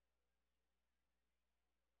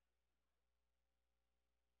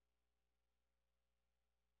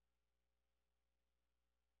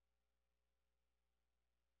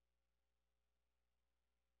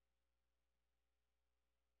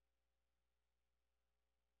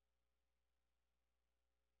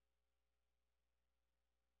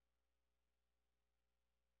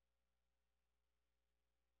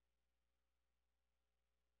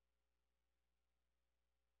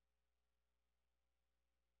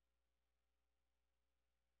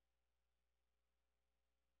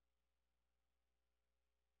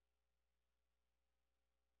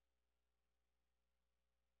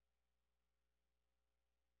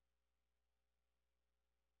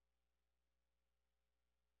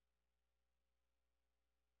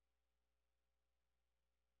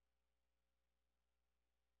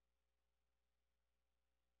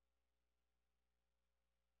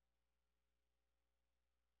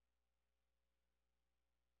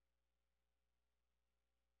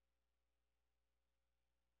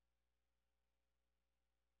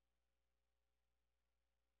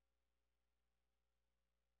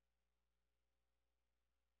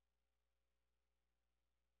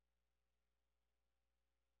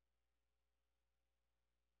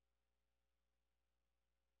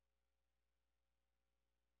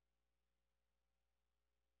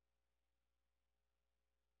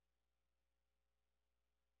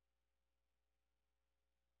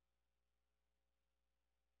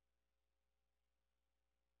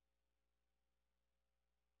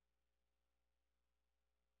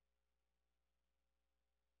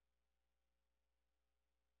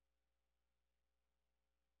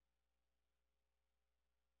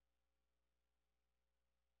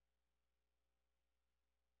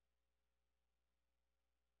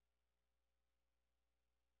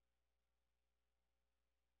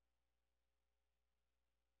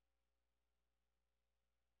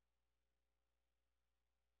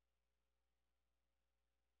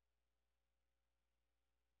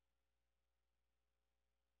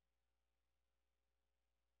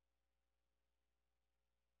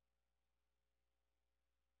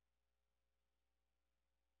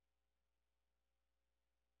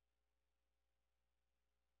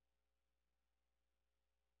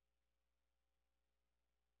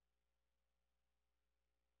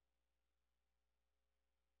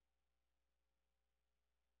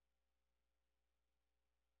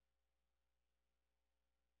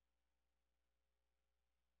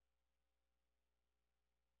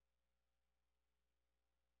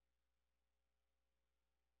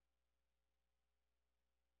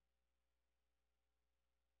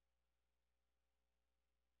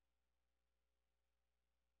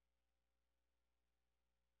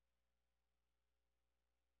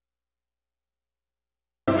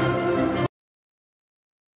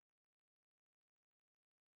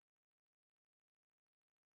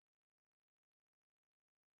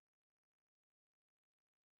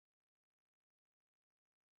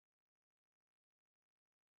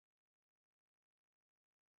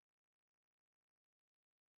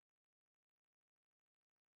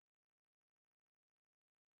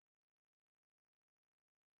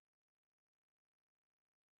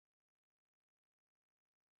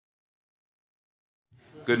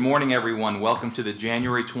 Good morning, everyone. Welcome to the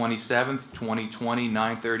January 27th, 2020,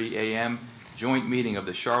 9:30 a.m. joint meeting of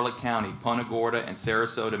the Charlotte County, Punta Gorda, and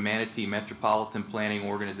Sarasota Manatee Metropolitan Planning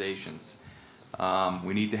Organizations.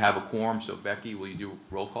 We need to have a quorum, so Becky, will you do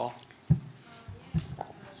roll call?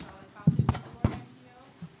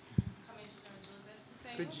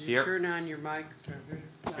 Could you Here. turn on your mic?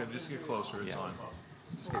 Okay, just get closer, it's on.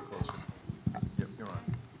 Just get closer. Yep, you're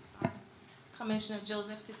on. Commissioner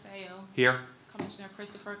Joseph Tiseo. Here. Commissioner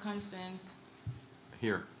Christopher Constance.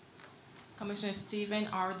 Here. Commissioner Stephen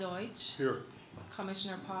R. Deutsch. Here.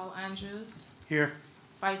 Commissioner Paul Andrews. Here.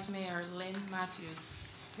 Vice Mayor Lynn Matthews.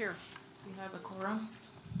 Here. We have a quorum.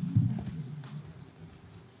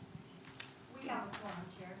 We have a quorum,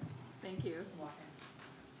 Chair. Thank you.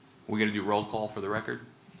 We're going to do roll call for the record.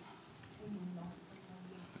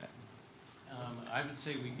 I would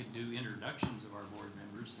say we could do introductions of our board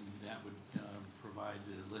members, and that would provide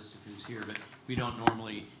the list of who's here, but we don't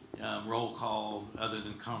normally roll call other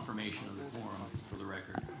than confirmation of the quorum for the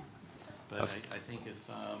record. But I think if...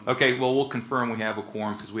 Okay, well, we'll confirm we have a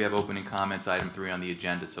quorum because we have opening comments, item 3 on the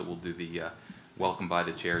agenda, so we'll do the welcome by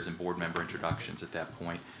the chairs and board member introductions at that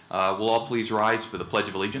point. Will all please rise for the Pledge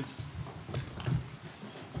of Allegiance?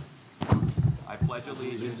 I pledge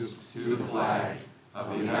allegiance to the flag of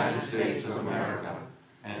the United States of America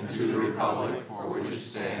and to the republic for which it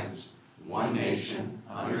stands, one nation,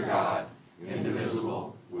 under God,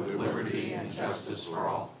 indivisible, with liberty and justice for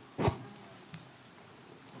all.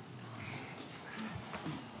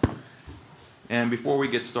 And before we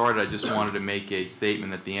get started, I just wanted to make a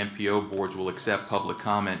statement that the MPO boards will accept public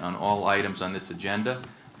comment on all items on this agenda.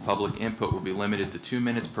 Public input will be limited to 2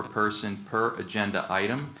 minutes per person per agenda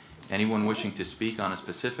item. Anyone wishing to speak on a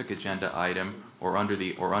specific agenda item or under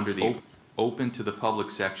the open to the public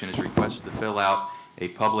section is requested to fill out a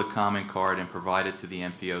public comment card and provide it to the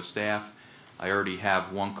MPO staff. I already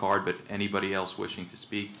have one card, but anybody else wishing to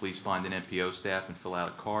speak, please find an MPO staff and fill out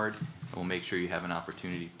a card, and we'll make sure you have an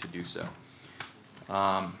opportunity to do so.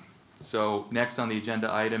 So next on the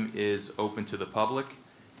agenda item is open to the public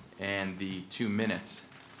and the 2 minutes.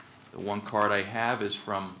 The one card I have is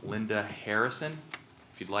from Linda Harrison.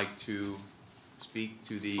 If you'd like to speak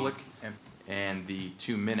to the public, and the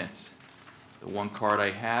 2 minutes. The one card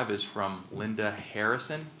I have is from Linda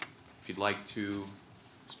Harrison. If you'd like to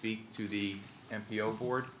speak to the MPO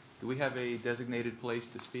board. Do we have a designated place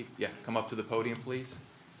to speak? Yeah, come up to the podium, please.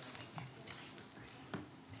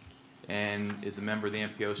 And is a member of the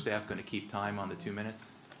MPO staff going to keep time on the 2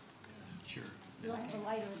 minutes? Sure. Do I have a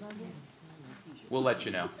lighter above you? We'll let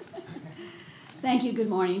you know. Thank you. Good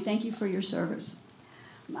morning. Thank you for your service.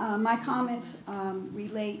 My comments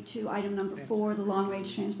relate to item number 4, the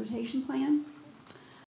long-range transportation plan.